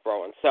 Josh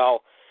Brolin.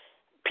 So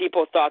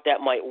people thought that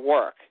might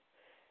work.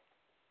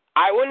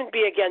 I wouldn't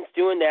be against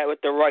doing that with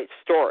the right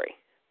story.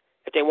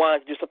 If they wanted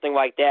to do something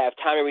like that, if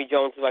Tommy Lee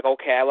Jones is like,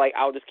 okay,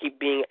 I'll just keep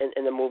being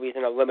in the movies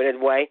in a limited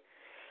way,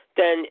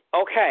 then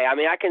okay.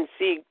 I can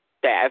see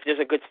that if there's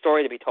a good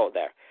story to be told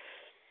there.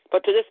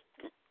 But to just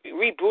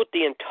reboot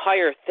the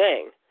entire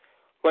thing,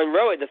 when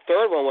really the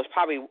third one was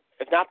probably,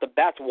 if not the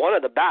best, one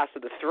of the best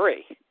of the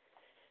 3.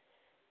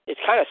 It's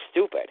kind of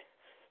stupid.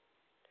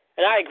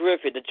 And I agree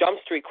with you. The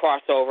Jump Street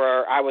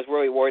crossover, I was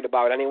really worried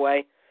about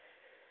anyway.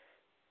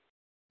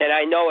 And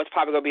I know it's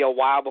probably going to be a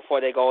while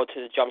before they go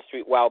to the Jump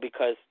Street well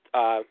because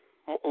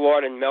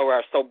Lord and Miller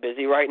are so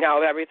busy right now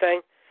with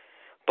everything.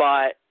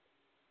 But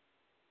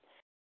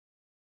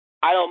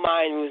I don't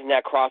mind losing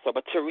that crossover.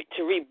 But to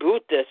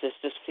reboot this, it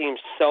just seems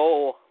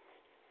so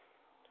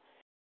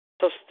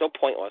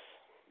pointless.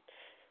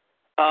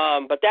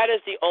 But that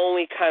is the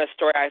only kind of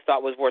story I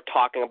thought was worth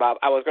talking about.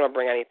 I was going to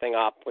bring anything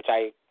up, which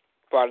I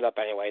brought it up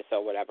anyway,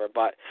 so whatever.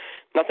 But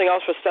nothing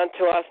else was sent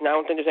to us, and I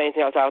don't think there's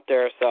anything else out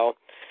there, so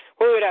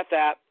we'll leave it at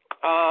that.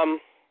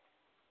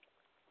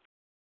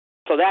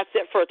 So that's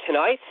it for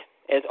tonight.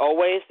 As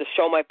always, the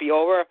show might be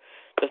over.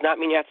 Does not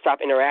mean you have to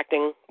stop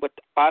interacting with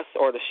us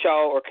or the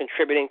show or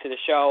contributing to the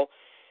show.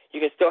 You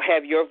can still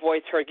have your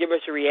voice heard. Give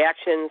us your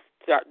reactions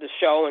to the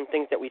show and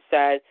things that we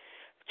said.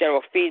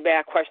 General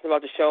feedback, questions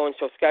about the show and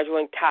show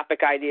scheduling,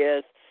 topic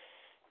ideas,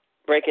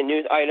 breaking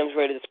news items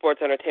related to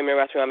sports, entertainment,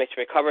 wrestling, make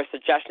sure we cover,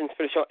 suggestions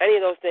for the show, any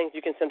of those things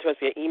you can send to us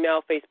via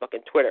email, Facebook,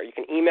 and Twitter. You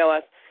can email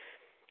us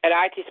at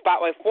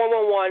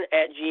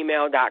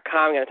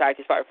itspotlight411@gmail.com. Again, it's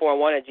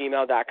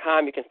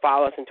itspotlight411@gmail.com. You can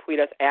follow us and tweet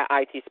us at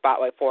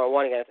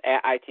itspotlight411. Again, it's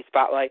at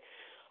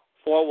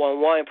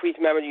itspotlight411. And please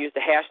remember to use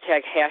the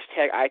hashtag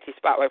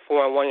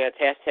itspotlight411. Again,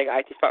 it's hashtag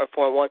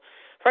itspotlight411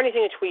 for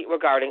anything to tweet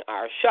regarding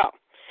our show.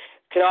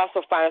 You can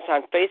also find us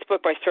on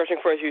Facebook by searching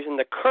for us using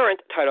the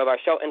current title of our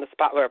show, In the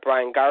Spotlight with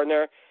Brian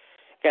Gardner.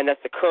 Again,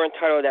 that's the current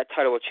title. That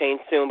title will change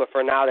soon, but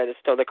for now, that is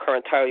still the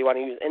current title you want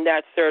to use in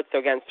that search. So,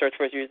 again, search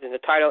for us using the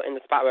title, In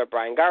the Spotlight with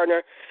Brian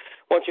Gardner.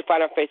 Once you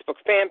find our Facebook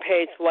fan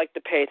page, like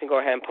the page, and go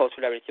ahead and post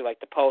whatever you like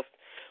to post.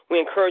 We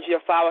encourage you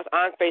to follow us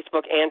on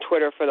Facebook and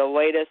Twitter for the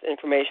latest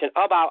information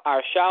about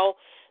our show,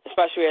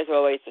 especially as it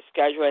relates to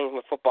scheduling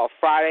with Football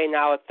Friday,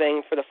 now a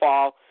thing for the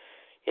fall.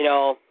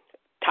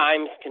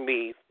 Times can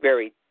be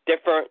very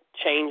different,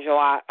 change a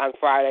lot on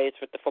Fridays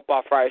with the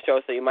Football Friday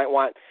show, so you might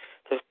want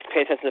to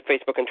pay attention to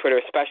Facebook and Twitter,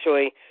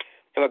 especially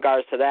in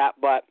regards to that.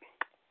 But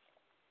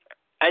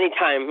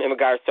anytime in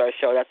regards to our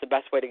show, that's the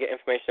best way to get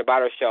information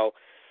about our show,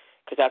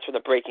 because that's where the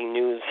breaking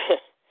news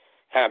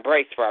kind of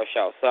breaks for our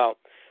show. So,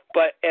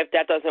 but if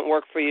that doesn't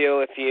work for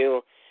you, if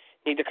you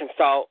need to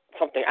consult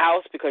something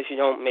else because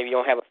maybe you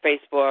don't have a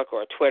Facebook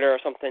or a Twitter or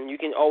something, you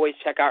can always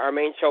check out our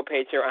main show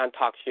page here on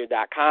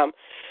TalkShoe.com.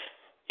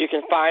 You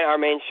can find our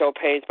main show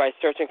page by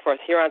searching for us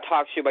here on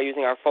TalkShoe by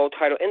using our full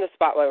title, In the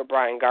Spotlight with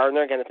Brian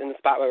Gardner. Again, it's In the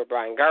Spotlight with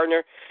Brian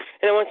Gardner.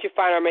 And then once you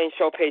find our main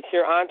show page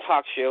here on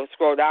TalkShoe,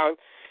 scroll down,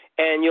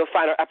 and you'll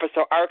find our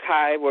episode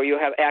archive where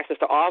you'll have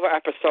access to all of our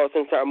episodes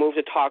since our move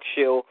to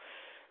TalkShoe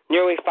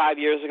nearly 5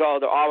 years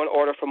ago. They're all in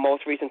order from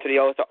most recent to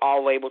the oldest. They're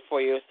all labeled for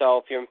you. So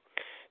if you're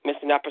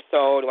missing an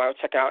episode, want to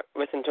check out,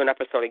 listen to an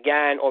episode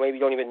again, or maybe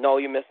you don't even know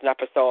you missed an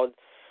episode,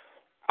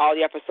 all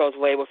the episodes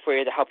labeled for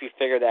you to help you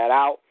figure that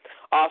out.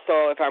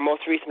 Also, if our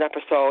most recent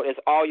episode is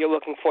all you're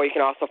looking for, you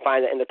can also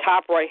find it in the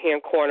top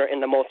right-hand corner in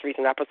the most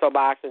recent episode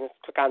box, and just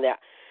click on that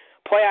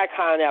play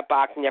icon on that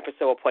box, and the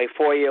episode will play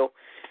for you.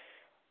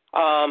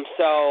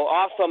 So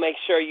also make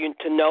sure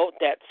to note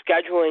that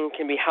scheduling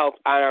can be helped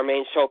on our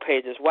main show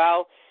page as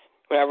well.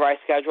 Whenever I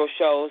schedule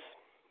shows,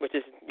 which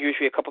is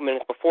usually a couple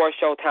minutes before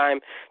showtime,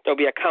 there'll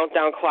be a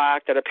countdown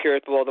clock that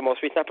appears below the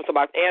most recent episode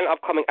box and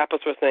upcoming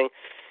episode listing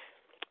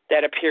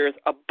that appears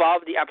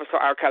above the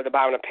episode archive at the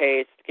bottom of the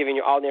page, giving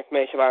you all the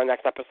information about our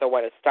next episode,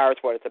 when it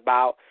starts, what it's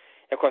about.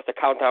 And, of course, the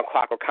countdown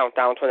clock will count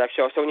down to the next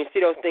show. So when you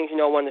see those things, you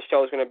know when the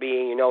show is going to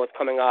be, you know what's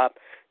coming up,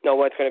 know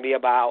what it's going to be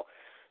about.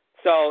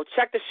 So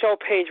check the show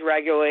page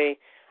regularly,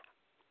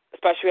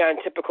 especially on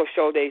typical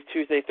show days,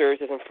 Tuesday,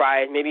 Thursdays, and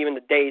Fridays, maybe even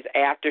the days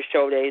after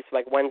show days,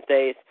 like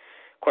Wednesdays.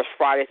 Of course,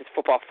 Fridays is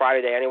Football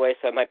Friday day anyway,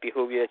 so it might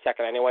behoove you to check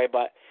it anyway.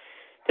 But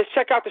just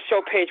check out the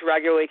show page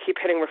regularly.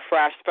 Keep hitting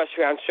refresh,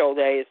 especially on show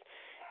days.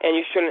 And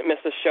you shouldn't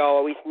miss a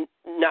show.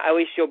 At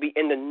least you'll be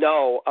in the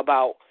know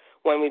about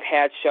when we've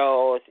had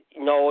shows.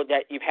 Know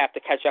that you have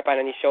to catch up on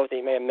any shows that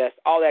you may have missed.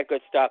 All that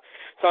good stuff.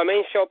 So our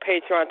main show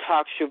page here on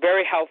TalkShoe,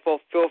 very helpful.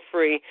 Feel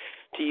free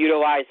to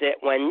utilize it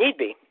when need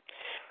be.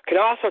 You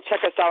can also check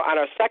us out on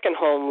our second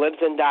home,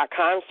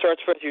 libsyn.com.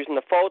 Search for us using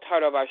the full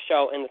title of our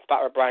show, In the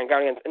Spotlight with Brian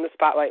Gardner. In the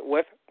Spotlight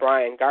with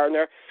Brian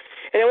Gardner.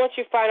 And then once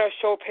you find our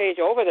show page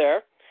over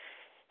there,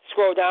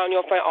 scroll down,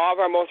 you'll find all of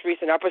our most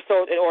recent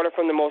episodes in order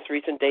from the most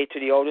recent date to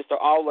the oldest. They're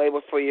all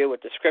labeled for you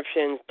with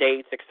descriptions,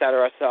 dates,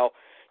 etc. So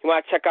you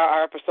want to check out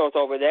our episodes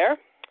over there,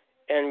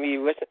 and we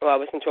listen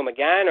to them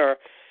again, or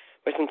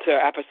listen to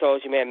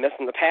episodes you may have missed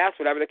in the past.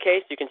 Whatever the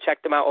case, you can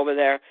check them out over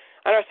there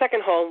on our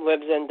second home,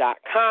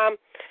 libsyn.com.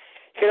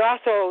 You can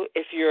also,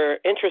 if you're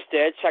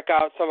interested, check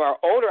out some of our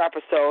older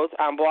episodes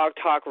on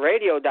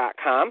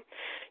blogtalkradio.com.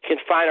 You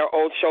can find our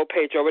old show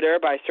page over there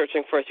by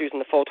searching for us using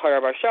the full title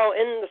of our show,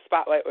 In the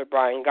Spotlight with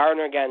Brian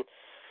Gardner. Again,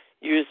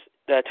 use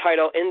the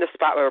title In the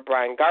Spotlight with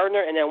Brian Gardner.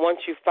 And then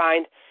once you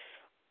find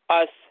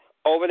us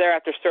over there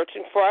after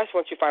searching for us,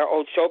 once you find our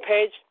old show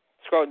page,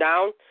 scroll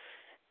down.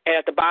 And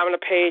at the bottom of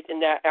the page in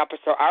that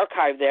episode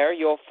archive there,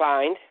 you'll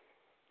find,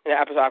 in the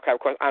episode archive, of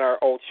course, on our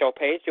old show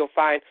page, you'll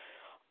find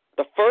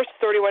the first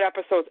 31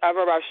 episodes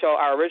ever of our show,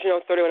 our original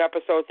 31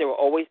 episodes. They will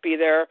always be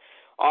there,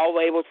 all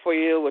labeled for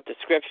you with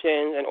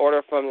descriptions in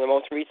order from the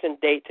most recent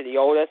date to the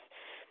oldest.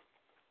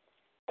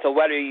 So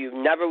whether you've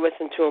never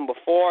listened to them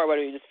before, or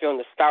whether you just feel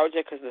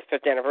nostalgic because of the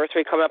 5th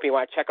anniversary coming up, you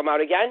want to check them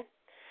out again,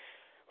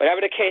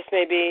 whatever the case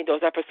may be, those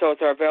episodes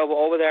are available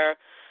over there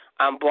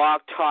on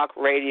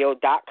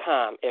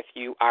blogtalkradio.com if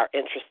you are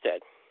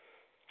interested.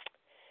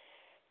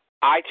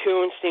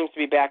 iTunes seems to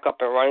be back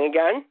up and running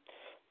again.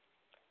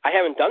 I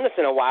haven't done this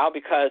in a while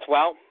because,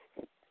 well,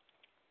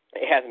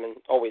 it hasn't been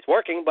always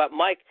working. But,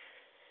 Mike,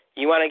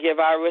 you want to give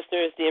our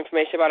listeners the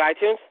information about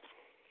iTunes?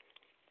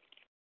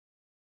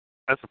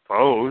 I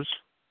suppose.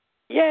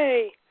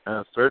 Yay.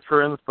 Search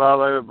for In the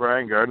Spotlight with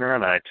Brian Gardner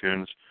on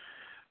iTunes.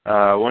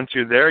 Once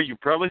you're there, you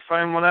probably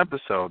find one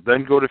episode.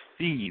 Then go to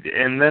feed,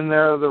 and then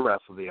there are the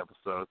rest of the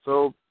episodes.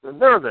 So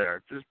they're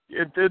there. Just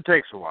it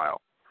takes a while.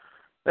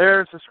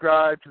 There,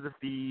 subscribe to the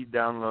feed,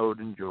 download,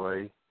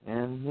 enjoy,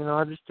 and,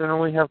 I just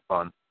generally have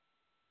fun.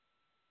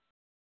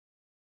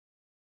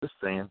 Just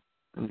saying.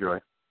 Enjoy.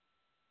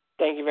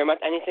 Thank you very much.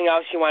 Anything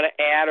else you want to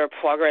add or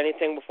plug or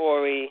anything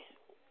before we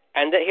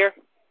end it here?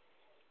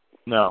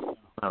 No,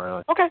 not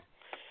really. Okay.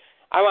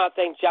 I want to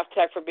thank Jeff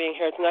Tech for being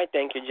here tonight.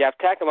 Thank you, Jeff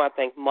Tech. I want to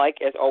thank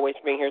Mike, as always,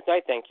 for being here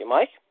tonight. Thank you,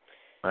 Mike.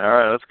 All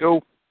right, let's go.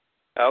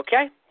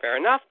 Okay, fair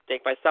enough.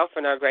 Thank myself for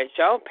another great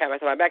show. Pat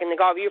myself on my back, and thank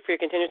all of you for your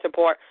continued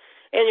support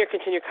and your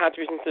continued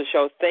contributions to the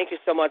show. Thank you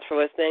so much for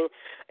listening.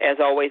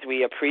 As always,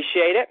 we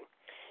appreciate it.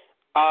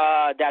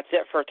 That's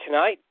it for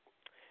tonight.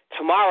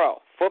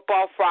 Tomorrow,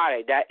 Football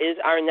Friday. That is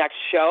our next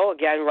show.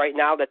 Again, right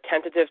now, the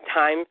tentative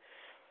time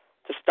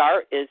to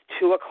start is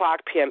 2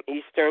 o'clock p.m.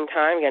 Eastern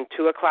Time. Again,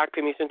 2 o'clock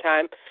p.m. Eastern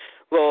Time.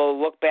 We'll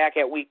look back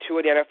at Week 2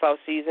 of the NFL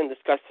season,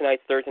 discuss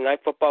tonight's Thursday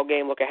night football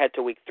game, look ahead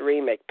to Week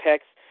 3, make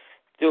picks,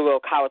 do a little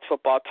college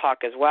football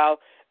talk as well.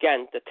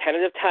 Again, the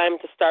tentative time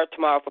to start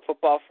tomorrow for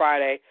Football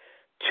Friday,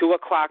 2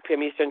 o'clock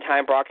p.m. Eastern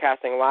Time,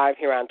 broadcasting live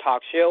here on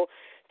TalkShoe.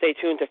 Stay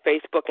tuned to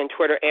Facebook and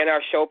Twitter and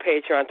our show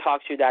page here on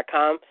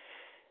TalkShoe.com.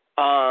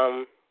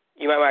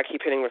 You might want to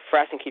keep hitting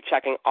refresh and keep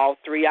checking all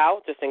three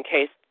out just in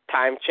case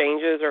time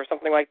changes or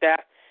something like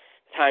that.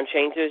 If time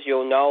changes,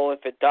 you'll know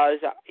if it does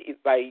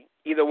by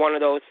either one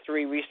of those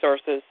three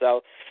resources.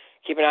 So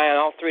keep an eye on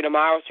all three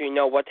tomorrow so you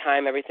know what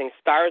time everything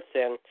starts.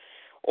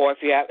 Or if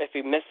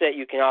you miss it,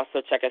 you can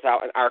also check us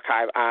out in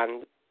archive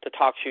on the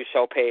Talk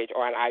Show page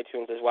or on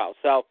iTunes as well.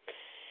 So,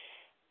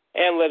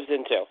 and lives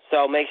in too.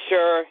 So make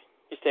sure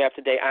you stay up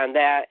to date on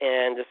that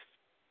and just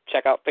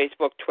check out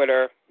Facebook,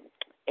 Twitter,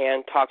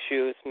 and Talk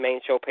Show's main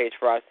show page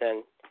for us,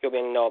 and you'll be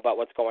able to know about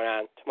what's going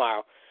on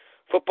tomorrow.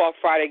 Football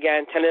Friday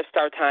again, tentative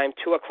start time,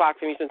 2 o'clock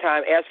from Eastern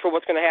Time. As for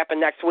what's going to happen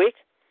next week,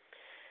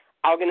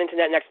 I'll get into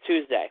that next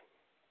Tuesday.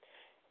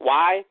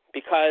 Why?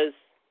 Because,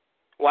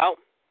 well,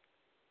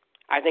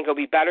 I think it'll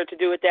be better to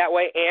do it that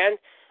way, and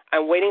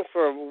I'm waiting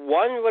for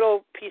one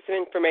little piece of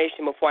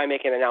information before I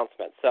make an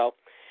announcement. So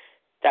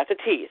that's a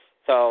tease.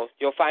 So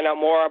you'll find out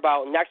more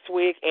about next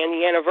week and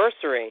the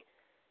anniversary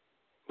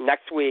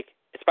next week,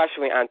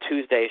 especially on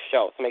Tuesday's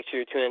show. So make sure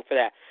you tune in for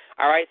that.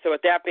 All right, so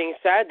with that being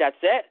said,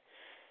 that's it.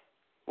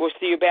 We'll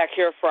see you back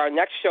here for our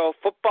next show,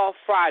 Football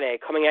Friday,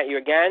 coming at you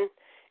again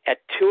at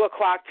 2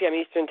 o'clock p.m.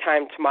 Eastern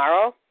Time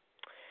tomorrow.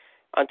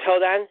 Until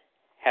then,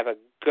 have a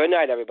good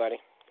night, everybody.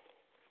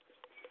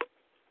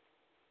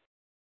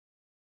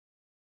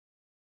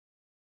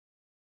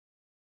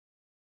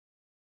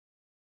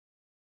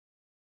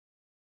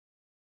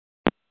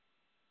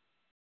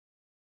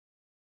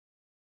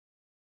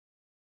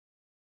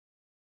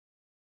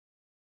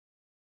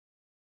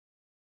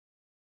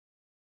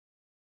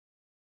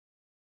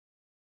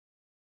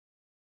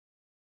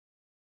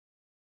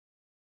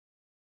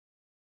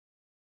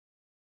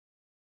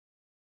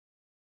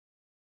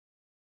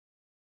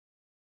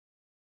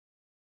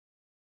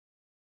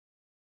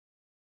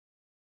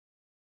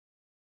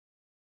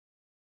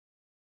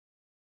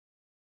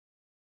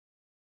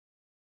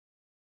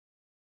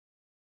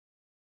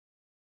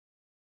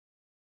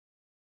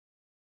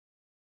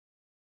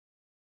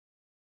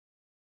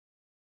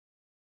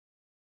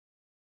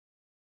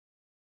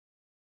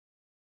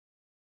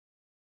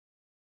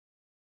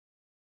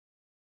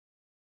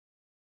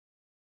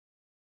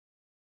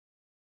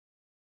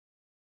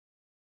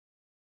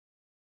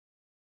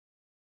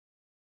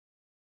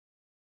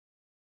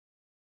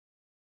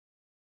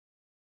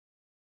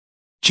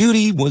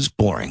 Judy was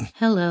boring.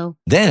 Hello.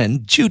 Then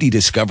Judy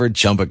discovered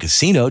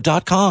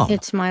ChumbaCasino.com.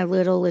 It's my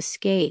little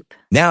escape.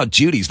 Now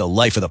Judy's the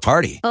life of the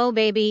party. Oh,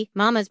 baby,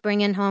 mama's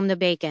bringing home the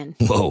bacon.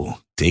 Whoa,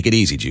 take it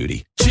easy,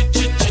 Judy.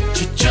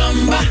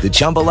 The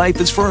Chumba life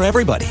is for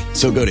everybody.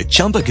 So go to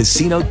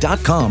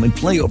ChumbaCasino.com and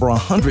play over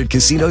 100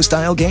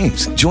 casino-style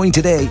games. Join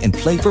today and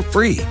play for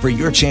free for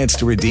your chance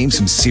to redeem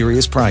some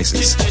serious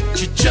prizes.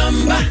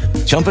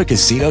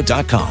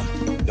 ChumbaCasino.com.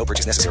 No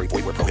purchase necessary.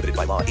 Void where prohibited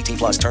by law.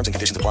 18+ terms and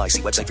conditions apply.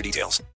 See website for details.